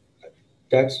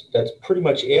that's pretty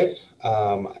much it.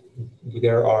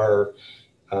 There are,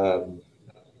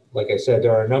 like I said,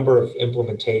 there are a number of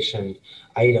implementation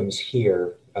items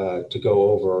here to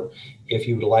go over. If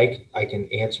you'd like, I can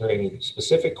answer any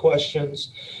specific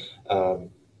questions.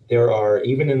 There are,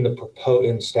 even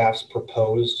in staff's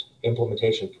proposed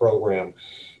implementation program,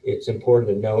 it's important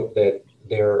to note that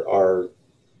there are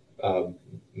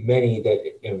many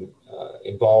that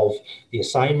involve the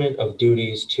assignment of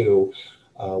duties to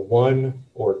one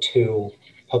or two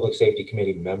public safety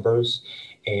committee members,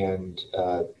 and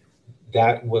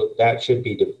that should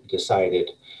be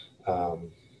decided.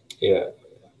 Yeah.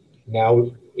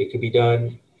 Now it could be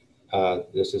done.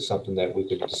 This is something that we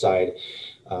could decide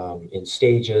in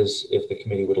stages if the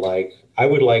committee would like. I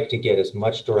would like to get as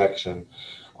much direction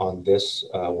on this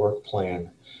work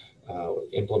plan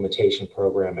implementation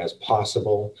program as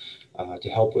possible to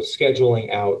help with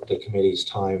scheduling out the committee's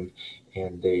time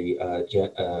and the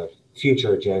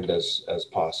future agendas as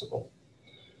possible.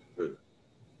 Good.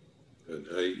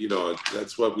 You know,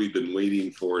 that's what we've been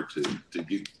waiting for to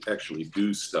actually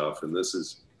do stuff. And this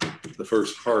is the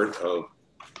first part of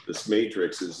this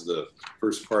matrix, is the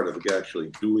first part of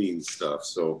actually doing stuff.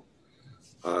 So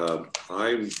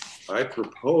I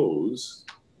propose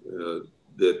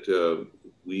that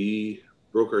we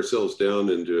broke ourselves down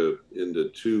into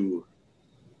two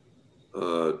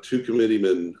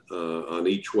committeemen on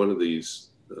each one of these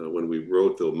when we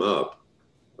wrote them up.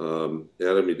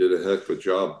 Adam, you did a heck of a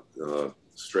job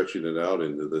stretching it out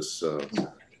into this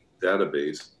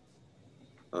database.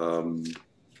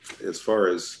 As far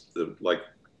as the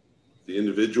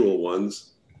individual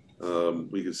ones,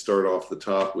 we could start off the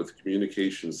top with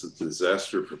communications and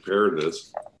disaster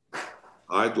preparedness.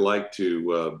 I'd like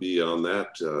to be on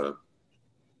that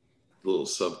little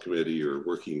subcommittee or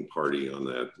working party on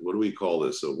that. What do we call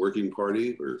this? A working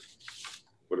party, or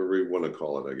whatever we want to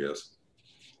call it, I guess.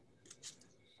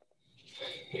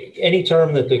 Any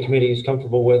term that the committee is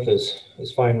comfortable with is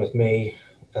fine with me.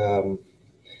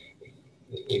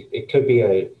 It could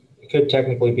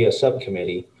technically be a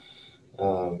subcommittee,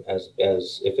 as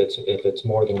if it's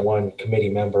more than one committee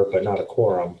member but not a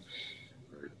quorum.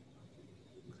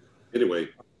 Anyway,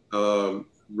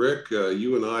 Rick,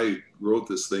 you and I wrote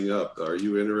this thing up. Are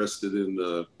you interested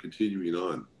in continuing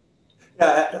on?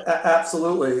 Yeah,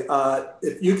 absolutely.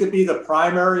 If you could be the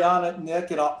primary on it,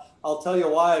 Nick, and I'll tell you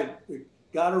why. We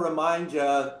got to remind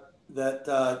you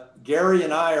that Gary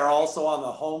and I are also on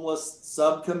the homeless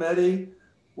subcommittee,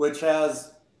 which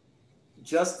has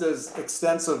just as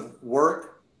extensive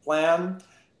work plan.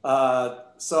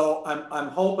 So I'm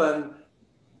hoping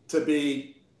to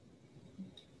be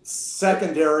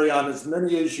secondary on as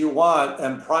many as you want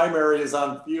and primary as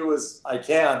on few as I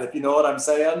can, if you know what I'm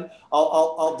saying.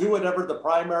 I'll do whatever the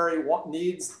primary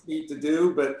need to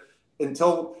do, but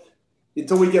until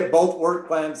we get both work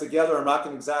plans together, I'm not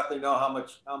going to exactly know how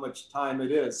much time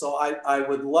it is. So I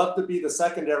would love to be the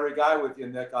secondary guy with you,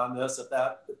 Nick, on this,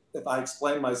 if I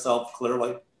explain myself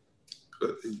clearly.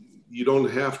 You don't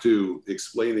have to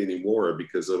explain anymore,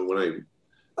 because when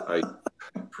I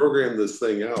programmed this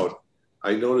thing out,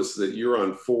 I noticed that you're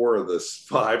on 4 of the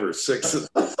 5 or 6 of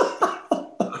them.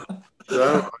 I don't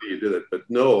know how you did it, but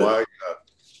no, I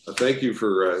thank you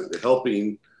for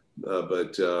helping.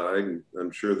 But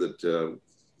I'm sure that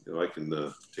I can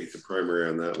take the primary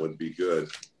on that would be good.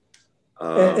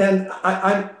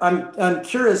 I'm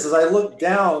curious as I look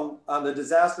down on the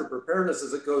disaster preparedness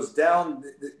as it goes down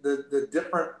the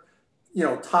different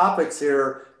topics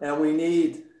here, and we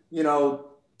need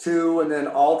two and then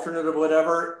alternate or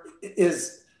whatever.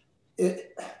 Is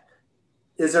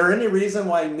there any reason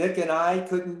why Nick and I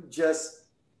couldn't just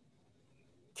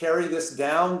carry this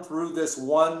down through this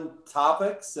one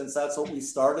topic, since that's what we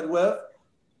started with?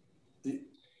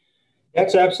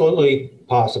 That's absolutely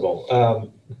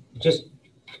possible. Just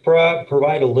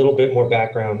provide a little bit more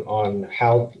background on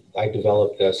how I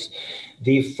developed this.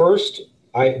 The first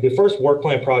work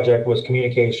plan project was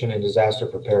communication and disaster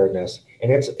preparedness,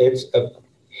 and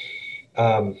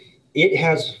it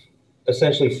has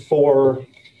essentially four.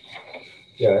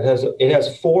 Yeah, it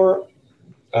has four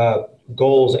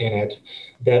goals in it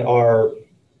that are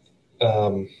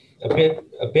a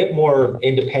bit more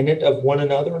independent of one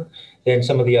another than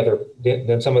some of the other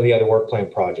work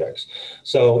plan projects.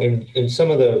 So in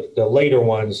some of the later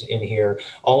ones in here,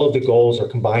 all of the goals are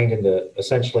combined into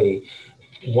essentially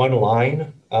one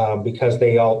line because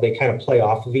they kind of play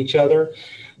off of each other.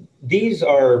 These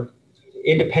are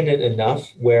independent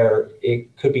enough where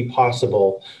it could be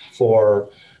possible for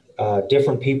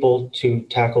different people to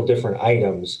tackle different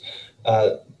items.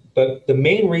 But the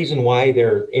main reason why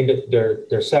they're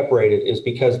separated is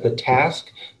because the task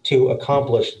to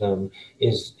accomplish them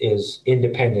is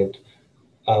independent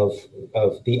of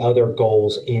the other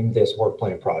goals in this work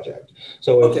plan project.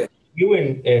 So if you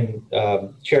and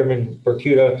Chairman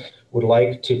Bercuda would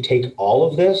like to take all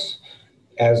of this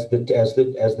as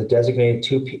the designated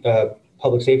two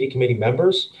Public Safety Committee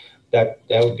members, that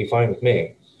would be fine with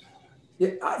me.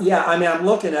 Yeah. I mean, I'm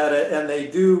looking at it, and they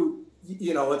do.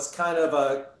 It's kind of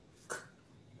a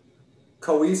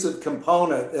cohesive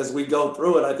component as we go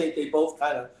through it. I think they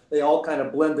all kind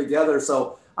of blend together.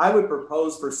 So I would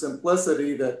propose, for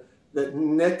simplicity, that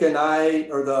Nick and I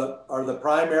are the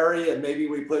primary, and maybe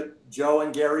we put Joe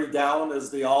and Gary down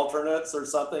as the alternates or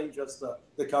something, just to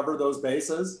cover those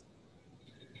bases.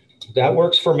 That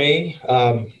works for me.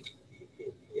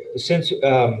 Since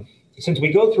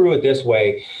we go through it this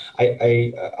way,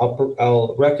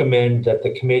 I'll recommend that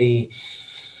the committee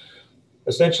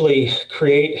essentially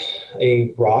create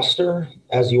a roster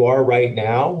as you are right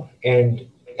now, and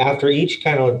after each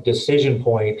kind of decision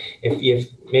point, if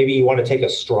maybe you want to take a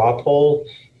straw poll,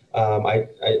 I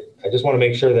just want to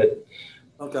make sure that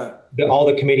all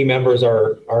the committee members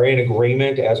are in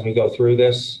agreement as we go through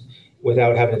this,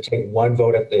 without having to take one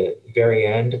vote at the very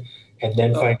end and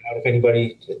then find out if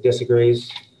anybody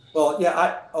disagrees. Well,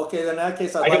 yeah, then in that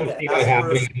case, I'd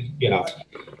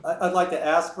like to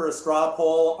ask for a straw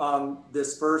poll on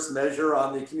this first measure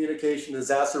on the communication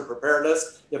disaster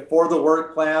preparedness. If for the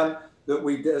work plan that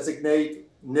we designate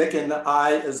Nick and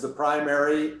I as the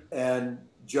primary and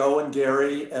Joe and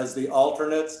Gary as the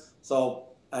alternates. So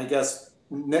I guess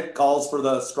Nick calls for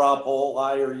the straw poll,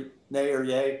 aye or nay or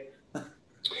yay.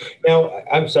 Now,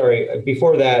 I'm sorry,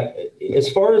 before that,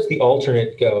 as far as the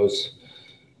alternate goes,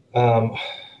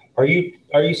 are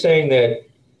you saying that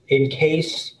in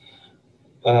case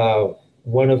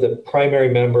one of the primary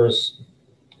members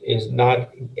is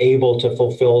not able to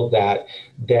fulfill that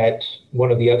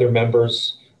one of the other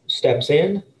members steps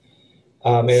in?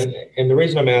 And the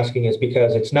reason I'm asking is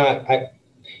because it's not, I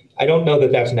don't know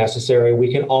that that's necessary.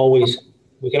 We can always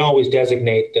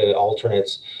designate the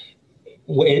alternates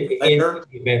in the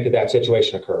event that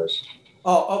situation occurs.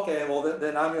 Oh, okay. Well,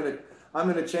 then I'm going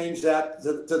to change that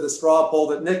to the straw poll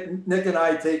that Nick and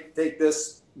I take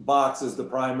this box as the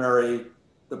primary,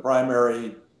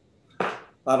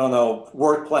 I don't know,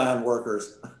 work plan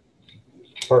workers.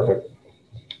 Perfect.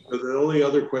 The only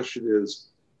other question is,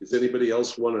 does anybody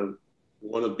else want to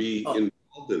be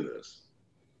involved in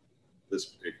this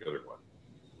particular one?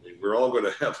 I mean, we're all going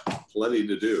to have plenty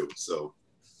to do, so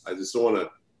I just don't want to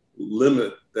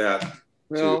limit that.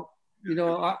 Well,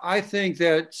 I think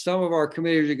that some of our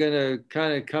committees are going to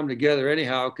kind of come together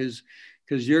anyhow, because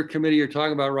your committee you're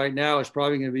talking about right now is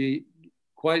probably going to be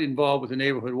quite involved with the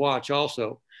Neighborhood Watch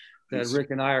also, that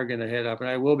Rick and I are going to head up, and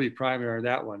I will be primary on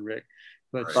that one, Rick.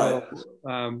 But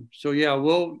so yeah,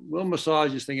 we'll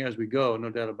massage this thing as we go, no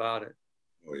doubt about it.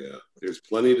 Oh yeah, there's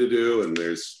plenty to do, and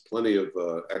there's plenty of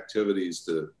activities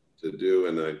to do,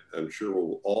 and I'm sure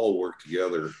we'll all work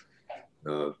together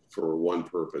for one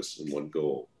purpose and one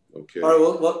goal. Okay. All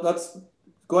right. Well, let's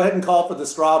go ahead and call for the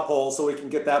straw poll so we can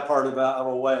get that part of it out of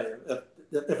the way.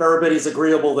 If everybody's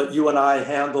agreeable that you and I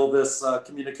handle this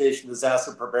communication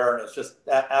disaster preparedness, just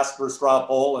ask for a straw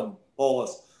poll and poll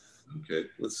us. Okay.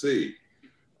 Let's see.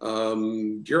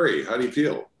 Gary, how do you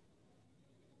feel?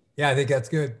 Yeah, I think that's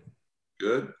good.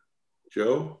 Good.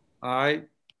 Joe? All right.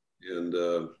 And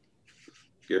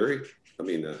Gary? I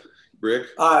mean, Rick?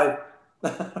 Aye.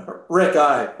 Rick,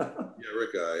 aye. Yeah, Rick,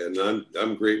 aye. And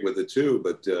I'm great with it too,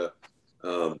 but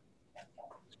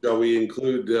shall we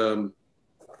include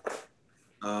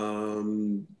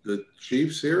the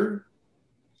chiefs here?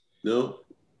 No?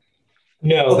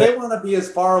 No, Well, they want to be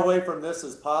as far away from this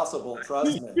as possible,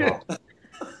 trust me.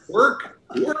 Work.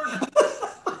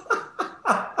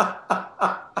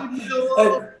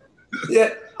 Yeah,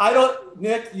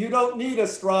 Nick, you don't need a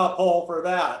straw poll for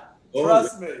that.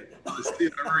 Trust me. See, I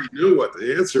already knew what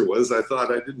the answer was. I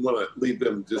thought I didn't want to leave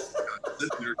them just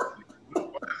sitting there. Why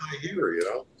am I here, you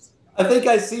know? I think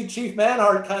I see Chief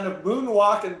Manhart kind of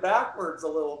moonwalking backwards a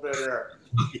little bit here.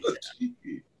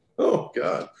 Oh,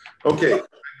 God. Okay.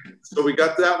 So we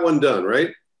got that one done, right?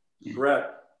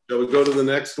 Correct. Shall we go to the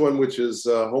next one, which is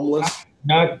homeless?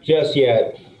 not just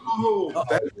yet. Oh,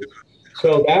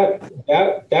 So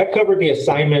that covered the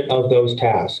assignment of those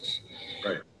tasks.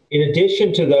 Right. In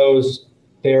addition to those,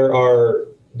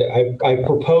 I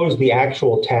proposed the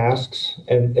actual tasks,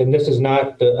 and this is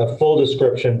not a full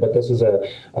description, but this is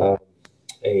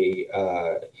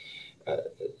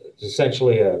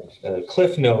essentially a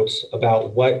cliff notes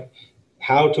about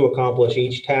how to accomplish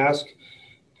each task,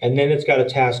 and then it's got a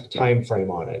task time frame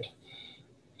on it.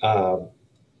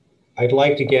 I'd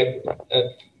like to get a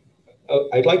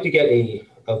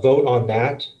vote on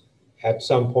that at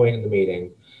some point in the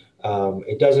meeting.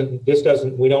 We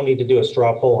don't need to do a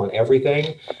straw poll on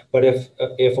everything, but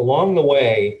if along the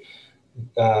way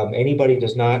anybody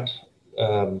does not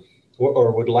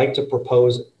or would like to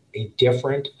propose a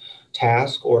different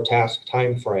task or task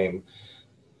time frame,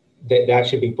 that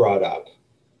should be brought up.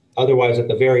 Otherwise, at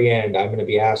the very end, I'm going to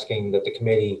be asking that the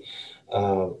committee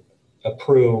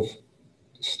approve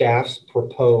staff's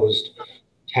proposed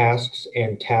tasks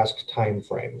and task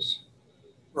timeframes.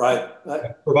 Right.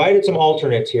 Provided some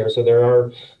alternates here, so there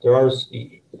are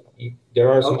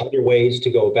some other ways to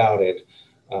go about it,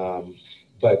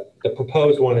 but the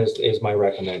proposed one is my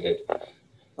recommended.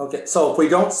 Okay, so if we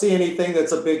don't see anything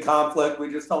that's a big conflict, we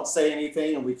just don't say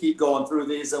anything, and we keep going through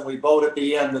these, and we vote at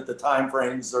the end that the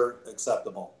timeframes are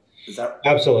acceptable. Is that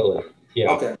absolutely?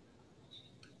 Yeah. Okay.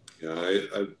 Yeah,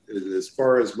 as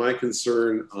far as my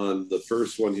concern on the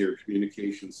first one here,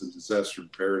 communications and disaster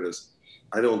preparedness,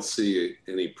 I don't see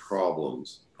any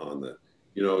problems on that.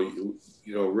 You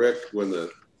know, Rick,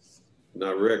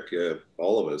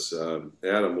 all of us,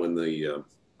 Adam, when the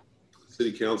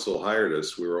city council hired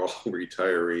us, we were all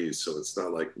retirees, so it's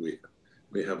not like we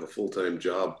have a full-time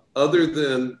job other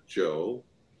than Joe.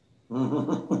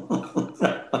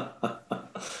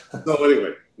 So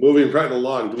anyway, moving right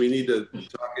along, do we need to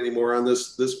talk any more on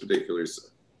this particular?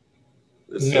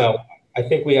 No, I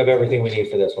think we have everything we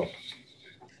need for this one.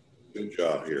 Good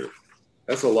job here.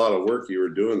 That's a lot of work you were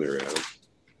doing there,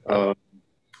 Adam.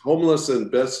 Homeless and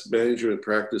best management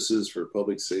practices for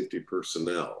public safety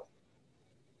personnel.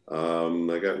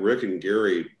 I got Rick and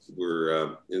Gary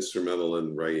were instrumental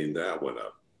in writing that one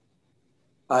up.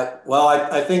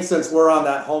 I think since we're on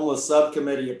that homeless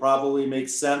subcommittee, it probably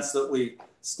makes sense that we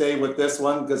stay with this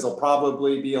one because there'll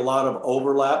probably be a lot of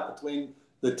overlap between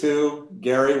the two.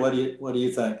 Gary, what do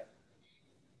you think?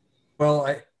 Well,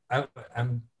 I'm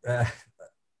a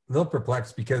little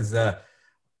perplexed because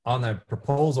on the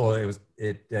proposal,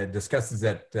 it discusses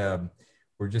that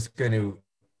we're just going to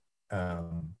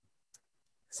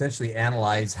essentially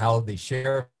analyze how the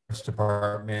sheriff's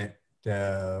department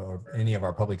or any of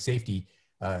our public safety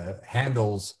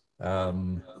handles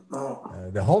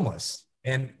the homeless.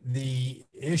 And the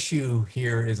issue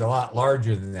here is a lot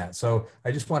larger than that. So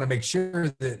I just want to make sure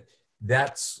that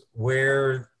that's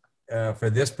where, for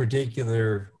this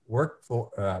particular work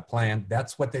plan,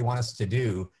 that's what they want us to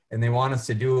do. And they want us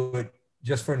to do it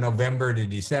just for November to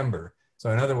December. So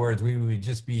in other words, we would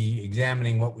just be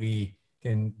examining what we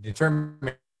can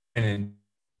determine in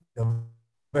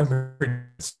November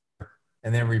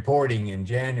and then reporting in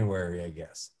January, I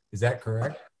guess. Is that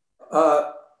correct?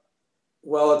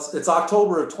 Well, it's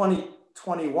October of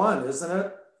 2021, isn't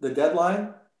it? The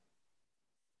deadline?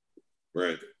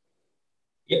 Right.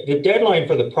 Yeah, the deadline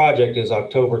for the project is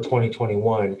October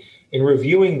 2021. In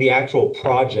reviewing the actual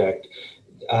project,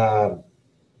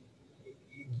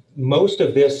 most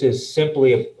of this is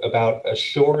simply about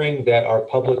assuring that our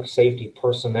public safety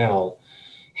personnel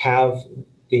have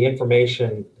the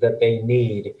information that they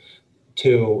need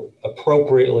to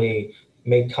appropriately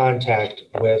make contact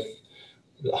with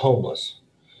the homeless.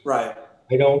 Right.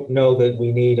 I don't know that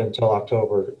we need until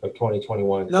October of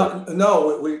 2021.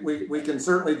 No, we can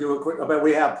certainly do it quick, but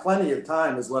we have plenty of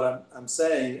time is what I'm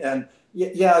saying. And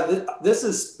yeah, this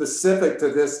is specific to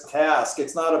this task.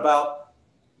 It's not about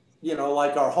you know,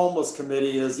 like our homeless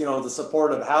committee is, you know, the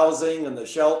supportive housing and the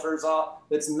shelters.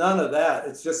 It's none of that.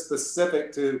 It's just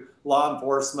specific to law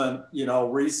enforcement, you know,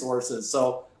 resources.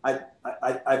 So I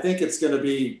think it's going to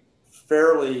be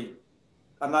fairly,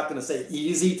 I'm not going to say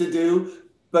easy to do,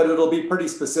 but it'll be pretty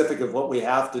specific of what we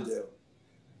have to do.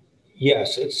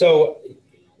 Yes. So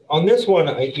on this one,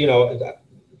 the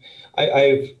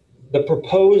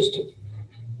proposed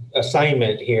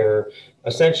assignment here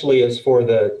essentially is for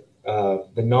the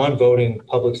non-voting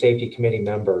public safety committee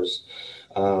members,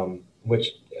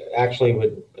 which actually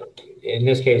would, in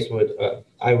this case,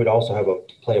 I would also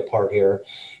play a part here,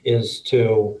 is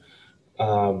to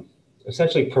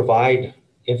essentially provide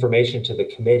information to the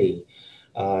committee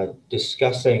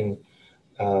discussing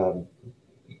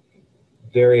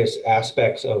various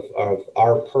aspects of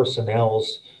our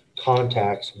personnel's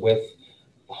contacts with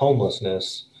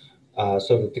homelessness,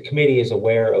 so that the committee is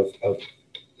aware of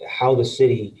how the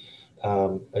city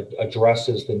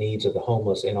addresses the needs of the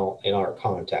homeless in our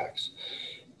contacts.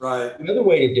 Right. Another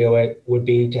way to do it would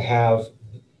be to have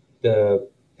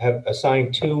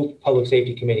assigned 2 public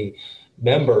safety committee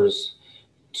members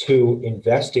to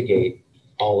investigate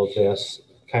all of this,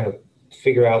 kind of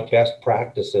figure out best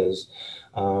practices.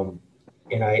 And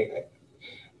I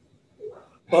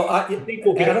think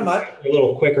we'll get Adam, a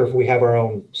little quicker if we have our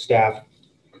own staff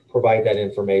provide that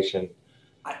information.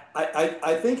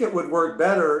 I think it would work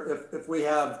better if we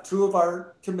have 2 of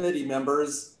our committee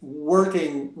members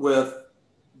working with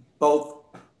both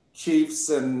chiefs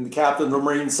and captain of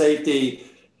marine safety,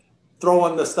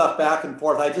 throwing the stuff back and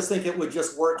forth. I just think it would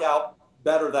just work out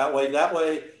better that way. That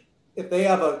way, if they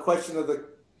have a question of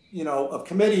of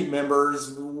committee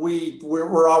members,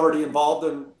 we're already involved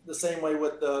in the same way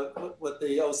with the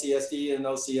OCSD and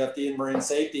OCFD and marine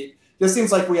safety. Just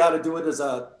seems like we ought to do it as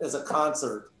a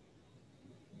concert.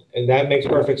 And that makes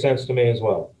perfect sense to me as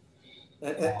well.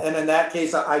 And in that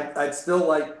case, I'd still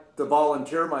like to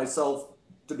volunteer myself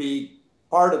to be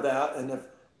part of that. And if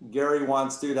Gary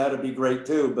wants to, that'd be great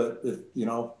too. But if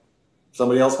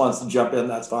somebody else wants to jump in,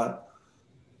 that's fine.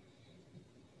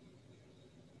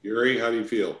 Gary, how do you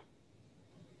feel?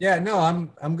 Yeah, no,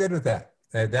 I'm good with that.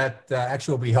 That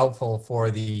actually will be helpful for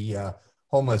the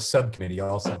homeless subcommittee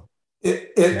also.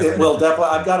 It will definitely.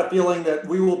 I've got a feeling that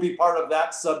we will be part of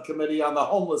that subcommittee on the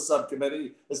homeless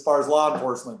subcommittee as far as law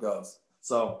enforcement goes.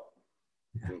 So,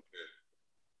 okay.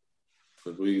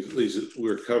 But at least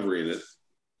we're covering it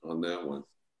on that one.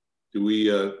 Do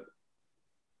we? Are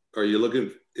you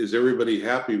looking? Is everybody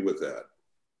happy with that?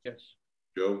 Yes.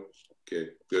 Joe?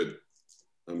 Okay, good.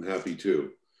 I'm happy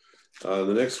too.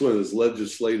 The next one is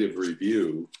legislative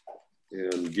review.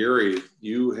 And Gary,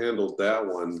 you handled that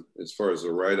one as far as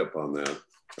the write-up on that.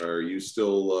 Are you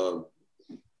still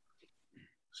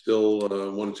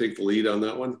want to take the lead on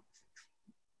that one?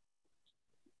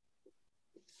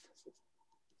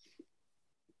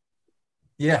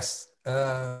 Yes.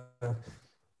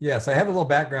 Yes, I have a little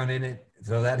background in it,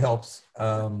 so that helps.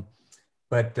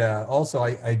 But also,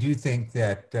 I do think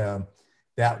that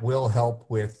that will help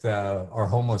with our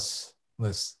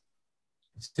homelessness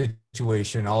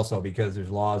situation also, because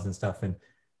there's laws and stuff. And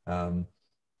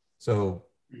so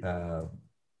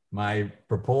my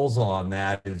proposal on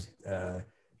that is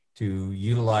to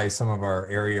utilize some of our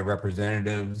area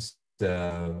representatives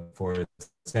for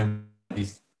Assembly,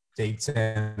 State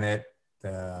Senate,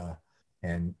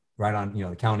 and right on,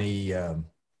 the county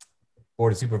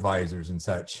Board of Supervisors and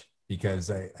such, because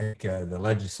I think the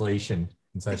legislation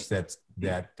and such that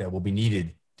will be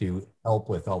needed to help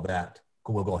with all that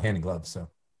will go hand in glove. So,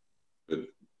 do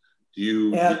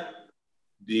you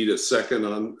need a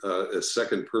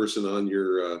second person on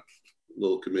your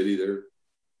little committee there?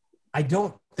 I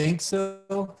don't think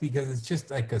so, because it's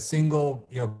just like a single,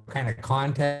 kind of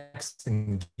context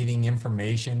and getting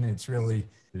information. It's really,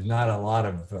 there's not a lot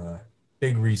of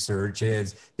big research.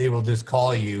 They will just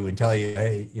call you and tell you,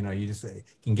 hey, you just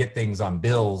can get things on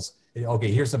bills.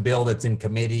 Okay, here's a bill that's in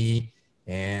committee,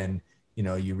 and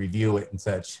you review it and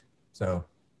such. So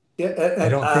I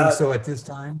don't think so at this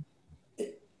time.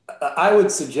 I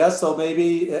would suggest, though,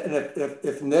 maybe, and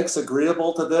if Nick's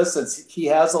agreeable to this, since he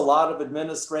has a lot of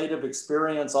administrative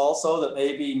experience also, that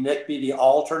maybe Nick be the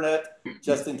alternate,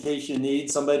 just in case you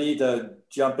need somebody to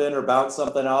jump in or bounce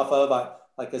something off of.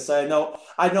 Like I say, I know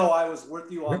I was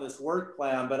with you on this work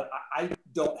plan, but I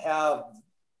don't have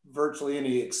virtually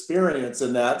any experience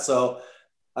in that. So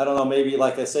I don't know, maybe,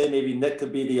 like I say, maybe Nick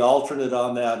could be the alternate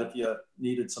on that if you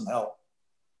needed some help.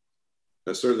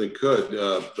 I certainly could,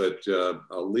 but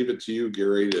I'll leave it to you,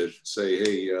 Gary, to say,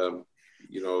 hey,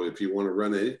 if you want to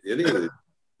run any of the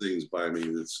things by me,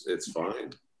 it's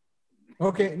fine.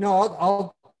 Okay,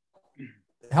 no,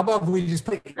 how about if we just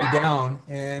put you down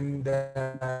and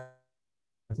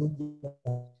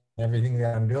everything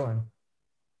that I'm doing?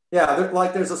 Yeah,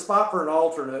 there's a spot for an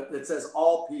alternate. It says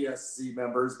all PSC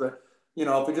members, but you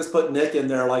know, if we just put Nick in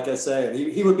there, like I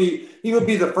say, he would be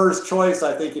the first choice,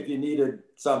 I think, if you needed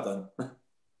something.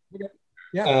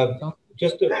 Yeah.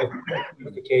 Just a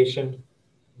clarification.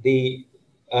 The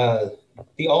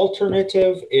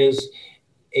alternative is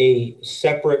a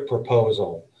separate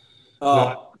proposal,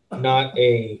 not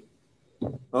a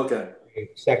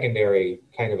secondary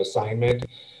kind of assignment.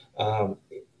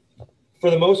 For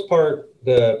the most part,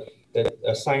 the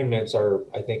assignments are,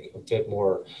 I think, a bit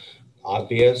more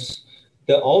obvious.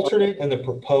 The alternate and the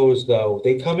proposed, though,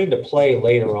 they come into play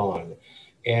later on.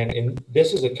 And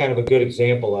this is a kind of a good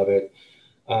example of it.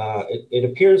 It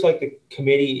appears like the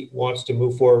committee wants to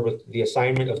move forward with the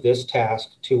assignment of this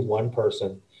task to one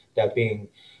person, that being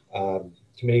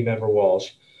Committee Member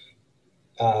Walsh.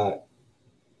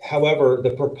 However,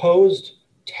 the proposed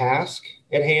task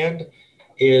at hand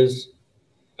is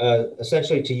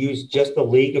essentially to use just the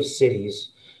League of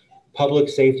Cities public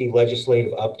safety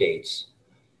legislative updates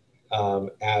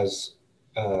as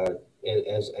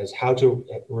how to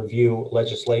review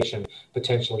legislation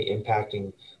potentially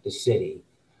impacting the city.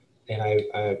 And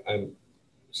I'm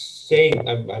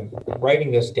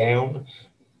writing this down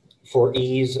for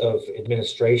ease of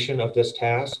administration of this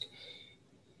task.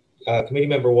 Committee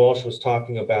Member Walsh was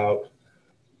talking about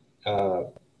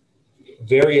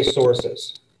various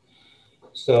sources.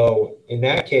 So in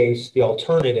that case, the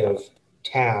alternative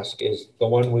task is the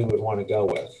one we would want to go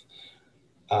with.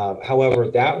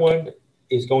 However, that one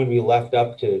is going to be left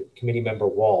up to Committee Member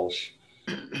Walsh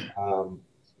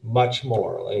much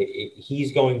more.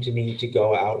 He's going to need to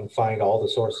go out and find all the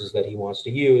sources that he wants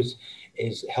to use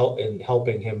in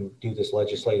helping him do this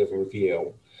legislative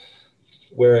review.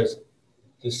 Whereas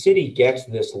the city gets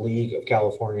this League of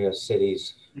California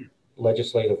Cities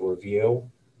legislative review,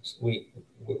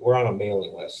 we're on a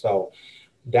mailing list, so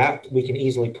that we can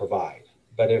easily provide.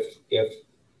 But if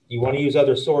you want to use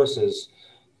other sources,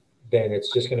 then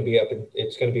it's just going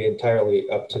to be entirely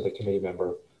up to the committee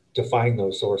member to find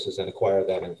those sources and acquire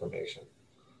that information.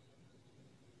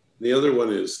 The other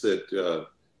one is that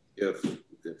if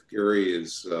Gary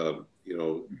is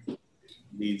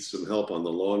needs some help on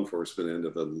the law enforcement end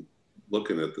of it,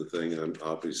 looking at the thing, I'm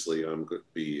going to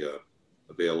be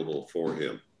available for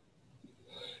him.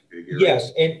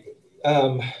 Yes, and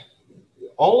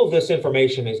all of this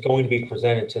information is going to be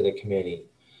presented to the committee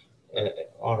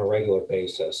on a regular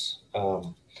basis.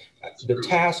 The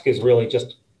task is really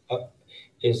just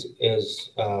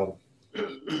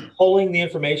pulling the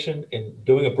information and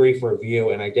doing a brief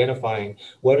review and identifying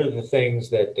what are the things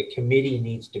that the committee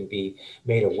needs to be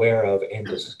made aware of and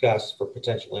discuss for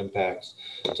potential impacts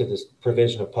to this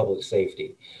provision of public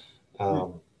safety.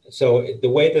 So the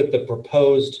way that the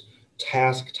proposed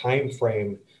task time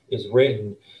frame is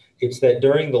written, it's that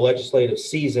during the legislative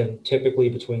season, typically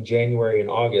between January and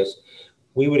August,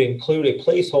 we would include a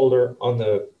placeholder on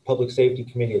the Public Safety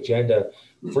Committee agenda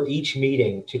for each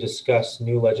meeting to discuss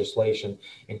new legislation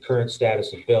and current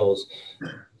status of bills.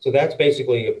 So that's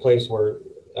basically a place where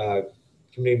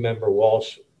Committee Member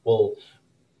Walsh will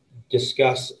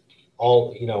discuss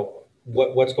all,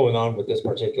 what's going on with this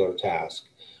particular task.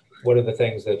 What are the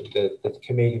things that the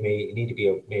committee may need to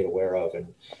be made aware of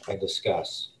and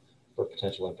discuss for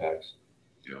potential impacts?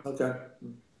 Yeah. Okay.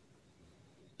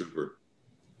 Super.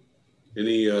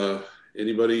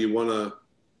 Anybody want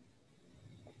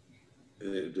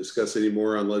to discuss any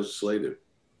more on legislative?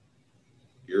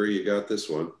 Gary, you got this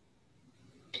one.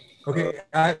 Okay,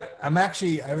 I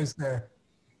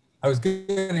was going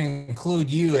to include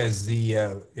you as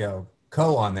the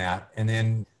co on that, and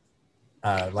then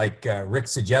like Rick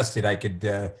suggested, I could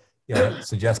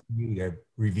suggest you to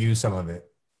review some of it.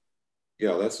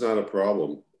 Yeah, that's not a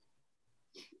problem.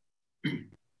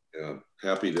 Yeah,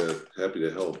 happy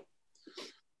to help.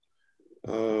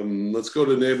 Let's go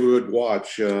to Neighborhood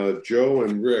Watch. Joe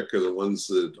and Rick are the ones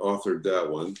that authored that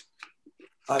one.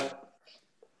 I'd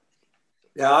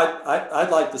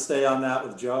like to stay on that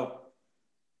with Joe.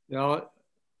 And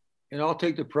I'll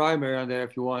take the primary on that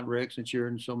if you want, Rick, since you're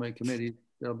in so many committees.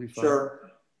 That'll be fine. Sure.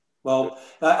 Well,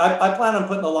 I plan on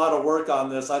putting a lot of work on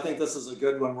this. I think this is a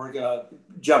good one. We're gonna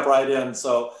jump right in.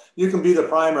 So you can be the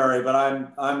primary, but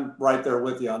I'm right there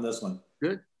with you on this one.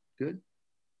 Good.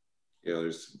 Yeah,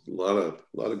 there's a lot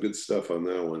of good stuff on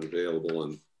that one available,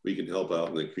 and we can help out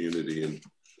in the community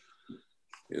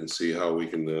and see how we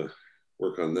can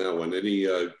work on that one.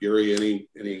 Gary,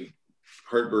 any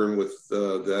heartburn with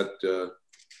that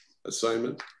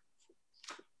assignment?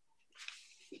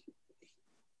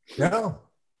 No.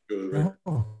 No.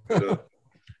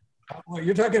 Well,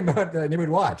 you're talking about Neighborhood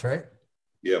Watch, right?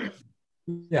 Yep.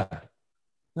 Yeah.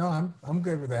 No, I'm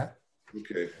good with that.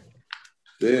 Okay.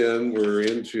 Then we're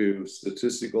into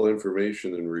statistical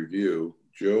information and review.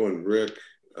 Joe and Rick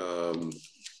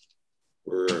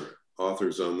were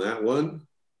authors on that one.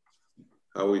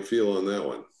 How we feel on that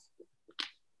one?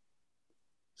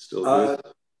 Still good?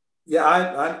 Yeah,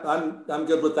 I'm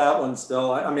good with that one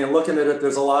still. I mean, looking at it,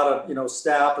 there's a lot of,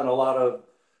 staff and a lot of,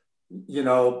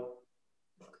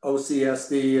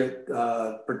 OCSD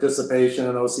participation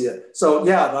and OCS. So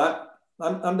yeah,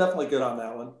 I'm definitely good on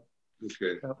that one.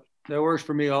 Okay. That works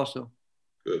for me also.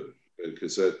 Good.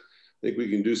 Because I think we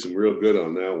can do some real good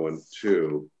on that one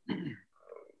too.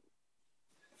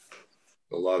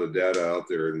 A lot of data out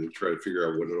there and try to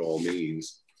figure out what it all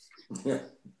means. Yeah.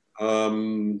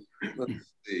 Let's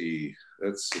see.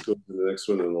 Let's go to the next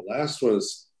one. And the last one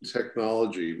is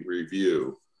technology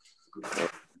review.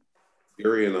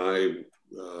 Gary and I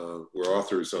were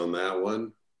authors on that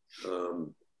one.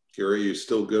 Gary, you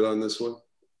still good on this one?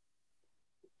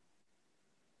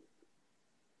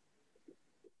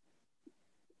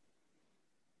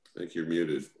 I think you're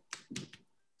muted.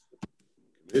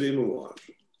 Committee and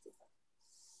watch.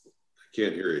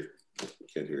 Can't hear you.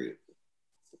 Can't hear you.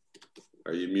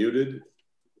 Are you muted?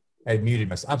 I muted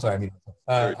myself. I'm sorry.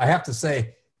 I have to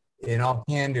say, in all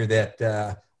candor,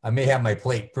 that I may have my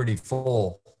plate pretty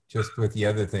full just with the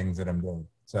other things that I'm doing.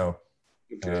 So,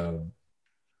 okay.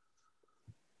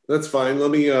 That's fine. Let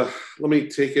me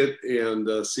take it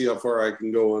and see how far I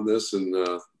can go on this and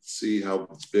see how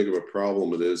big of a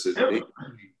problem it is. It ain't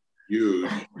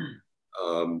huge.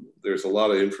 There's a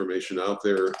lot of information out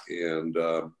there, and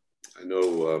I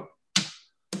know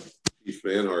Chief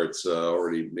Manhart's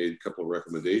already made a couple of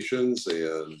recommendations,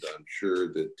 and I'm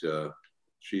sure that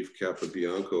Chief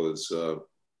Capobianco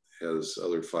has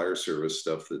other fire service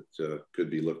stuff that could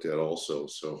be looked at also.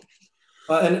 So,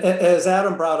 and as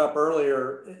Adam brought up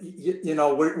earlier,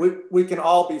 we can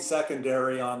all be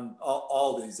secondary on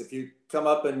all these. If you come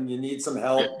up and you need some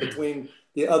help between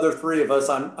the other three of us,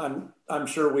 I'm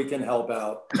sure we can help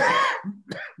out.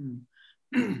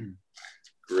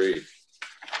 Great.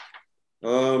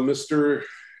 Mr.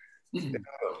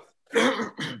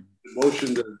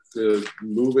 Motion to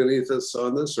move any of this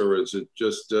on this, or is it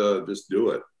just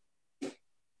do it?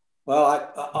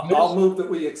 Well, I'll move that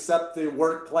we accept the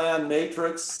work plan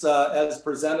matrix as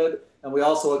presented, and we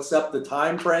also accept the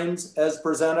timeframes as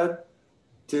presented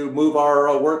to move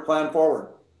our work plan forward.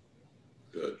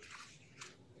 Good.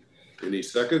 Any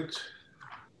second?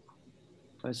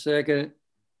 I second.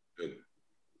 Good.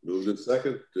 Moved in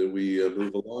second. Did we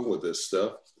move along with this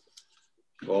stuff?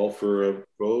 Call for a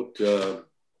vote.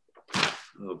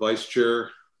 Vice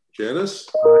Chair Janice?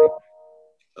 Aye.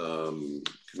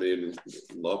 Committeeman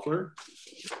Loeffler?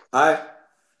 Aye.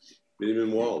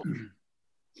 Committeeman Wald?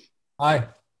 Aye.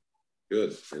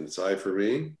 Good. And it's aye for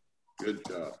me. Good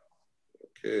job.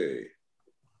 Okay.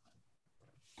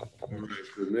 All right.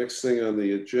 The next thing on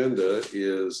the agenda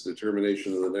is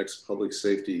determination of the next public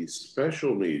safety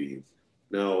special meeting.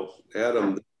 Now,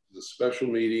 Adam, this is a special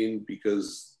meeting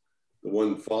because the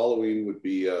one following would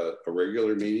be a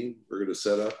regular meeting we're going to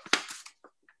set up.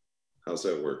 How's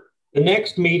that work? The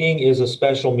next meeting is a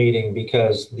special meeting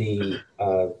because the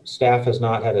staff has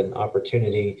not had an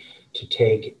opportunity to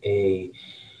take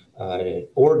an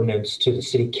ordinance to the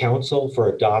city council for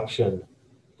adoption,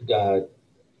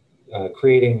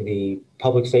 creating the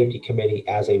Public Safety Committee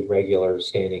as a regular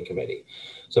standing committee.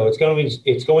 So it's going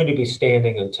to be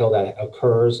standing until that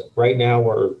occurs. Right now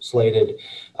we're slated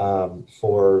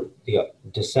for the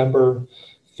December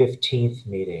 15th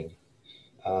meeting.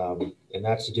 And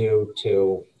that's due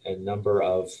to a number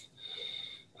of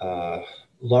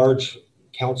large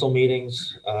council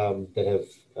meetings that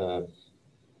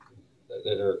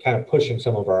are kind of pushing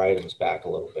some of our items back a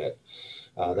little bit.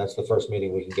 That's the first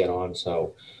meeting we can get on.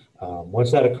 So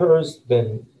once that occurs,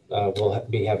 then we'll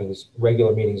be having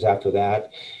regular meetings after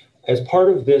that. As part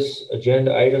of this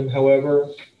agenda item, however,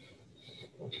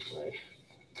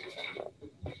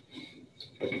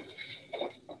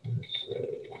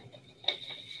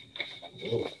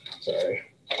 sorry.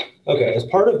 Okay, as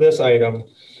part of this item,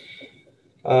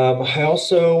 I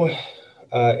also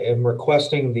am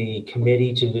requesting the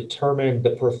committee to determine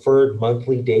the preferred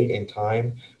monthly date and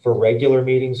time for regular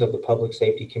meetings of the Public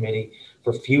Safety Committee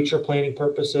for future planning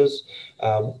purposes.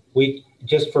 We,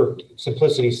 just for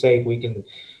simplicity's sake, we can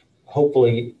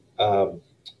hopefully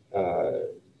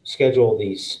schedule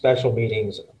these special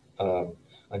meetings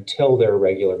until their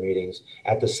regular meetings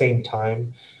at the same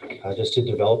time, just to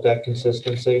develop that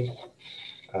consistency.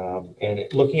 And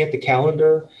looking at the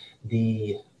calendar,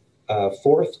 the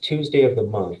fourth Tuesday of the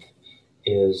month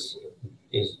is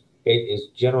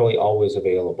generally always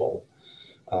available.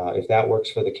 If that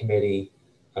works for the committee,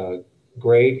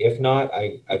 great. If not,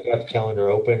 I've got the calendar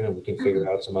open and we can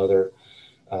figure out some other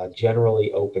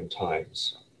generally open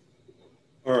times.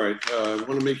 All right. I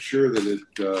want to make sure that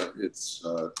it's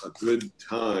a good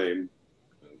time,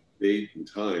 date and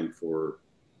time for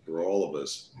all of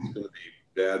us. It's going to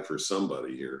be bad for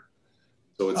somebody here.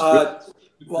 So it's good.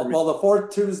 Well, the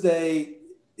fourth Tuesday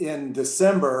in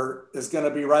December is going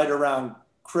to be right around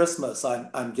Christmas,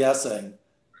 I'm guessing.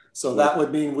 So that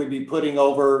would mean we'd be putting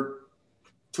over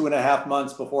 2.5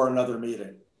 months before another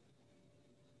meeting.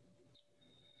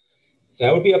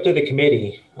 That would be up to the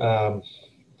committee.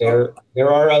 There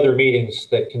are other meetings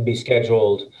that can be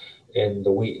scheduled in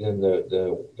the week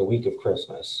the week of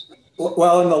Christmas.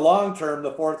 Well, in the long term,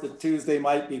 the fourth Tuesday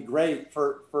might be great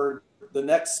for the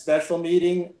next special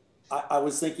meeting. I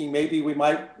was thinking maybe we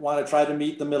might want to try to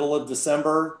meet the middle of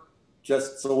December,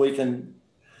 just so we can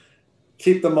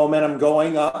keep the momentum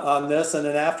going on this. And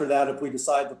then after that, if we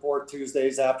decide the 4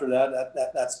 Tuesdays after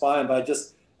that's fine. But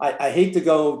I hate to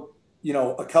go,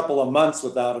 a couple of months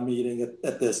without a meeting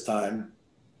at this time.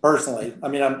 Personally, I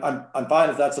mean, I'm fine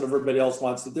if that's what everybody else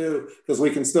wants to do, because we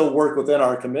can still work within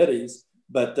our committees.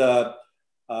 But well,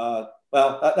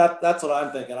 that's what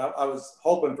I'm thinking. I was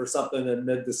hoping for something in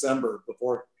mid-December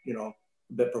before, a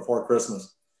bit before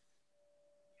Christmas.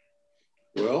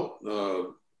 Well,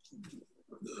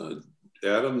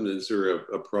 Adam, is there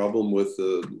a problem with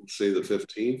say the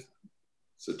 15th?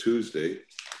 It's a Tuesday.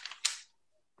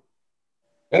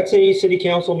 That's a city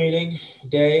council meeting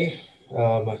day.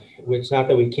 It's not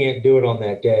that we can't do it on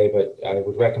that day, but I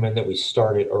would recommend that we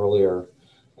start it earlier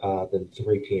than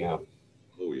 3 p.m.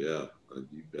 Oh yeah,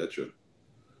 you betcha.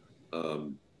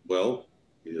 Well,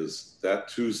 is that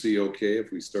Tuesday okay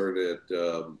if we start at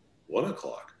 1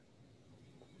 o'clock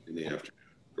in the afternoon,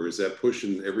 or is that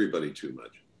pushing everybody too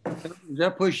much? Does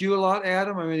that push you a lot,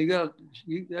 Adam? I mean,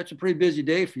 that's a pretty busy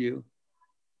day for you.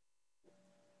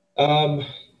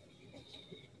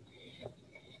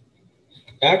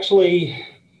 Actually,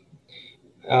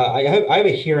 I have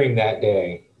a hearing that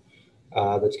day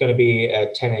that's going to be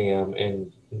at 10 a.m.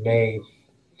 and may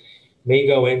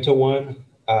go into one.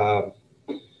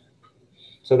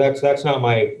 So that's not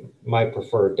my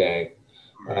preferred day.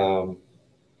 Well,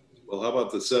 how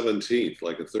about the 17th,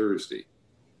 like a Thursday?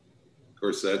 Of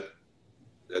course, that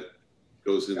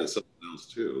goes into something else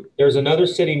too. There's another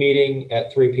city meeting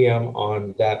at 3 p.m.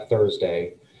 on that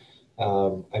Thursday.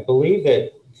 I believe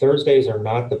that Thursdays are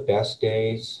not the best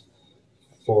days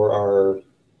for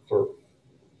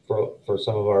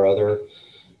some of our other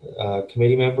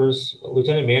committee members.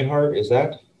 Lieutenant Manhart,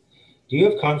 do you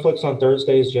have conflicts on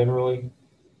Thursdays generally?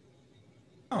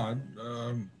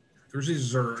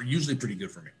 Thursdays are usually pretty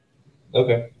good for me.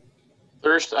 Okay.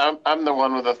 I'm the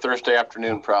one with a Thursday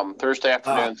afternoon problem. Thursday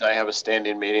afternoons, I have a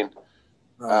standing meeting.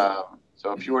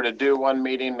 So if you were to do one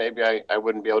meeting, maybe I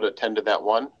wouldn't be able to attend to that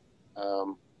one.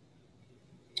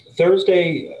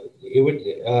 Thursday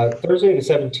the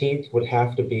 17th would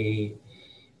have to be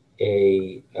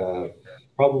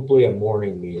probably a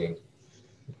morning meeting,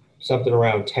 something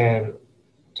around 10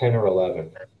 or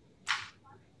 11.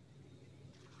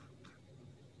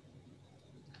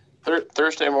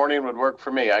 Thursday morning would work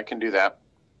for me. I can do that.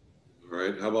 All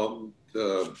right. How about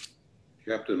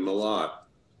Captain Malat?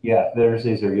 Yeah,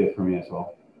 Thursdays are good for me as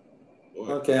well.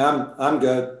 Boy, Okay, I'm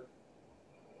good.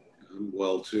 I'm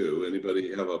well too.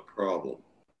 Anybody have a problem?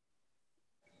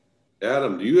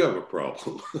 Adam, do you have a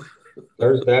problem?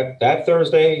 That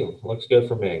Thursday looks good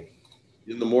for me.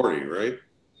 In the morning, right?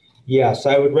 Yes,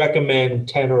 I would recommend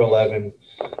 10 or 11.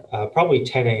 Probably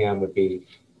 10 a.m. would be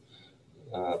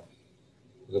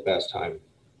the best time.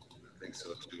 I think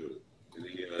so too.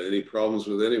 Any problems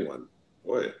with anyone?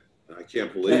 Boy, I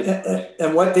can't believe it.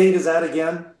 And what date is that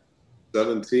again?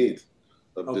 17th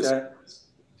of December,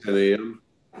 10 a.m.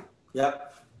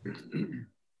 Yep.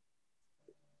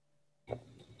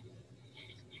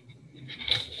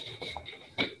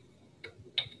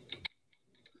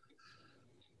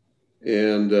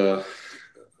 And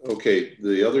okay,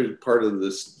 the other part of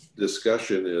this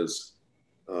discussion is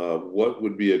what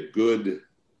would be a good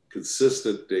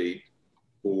consistent date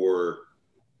for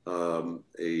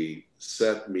a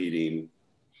set meeting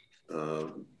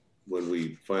when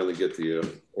we finally get the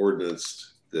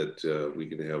ordinance that we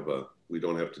can have we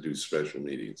don't have to do special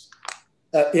meetings.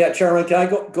 Yeah, Chairman, can I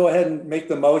go ahead and make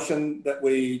the motion that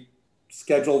we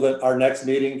schedule our next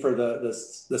meeting for the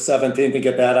 17th and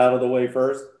get that out of the way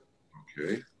first?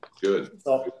 Okay, good.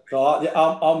 So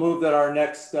I'll move that our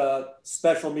next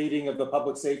special meeting of the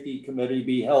Public Safety Committee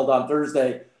be held on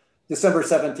Thursday, December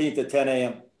 17th at 10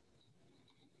 a.m.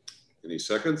 Any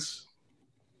seconds?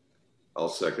 I'll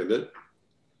second it.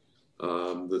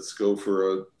 Let's go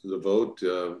for the vote.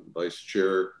 Vice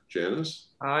Chair Janus.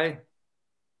 Aye.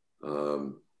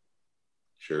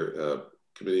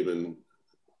 Committeeman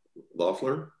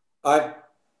Loeffler. Aye.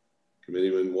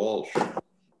 Committeeman Walsh.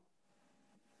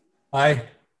 Aye.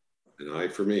 And aye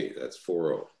for me. That's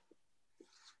 4-0.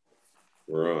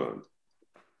 We're on.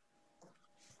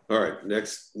 All right.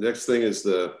 Next thing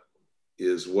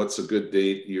is what's a good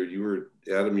date? You were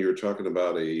Adam. You were talking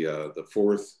about the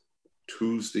fourth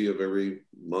Tuesday of every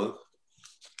month.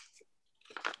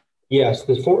 Yes,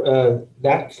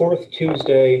 that fourth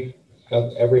Tuesday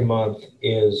of every month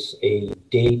is a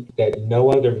date that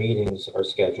no other meetings are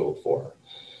scheduled for.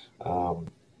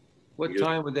 What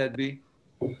time would that be?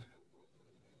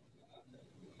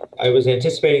 I was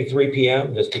anticipating 3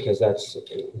 p.m. just because that's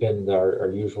been our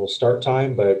usual start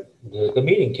time, but the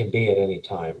meeting can be at any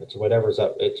time. It's whatever's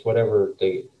up. It's whatever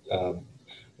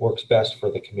works best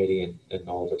for the committee and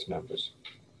all of its members.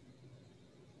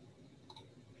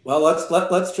 Well,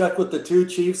 let's check with the two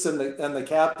chiefs and the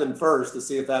captain first to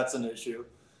see if that's an issue.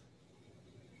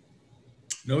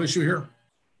 No issue here.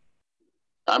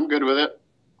 I'm good with it.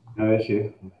 No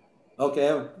issue.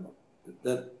 Okay,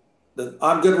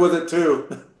 I'm good with it too.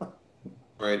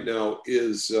 Right now,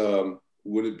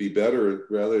 would it be better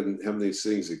rather than having these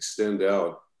things extend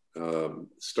out,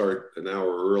 start an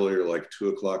hour earlier, like 2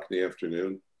 o'clock in the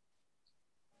afternoon?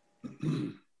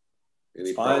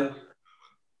 Any fine.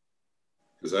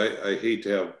 Because I hate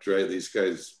to drive these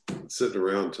guys sitting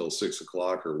around till 6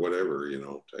 o'clock or whatever,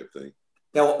 type thing.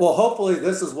 Yeah, well, hopefully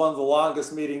this is one of the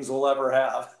longest meetings we'll ever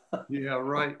have. Yeah,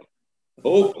 right.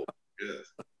 Hopefully,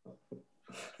 yes.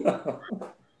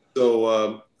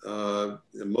 So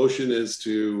the motion is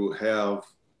to have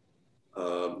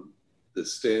the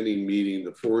standing meeting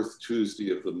the fourth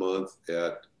Tuesday of the month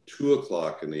at 2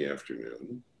 o'clock in the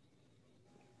afternoon.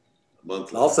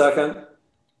 Monthly. I'll second.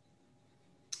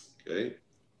 Okay.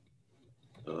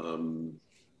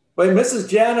 Wait, Mrs.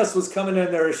 Janice was coming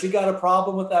in there. Has she got a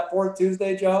problem with that fourth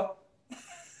Tuesday, Joe?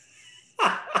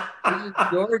 This is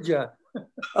Georgia.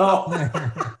 Oh.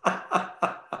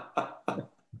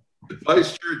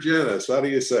 Vice Chair Janice, how do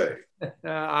you say?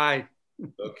 Aye.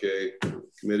 Okay.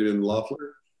 Committeeman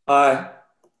Loeffler? Aye.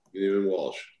 Committeeman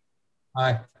Walsh?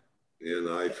 Aye. And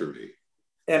aye for me.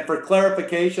 And for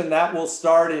clarification, that will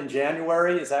start in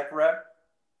January, is that correct?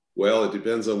 Well, it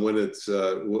depends on when it's,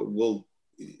 In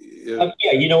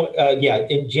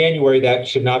January, that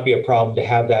should not be a problem to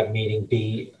have that meeting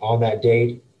be on that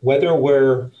date. Whether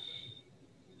we're,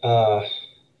 I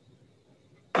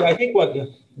think what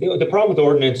the problem with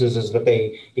ordinances is that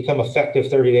they become effective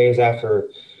 30 days after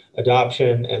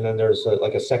adoption, and then there's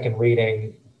like a second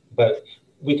reading, but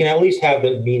we can at least have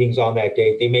the meetings on that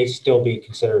date. They may still be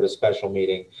considered a special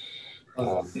meeting,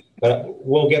 but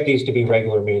we'll get these to be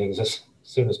regular meetings as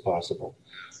soon as possible.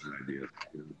 That's an idea.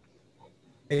 Yeah.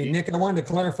 Hey, Nick, I wanted to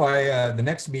clarify the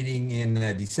next meeting in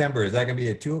December. Is that going to be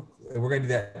at 2? We're going to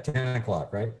do that at 10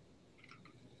 o'clock, right?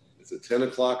 It's at 10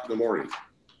 o'clock in the morning.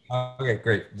 Okay,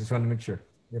 great. Just wanted to make sure.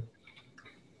 Yep.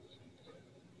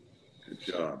 Good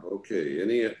job.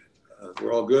 Okay.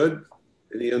 We're all good?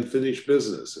 Any unfinished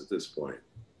business at this point?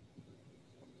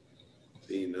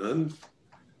 Seeing none.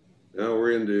 Now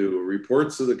we're into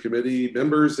reports of the committee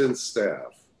members and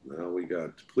staff. Now we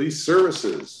got police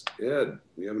services. Ed,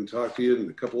 we haven't talked to you in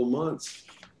a couple of months.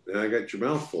 Now I got your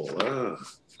mouth full.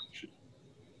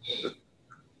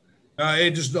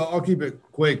 I'll keep it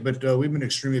quick, but we've been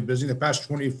extremely busy. In the past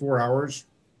 24 hours,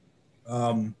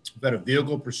 we've had a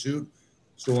vehicle pursuit,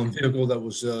 stolen vehicle that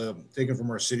was taken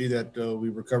from our city that we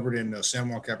recovered in San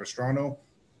Juan Capistrano.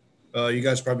 You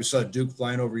guys probably saw Duke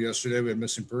flying over yesterday. We had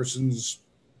missing persons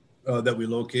that we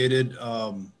located.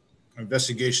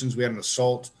 Investigations, we had an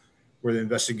assault where the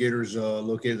investigators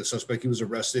located the suspect. He was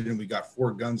arrested, and we got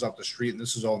 4 guns off the street, and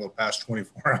this is all in the past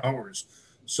 24 hours.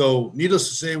 So needless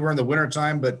to say, we're in the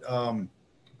wintertime, but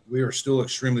we are still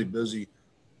extremely busy.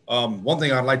 One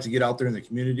thing I'd like to get out there in the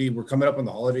community, we're coming up on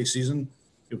the holiday season.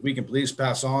 If we can please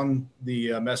pass on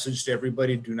the message to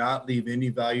everybody, do not leave any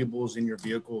valuables in your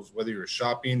vehicles, whether you're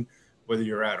shopping, whether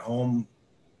you're at home,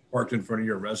 parked in front of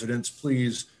your residence.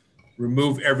 Please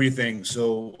remove everything.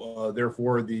 So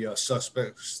therefore the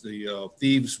suspects, the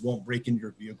thieves won't break into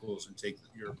your vehicles and take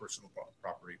your personal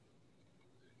property.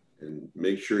 And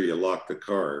make sure you lock the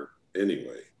car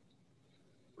anyway.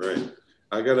 Right.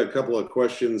 I got a couple of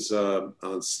questions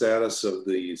on status of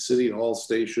the City Hall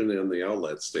station and the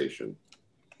outlet station.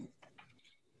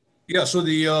 Yeah, so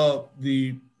I've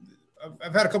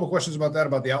had a couple of questions about that,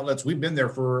 about the outlets. We've been there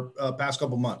for past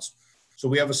couple months. So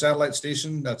we have a satellite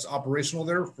station that's operational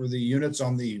there for the units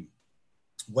on the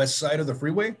west side of the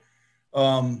freeway.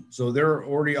 So they're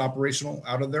already operational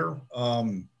out of there.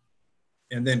 And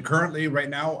then currently right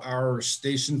now, our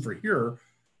station for here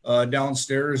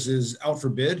downstairs is out for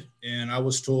bid. And I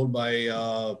was told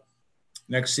by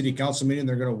next city council meeting,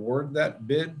 they're going to award that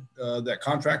bid, that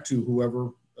contract to whoever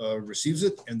receives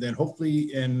it. And then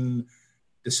hopefully in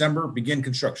December, begin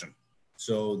construction.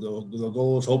 So the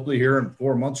goal is hopefully here in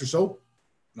 4 months or so,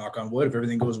 knock on wood, if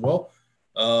everything goes well,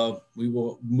 we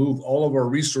will move all of our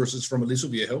resources from Aliso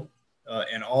Viejo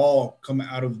and all come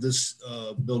out of this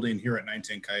building here at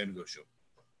 910 Calle Negocio.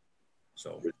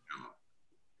 So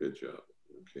good job.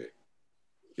 Okay.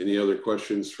 Any other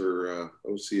questions for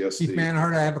OCSC? Chief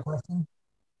Manhart, I have a question.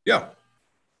 Yeah.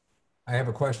 I have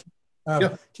a question.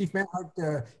 Yeah. Chief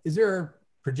Manhart, is there a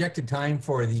projected time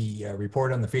for the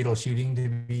report on the fatal shooting to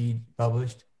be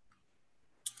published?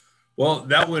 Well,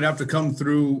 that would have to come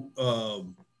through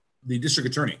the district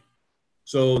attorney.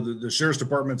 So the sheriff's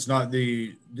department's not,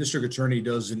 the district attorney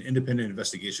does an independent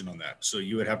investigation on that. So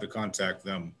you would have to contact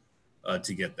them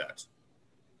to get that.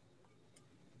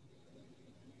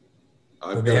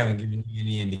 So they haven't given you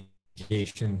any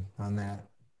indication on that?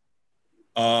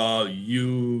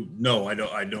 No, I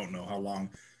don't know how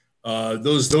long.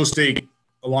 Those take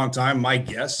a long time. My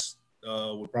guess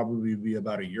would probably be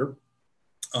about a year.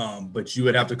 But you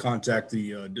would have to contact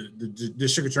the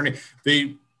district attorney.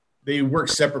 They work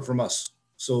separate from us,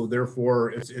 so therefore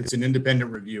it's an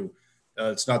independent review.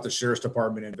 It's not the sheriff's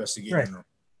department investigating. Right.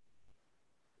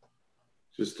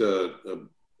 Just a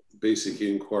basic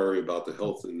inquiry about the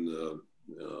health and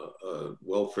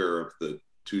welfare of the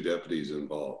two deputies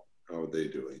involved. How are they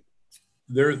doing?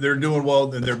 They're doing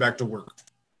well, and they're back to work.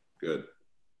 Good.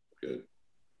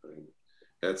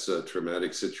 That's a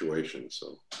traumatic situation,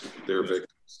 so they're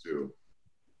victims too.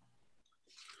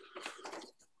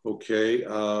 Okay,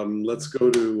 let's go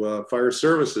to fire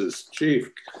services.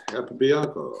 Chief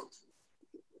Capobianco.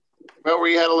 Well,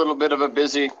 we had a little bit of a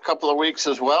busy couple of weeks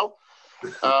as well.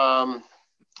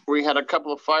 We had a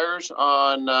couple of fires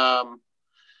on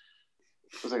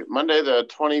was it Monday the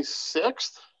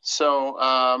 26th?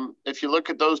 So if you look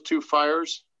at those two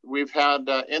fires, we've had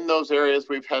in those areas,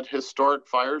 we've had historic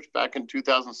fires. Back in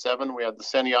 2007, we had the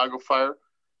Santiago fire,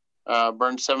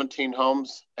 burned 17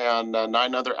 homes and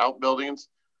 9 other outbuildings.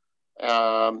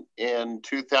 In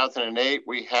 2008,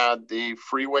 we had the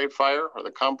freeway fire, or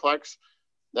the complex,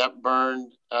 that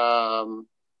burned over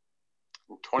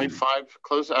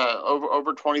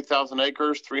 20,000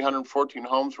 acres, 314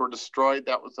 homes were destroyed.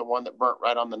 That was the one that burnt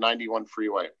right on the 91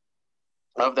 freeway.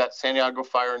 Of that Santiago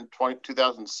fire in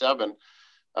 2007,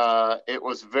 it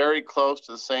was very close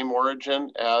to the same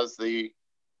origin as the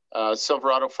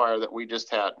Silverado fire that we just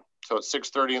had. So at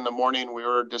 6:30 in the morning, we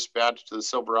were dispatched to the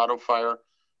Silverado fire,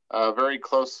 very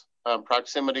close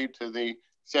proximity to the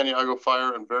Santiago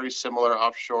fire and very similar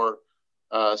offshore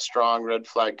strong red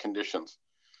flag conditions.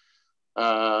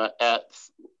 At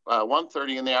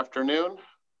 1:30 in the afternoon,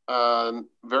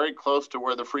 very close to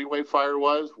where the freeway fire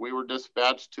was, we were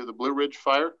dispatched to the Blue Ridge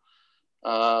fire.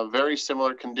 Very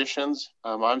similar conditions.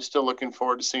 I'm still looking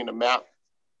forward to seeing a map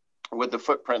with the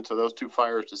footprints of those two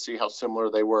fires to see how similar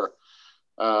they were.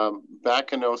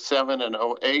 Back in 07 and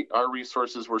 08, our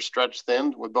resources were stretched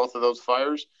thin with both of those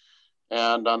fires.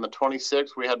 And on the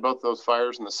 26th, we had both those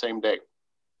fires in the same day.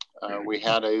 We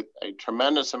had a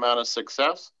tremendous amount of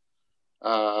success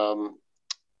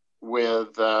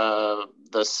with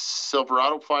the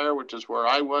Silverado fire, which is where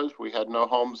I was. We had no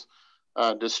homes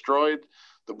destroyed.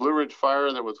 The Blue Ridge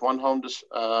fire, there was one home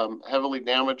heavily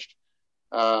damaged,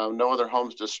 no other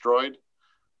homes destroyed.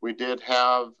 We did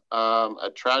have a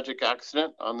tragic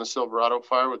accident on the Silverado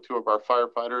fire with 2 of our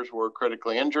firefighters were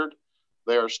critically injured.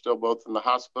 They are still both in the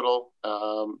hospital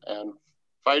and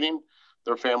fighting.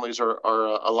 Their families are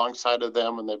alongside of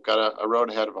them, and they've got a road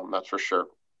ahead of them, that's for sure.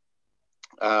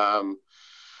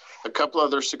 A couple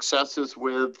other successes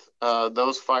with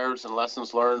those fires and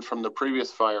lessons learned from the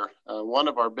previous fire. One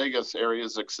of our biggest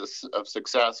areas of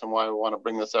success, and why I want to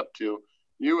bring this up to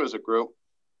you as a group,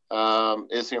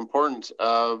 is the importance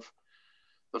of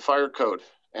the fire code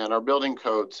and our building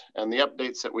codes and the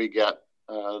updates that we get,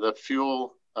 the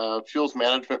fuels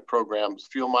management programs,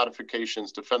 fuel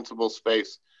modifications, defensible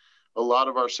space. A lot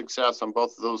of our success on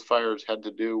both of those fires had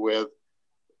to do with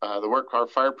the work our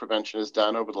fire prevention has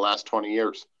done over the last 20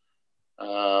 years.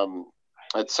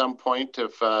 At some point,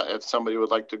 if somebody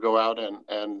would like to go out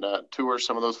and tour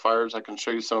some of those fires, I can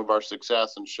show you some of our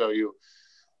success and show you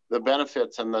the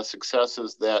benefits and the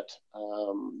successes that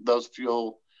those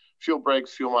fuel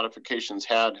breaks, fuel modifications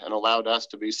had, and allowed us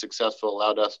to be successful,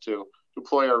 allowed us to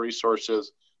deploy our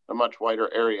resources in a much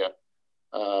wider area.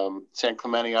 San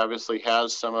Clemente obviously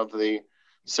has some of the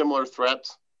similar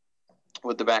threats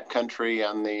with the backcountry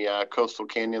and the coastal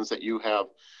canyons that you have.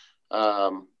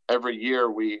 Every year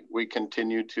we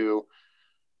continue to,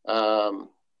 I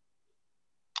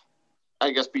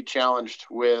guess, be challenged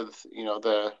with, you know,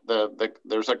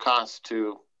 there's a cost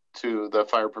to the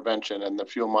fire prevention and the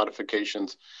fuel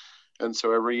modifications. And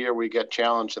so every year we get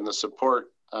challenged, and the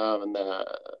support and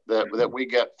that we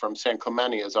get from San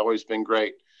Clemente has always been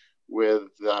great, with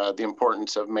the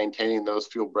importance of maintaining those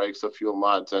fuel breaks, the fuel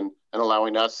mods, and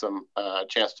allowing us some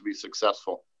chance to be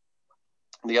successful.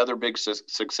 The other big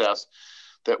success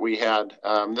that we had,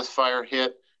 this fire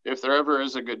hit, if there ever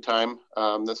is a good time,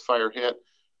 this fire hit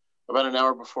about an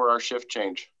hour before our shift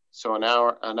change. So an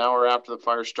hour after the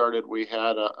fire started, we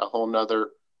had a whole nother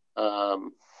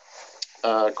crew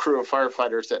of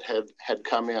firefighters that had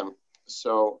come in.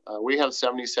 So we have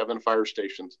 77 fire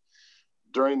stations.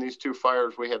 During these two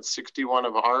fires, we had 61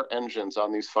 of our engines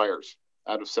on these fires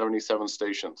out of 77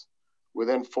 stations.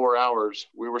 Within 4 hours,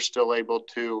 we were still able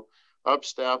to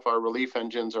upstaff our relief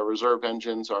engines, our reserve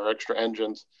engines, our extra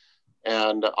engines,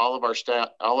 and all of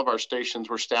our stations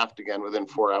were staffed again within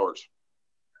 4 hours.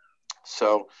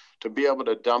 So to be able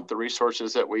to dump the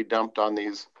resources that we dumped on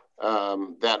these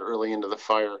that early into the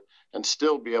fire, and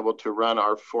still be able to run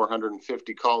our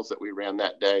 450 calls that we ran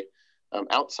that day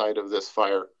outside of this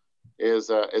fire is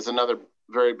another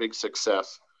very big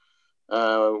success.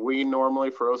 We normally,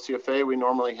 for OCFA, we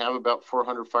normally have about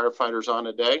 400 firefighters on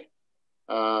a day.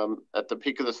 At the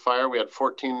peak of this fire, we had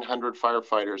 1,400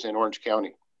 firefighters in Orange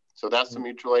County. So that's the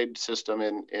mutual aid system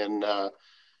in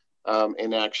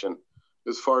action.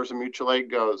 As far as the mutual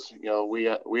aid goes, you know, we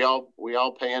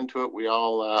all pay into it. We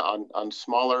all on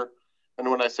smaller, and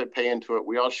when I say pay into it,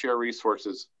 we all share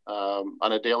resources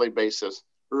on a daily basis.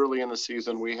 Early in the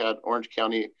season, we had Orange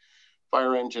County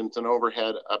fire engines and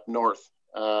overhead up north,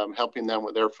 helping them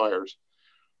with their fires.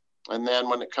 And then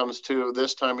when it comes to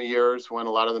this time of year is when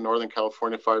a lot of the Northern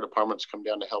California fire departments come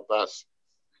down to help us.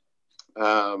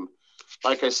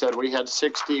 Like I said, we had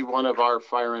 61 of our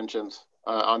fire engines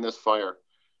on this fire.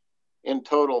 In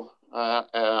total,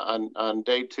 on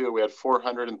day two, we had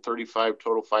 435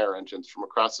 total fire engines from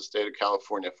across the state of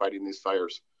California fighting these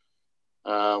fires.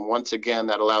 Once again,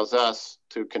 that allows us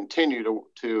to continue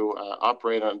to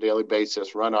operate on a daily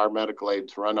basis, run our medical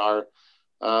aids, run our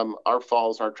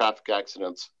falls, our traffic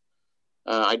accidents.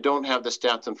 I don't have the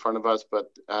stats in front of us,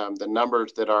 but the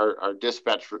numbers that our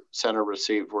dispatch center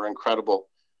received were incredible.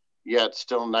 Yet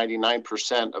still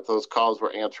 99% of those calls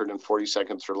were answered in 40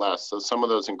 seconds or less. So some of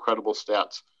those incredible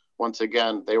stats, once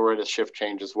again, they were at a shift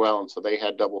change as well. And so they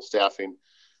had double staffing.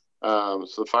 So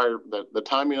the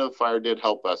timing of the fire did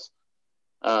help us.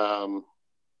 As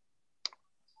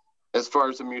far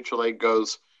as the mutual aid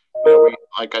goes, you know,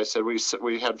 like I said, we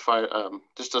had fire,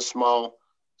 just a small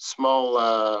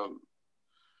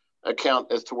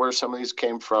account as to where some of these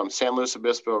came from. San Luis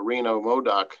Obispo, Reno,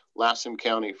 Modoc, Lassen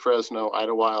County, Fresno,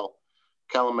 Idlewild,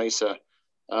 Calamasa.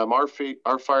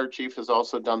 Our fire chief has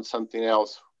also done something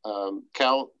else. The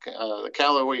Cal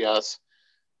OES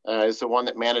is the one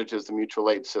that manages the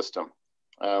mutual aid system.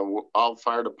 All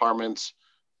fire departments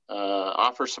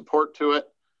offer support to it.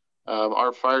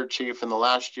 Our fire chief in the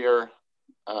last year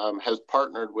has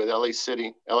partnered with LA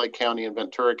City, LA County, and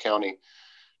Ventura County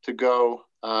to go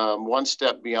one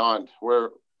step beyond,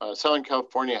 where Southern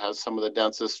California has some of the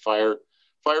densest fire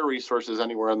resources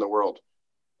anywhere in the world.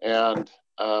 And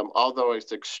although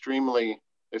it's extremely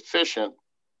efficient,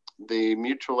 the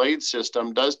mutual aid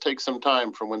system does take some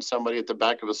time from when somebody at the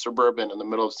back of a Suburban in the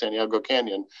middle of San Diego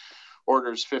Canyon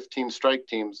orders 15 strike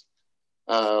teams.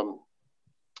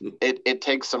 It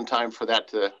takes some time for that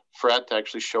to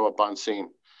actually show up on scene.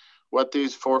 What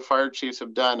these 4 fire chiefs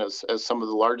have done as some of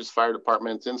the largest fire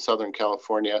departments in Southern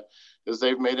California is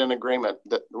they've made an agreement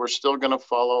that we're still going to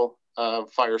follow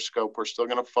fire scope. We're still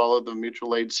going to follow the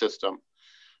mutual aid system,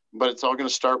 but it's all going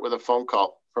to start with a phone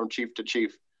call from chief to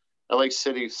chief. LA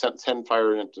City sent 10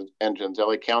 fire engines.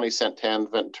 LA County sent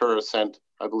 10. Ventura sent,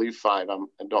 I believe, 5.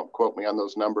 And don't quote me on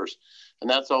those numbers. And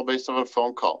that's all based on a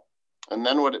phone call. And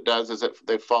then what it does is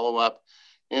they follow up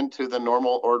into the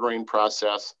normal ordering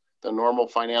process, the normal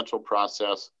financial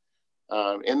process.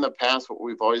 In the past, what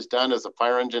we've always done is a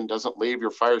fire engine doesn't leave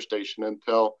your fire station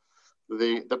until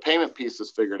the payment piece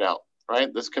is figured out,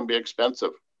 right? This can be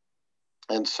expensive.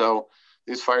 And so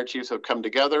these fire chiefs have come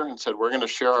together and said, we're going to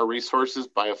share our resources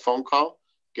by a phone call,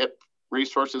 get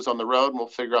resources on the road, and we'll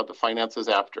figure out the finances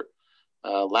after.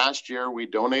 Last year, we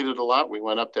donated a lot. We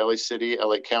went up to LA City,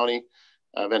 LA County,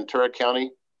 Ventura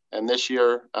County. And this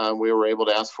year, we were able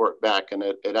to ask for it back. And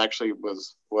it actually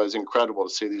was incredible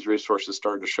to see these resources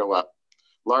start to show up.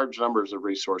 Large numbers of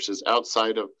resources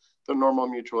outside of the normal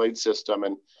mutual aid system.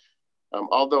 And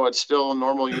although it's still a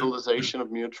normal utilization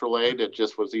of mutual aid, it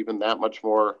just was even that much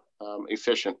more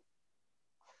efficient.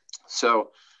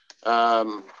 So,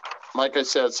 like I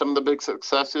said, some of the big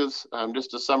successes,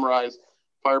 just to summarize: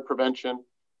 fire prevention,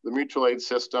 the mutual aid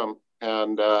system,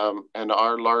 and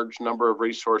our large number of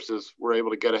resources were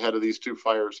able to get ahead of these two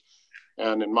fires.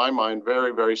 And in my mind,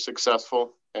 very, very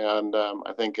successful. And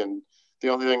I think the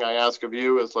only thing I ask of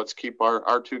you is let's keep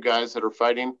our two guys that are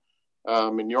fighting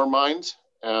in your minds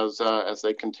as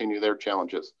they continue their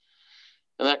challenges.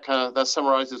 And that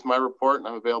summarizes my report, and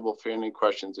I'm available for any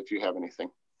questions if you have anything.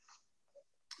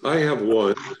 I have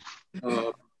one.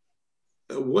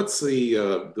 What's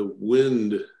the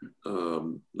wind,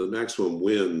 the maximum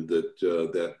wind that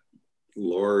that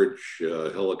large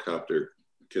helicopter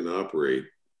can operate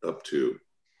up to?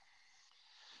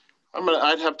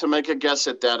 I'd have to make a guess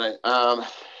at that.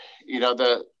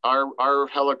 Our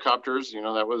helicopters,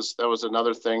 that was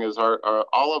another thing, is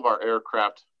all of our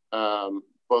aircraft,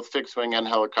 both fixed wing and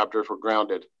helicopters, were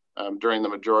grounded during the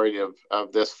majority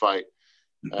of this fight.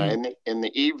 In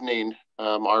the evening,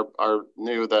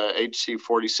 the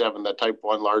HC-47, the Type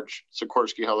 1 large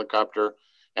Sikorsky helicopter,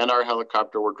 and our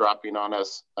helicopter were dropping on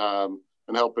us and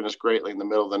helping us greatly in the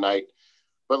middle of the night.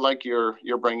 But like you're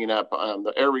bringing up,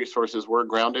 the air resources were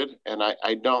grounded, and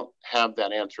I don't have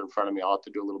that answer in front of me. I'll have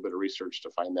to do a little bit of research to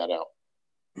find that out.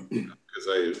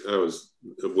 Because I was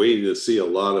waiting to see a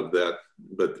lot of that,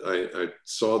 but I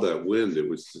saw that wind.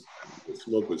 The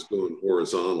smoke was going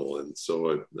horizontal, and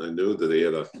so I knew that they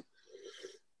had a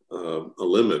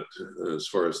limit as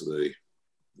far as the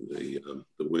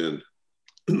wind.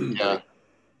 Yeah,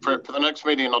 for the next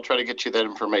meeting, I'll try to get you that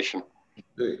information.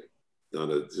 Hey,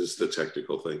 just a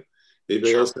technical thing.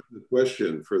 Anybody else have a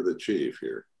question for the chief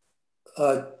here?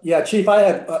 Yeah, Chief, I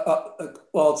had,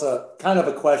 well, it's a kind of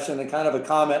a question and kind of a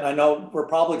comment. I know we're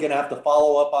probably going to have to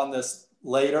follow up on this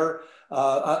later.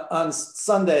 On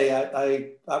Sunday,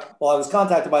 I was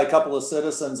contacted by a couple of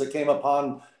citizens that came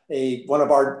upon one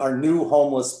of our new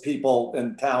homeless people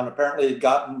in town. Apparently had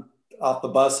gotten off the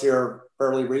bus here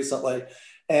fairly recently.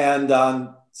 And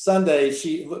on Sunday,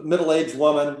 middle-aged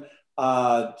woman,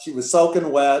 she was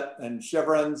soaking wet and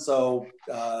shivering. So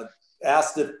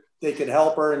asked if they could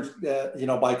help her,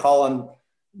 and by calling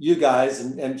you guys,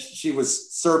 and she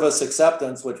was service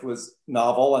acceptance, which was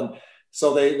novel. And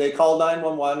so they called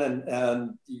 911,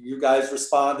 and you guys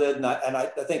responded, and I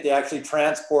think they actually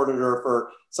transported her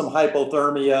for some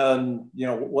hypothermia and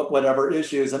whatever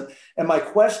issues. And my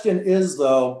question is,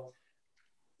 though,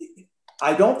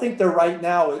 I don't think there right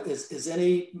now is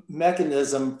any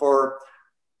mechanism for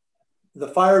the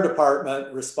fire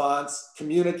department response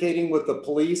communicating with the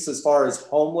police as far as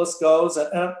homeless goes.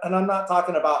 And I'm not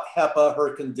talking about HEPA,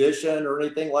 her condition, or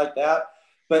anything like that,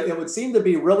 but it would seem to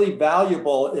be really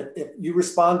valuable if you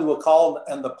respond to a call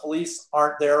and the police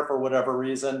aren't there for whatever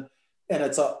reason, and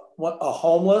it's a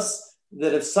homeless,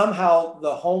 that if somehow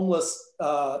the homeless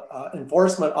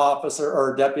enforcement officer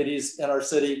or deputies in our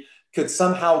city could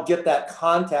somehow get that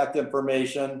contact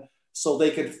information so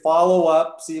they could follow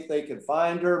up, see if they could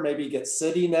find her, maybe get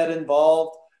CityNet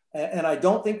involved. And I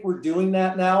don't think we're doing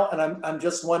that now. And I'm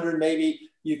just wondering, maybe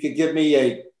you could give me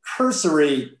a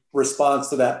cursory response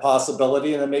to that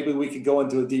possibility, and then maybe we could go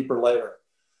into it deeper later.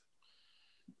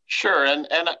 Sure, and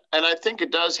I think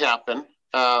it does happen.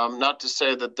 Not to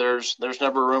say that there's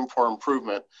never room for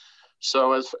improvement.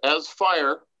 So as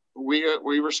fire,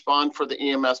 we respond for the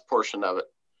EMS portion of it.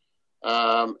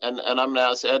 And I'm going to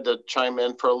ask Ed to chime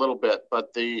in for a little bit,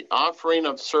 but the offering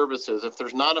of services, if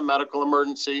there's not a medical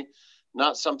emergency,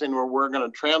 not something where we're going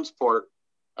to transport,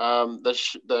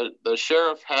 the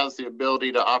sheriff has the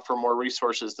ability to offer more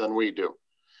resources than we do.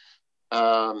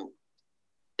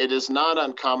 It is not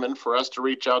uncommon for us to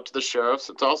reach out to the sheriffs.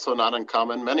 It's also not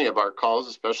uncommon. Many of our calls,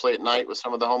 especially at night with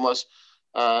some of the homeless,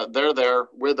 they're there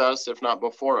with us, if not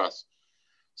before us.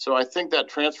 So I think that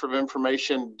transfer of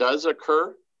information does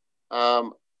occur.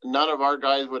 None of our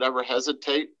guys would ever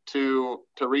hesitate to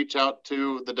reach out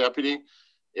to the deputy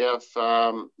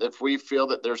if we feel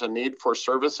that there's a need for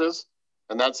services,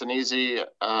 and that's an easy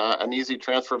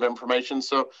transfer of information.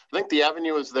 So I think the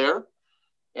avenue is there,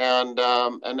 and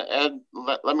Ed,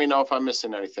 let me know if I'm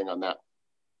missing anything on that.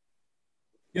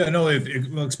 Yeah, no,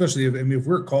 especially if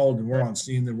we're called and we're on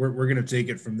scene, then we're going to take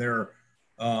it from there.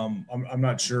 I'm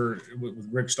not sure what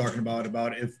Rick's talking about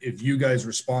if you guys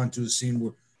respond to a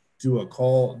scene to a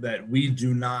call that we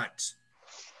do not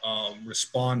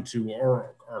respond to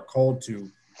or are called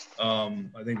to.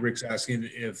 I think Rick's asking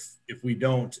if we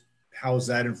don't, how's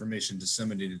that information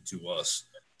disseminated to us?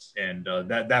 And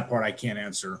that part I can't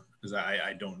answer because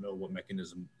I don't know what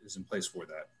mechanism is in place for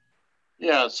that.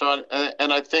 Yeah, so,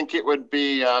 and I think it would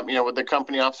be, you know, with the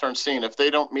company officer on scene, if they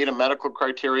don't meet a medical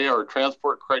criteria or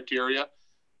transport criteria,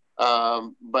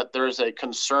 but there's a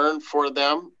concern for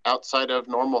them outside of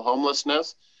normal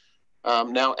homelessness.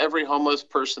 Now, every homeless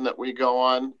person that we go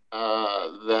on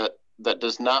that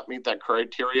does not meet that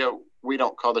criteria, we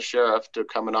don't call the sheriff to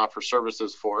come and offer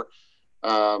services for.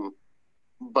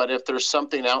 But if there's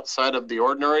something outside of the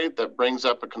ordinary that brings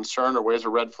up a concern or raises a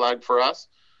red flag for us,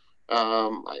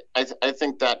 I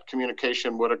think that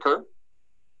communication would occur.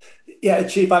 Yeah,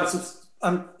 Chief,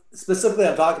 I'm specifically,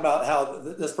 I'm talking about how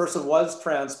this person was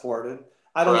transported.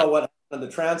 I don't know what happened in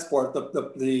the transport.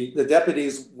 The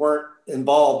deputies weren't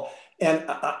involved. And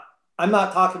I'm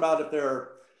not talking about if they're,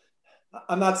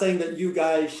 I'm not saying that you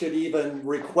guys should even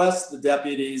request the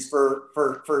deputies for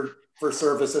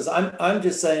services. I'm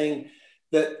just saying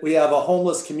that we have a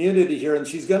homeless community here, and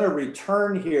she's going to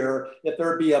return here. If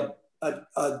there'd be a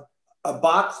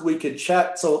box we could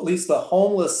check, so at least the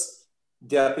homeless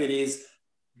deputies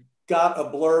got a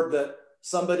blurb that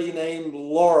somebody named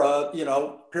Laura, you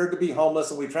know, appeared to be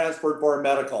homeless, and we transferred for a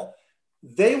medical.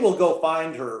 They will go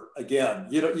find her again.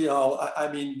 You know.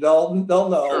 I mean, they'll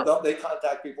know. Sure. They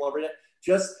contact people every day.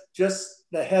 Just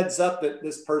the heads up that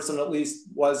this person at least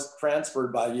was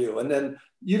transferred by you, and then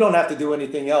you don't have to do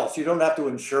anything else. You don't have to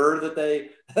ensure that they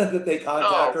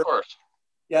contact her. Of course.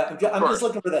 Yeah, I'm just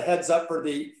looking for the heads up for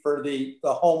the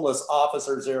homeless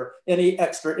officers there. Any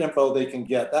extra info they can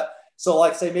get. That, so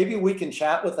like say maybe we can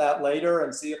chat with that later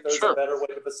and see if there's a better way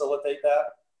to facilitate that.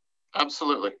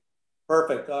 Absolutely.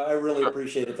 Perfect. I really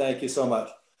appreciate it. Thank you so much.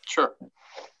 Sure.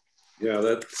 Yeah,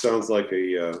 that sounds like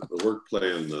a work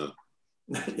plan.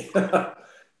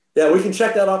 Yeah, we can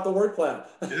check that off the work plan.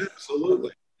 Yeah,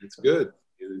 absolutely. It's good.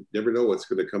 You never know what's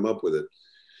going to come up with it.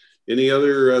 Any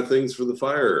other things for the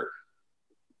fire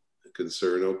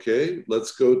concern? Okay,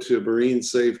 let's go to marine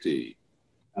safety.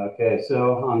 Okay,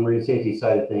 so on the marine safety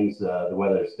side of things, the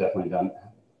weather's definitely done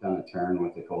a turn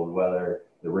with the cold weather,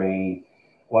 the rain.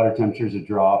 Water temperatures have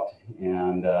dropped,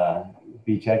 and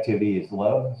beach activity is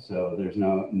low, so there's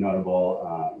no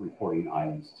notable reporting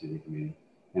items to the community.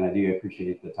 And I do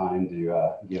appreciate the time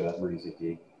to give a marine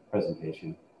safety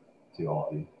presentation to all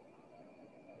of you.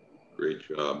 Great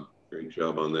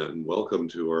job on that, and welcome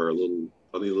to our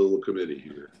funny little committee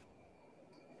here.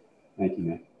 Thank you,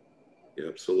 Nick. Yeah,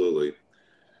 absolutely.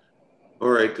 All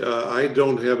right, I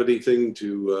don't have anything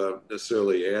to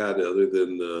necessarily add other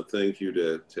than thank you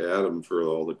to Adam for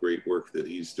all the great work that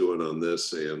he's doing on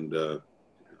this and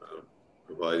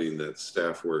providing that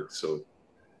staff work, so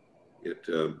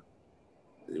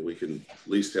we can at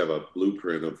least have a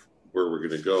blueprint of where we're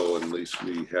going to go, and at least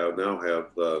we now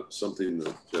have something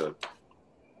that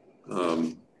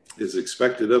is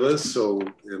expected of us, so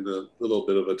and a little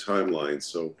bit of a timeline,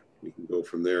 so we can go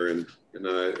from there. And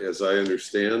as I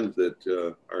understand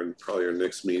that probably our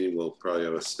next meeting, we'll probably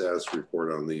have a status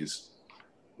report on these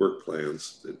work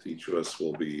plans that each of us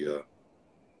will be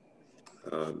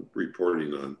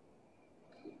reporting on.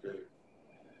 Okay.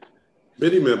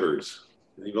 Committee members,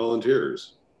 any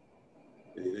volunteers?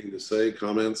 Anything to say,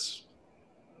 comments?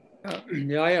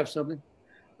 Yeah, I have something.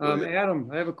 Adam,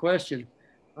 I have a question.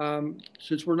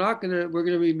 Since we're going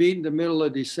to be meeting the middle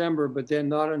of December, but then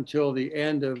not until the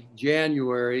end of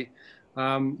January.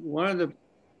 One of the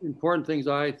important things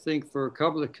I think for a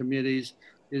couple of committees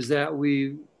is that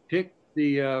we pick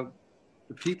the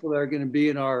people that are going to be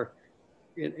in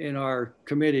our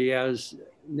committee as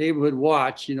neighborhood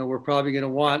watch. You know, we're probably going to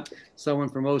want someone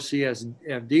from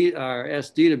OCSD or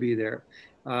SD to be there.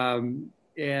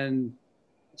 And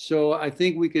so I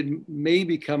think we could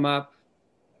maybe come up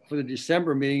for the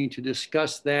December meeting to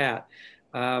discuss that,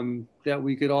 that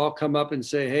we could all come up and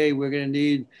say, hey, we're going to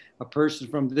need a person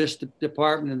from this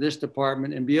department and this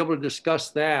department, and be able to discuss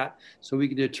that so we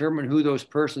can determine who those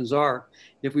persons are.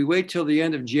 If we wait till the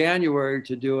end of January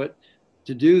to do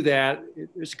that,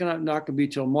 it's not going to be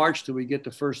till March till we get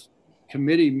the first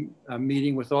committee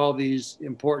meeting with all these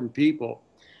important people.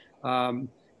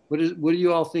 What do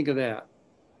you all think of that?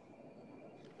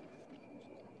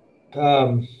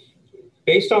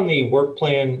 Based on the work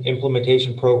plan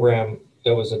implementation program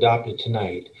that was adopted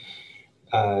tonight,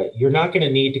 you're not going to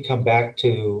need to come back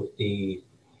to the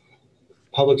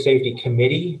Public Safety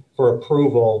Committee for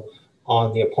approval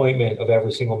on the appointment of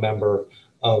every single member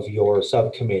of your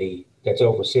subcommittee that's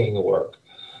overseeing the work,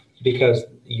 because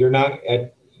you're not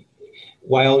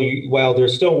while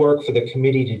there's still work for the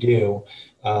committee to do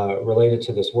related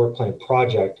to this work plan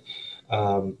project,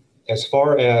 as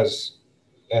far as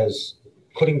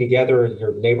putting together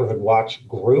your neighborhood watch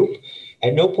group,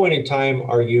 at no point in time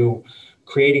are you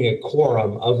creating a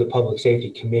quorum of the public safety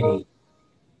committee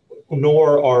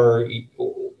nor are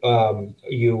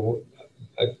you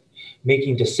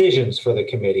making decisions for the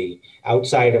committee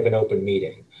outside of an open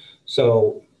meeting.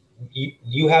 So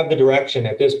you have the direction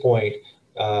at this point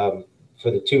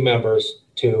for the two members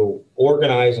to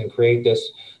organize and create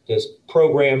this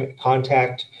program,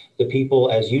 contact the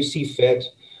people as you see fit,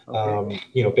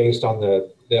 based on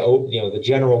the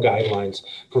general guidelines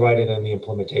provided in the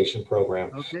implementation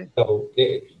program. Okay. So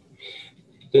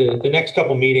the next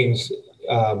couple meetings,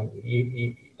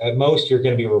 at most you're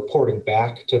going to be reporting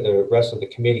back to the rest of the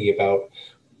committee about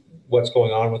what's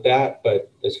going on with that. But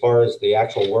as far as the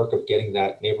actual work of getting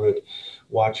that neighborhood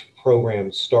watch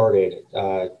program started,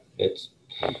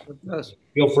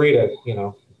 feel free to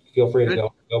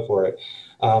go for it.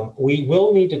 We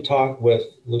will need to talk with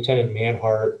Lieutenant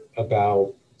Manhart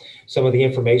about some of the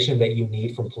information that you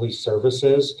need from police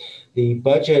services. The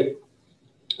budget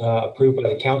approved by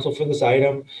the council for this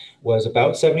item was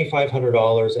about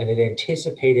 $7,500, and it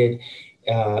anticipated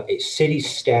a city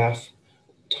staff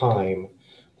time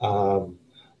of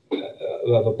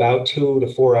about 2 to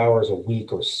 4 hours a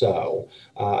week or so.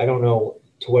 I don't know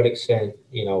to what extent,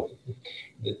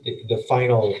 the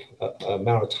final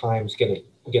amount of time is going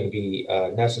to be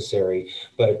necessary,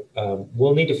 but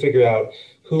we'll need to figure out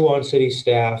who on city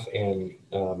staff and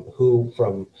who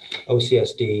from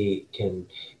OCSD can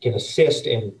assist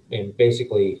in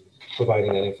basically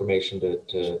providing that information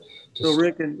to So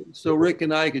Rick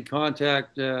and I could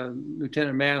contact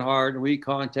Lieutenant Manhart, and we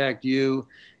contact you,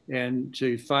 and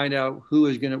to find out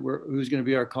who's going to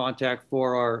be our contact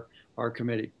for our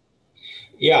committee.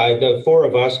 Yeah, the four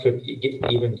of us could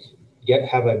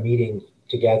have a meeting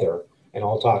together and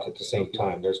all talk at the same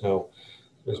time. There's no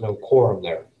quorum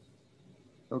there.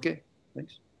 Okay,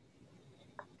 thanks.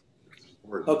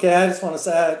 Okay, I just want to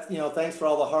say, thanks for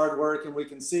all the hard work, and we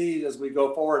can see as we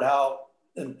go forward how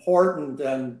important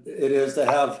it is to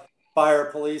have fire,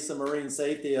 police, and marine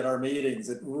safety at our meetings.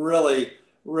 It really,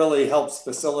 really helps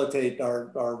facilitate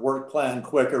our work plan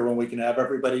quicker when we can have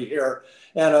everybody here.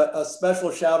 And a special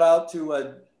shout out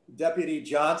to Deputy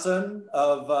Johnson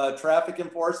of Traffic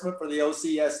Enforcement for the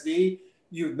OCSD.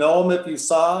 You'd know him if you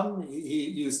saw him.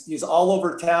 He's all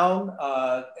over town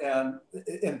and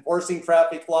enforcing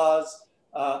traffic laws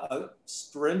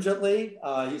stringently.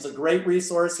 He's a great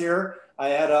resource here. I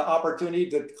had an opportunity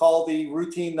to call the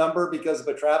routine number because of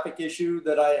a traffic issue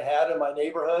that I had in my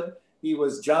neighborhood. He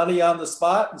was Johnny on the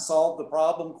spot and solved the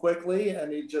problem quickly,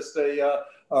 and he's just a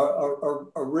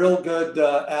real good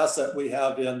asset we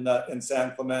have in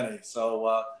San Clemente.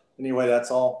 So anyway, that's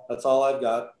all I've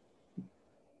got.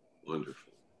 Wonderful,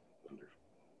 wonderful.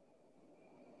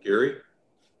 Gary,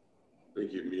 I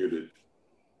think you're muted.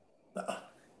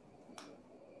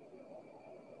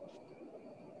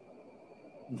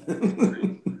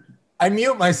 I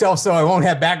mute myself so I won't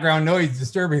have background noise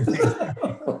disturbing things.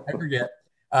 I forget.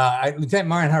 Lieutenant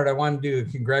Manhart, I wanted to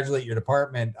congratulate your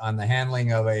department on the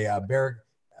handling of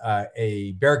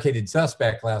a barricaded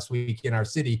suspect last week in our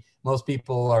city. Most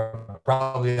people are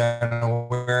probably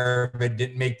unaware of it,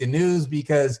 didn't make the news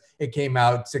because it came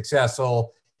out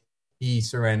successful. He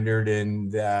surrendered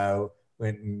and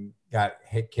went and got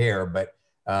care, but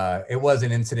it was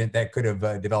an incident that could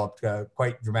have developed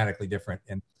quite dramatically different.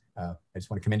 And I just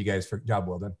want to commend you guys for a job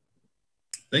well done.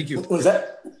 Thank you.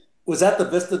 Was that the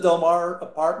Vista Del Mar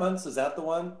apartments? Is that the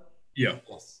one? Yeah.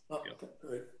 Yes. Oh, okay,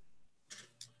 great.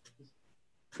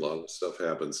 A lot of stuff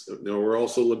happens. Now we're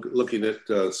also looking at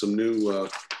some new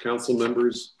council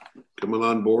members coming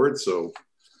on board, so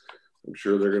I'm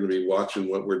sure they're going to be watching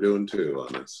what we're doing too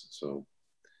on this. So,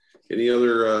 any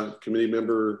other committee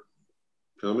member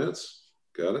comments?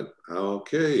 Got it.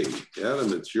 Okay,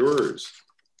 Adam, it's yours.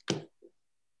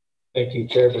 Thank you,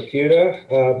 Chair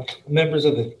Bercuda. Members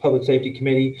of the Public Safety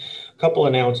Committee, a couple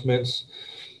announcements.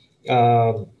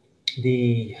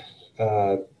 The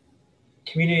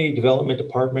Community Development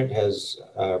Department has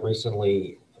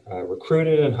recently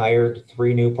recruited and hired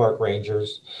 3 new park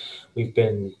rangers. We've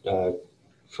been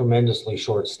tremendously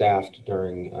short-staffed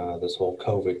during this whole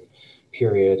COVID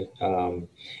period.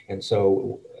 And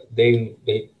so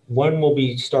one will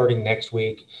be starting next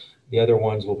week. The other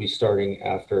ones will be starting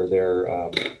after their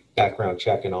background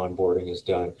check and onboarding is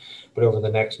done. But over the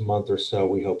next month or so,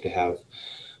 we hope to have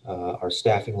our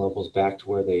staffing levels back to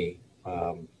where they,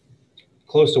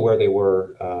 close to where they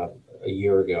were a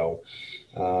year ago,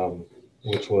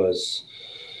 which was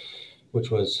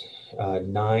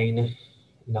 9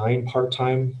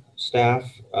 part-time staff.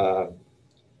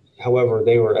 However,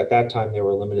 at that time, they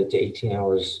were limited to 18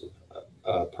 hours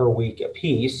per week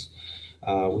apiece.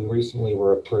 We recently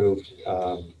were approved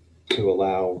to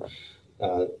allow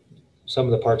some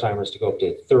of the part-timers to go up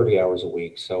to 30 hours a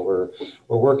week. So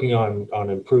we're working on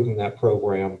improving that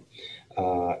program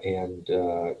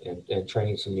and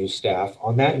training some new staff.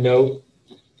 On that note,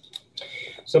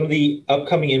 some of the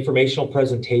upcoming informational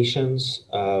presentations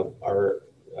are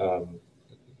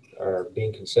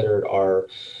being considered are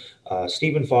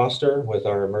Stephen Foster with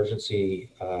our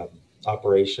emergency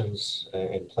operations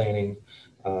and planning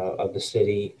of the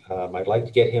city. I'd like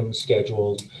to get him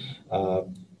scheduled.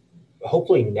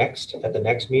 Hopefully at the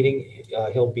next meeting,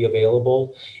 he'll be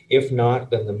available. If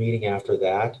not, then the meeting after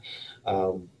that.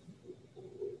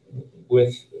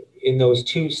 In those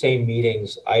two same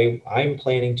meetings, I'm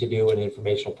planning to do an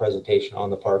informational presentation on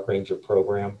the Park Ranger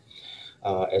program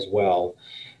as well.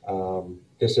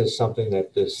 This is something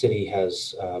that the city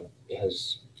has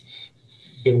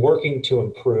been working to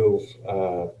improve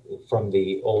from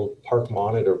the old Park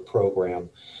Monitor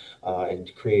program and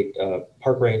to create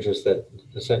park rangers that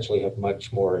essentially have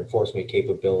much more enforcement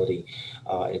capability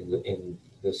in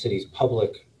the city's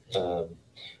public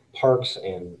parks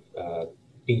and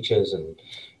beaches and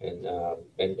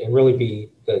really be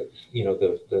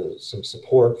some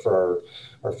support for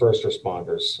our first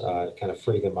responders, kind of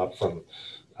free them up from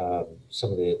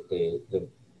some of the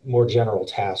more general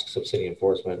tasks of city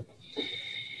enforcement.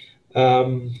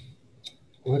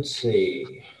 Let's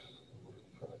see.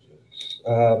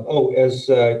 As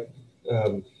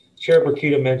Chair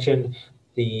Bercuda mentioned,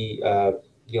 the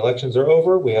elections are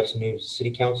over. We have some new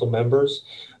city council members.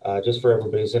 Just for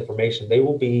everybody's information, they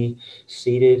will be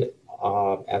seated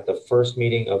at the first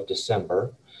meeting of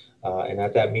December. And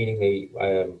at that meeting,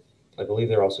 I believe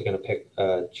they're also going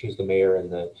to choose the mayor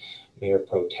and the mayor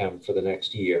pro tem for the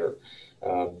next year.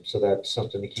 So that's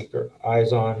something to keep your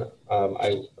eyes on.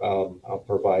 I'll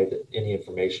provide any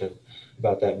information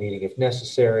about that meeting if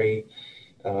necessary.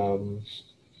 Let's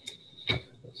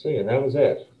see, and that was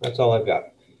it. That's all I've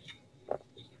got.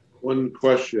 One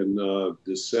question,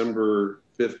 December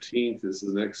 15th is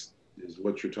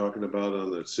what you're talking about on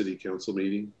the city council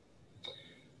meeting?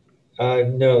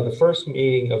 No, the first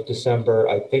meeting of December,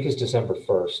 I think, is December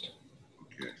 1st.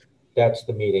 Okay. That's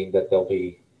the meeting that they'll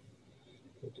be,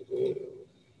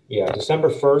 December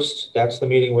 1st, that's the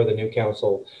meeting where the new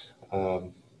council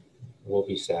will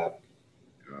be sat.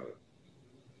 Got it.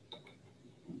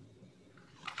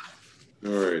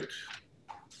 All right.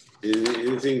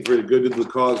 Anything for the good of the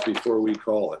cause before we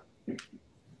call it?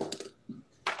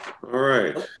 All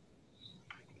right.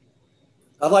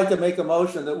 I'd like to make a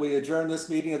motion that we adjourn this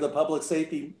meeting of the public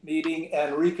safety meeting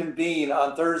and reconvene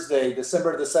on Thursday,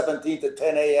 December the 17th at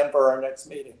 10 a.m. for our next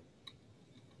meeting.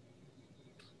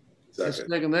 Let's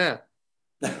second that.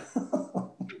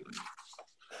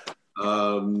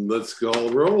 Let's call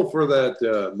a roll for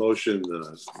that motion.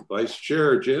 Vice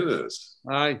Chair Janice.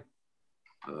 Aye.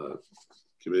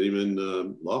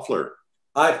 Committeeman Loeffler.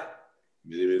 Aye.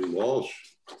 Committeeman Walsh.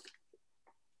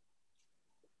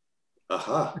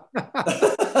 Aha.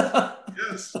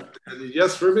 Yes. And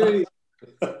yes for me.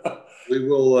 We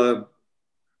will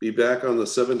be back on the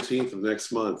 17th of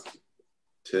next month,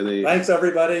 10 a.m. Thanks,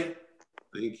 everybody.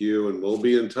 Thank you. And we'll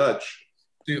be in touch.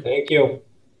 Thank you.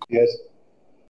 Yes.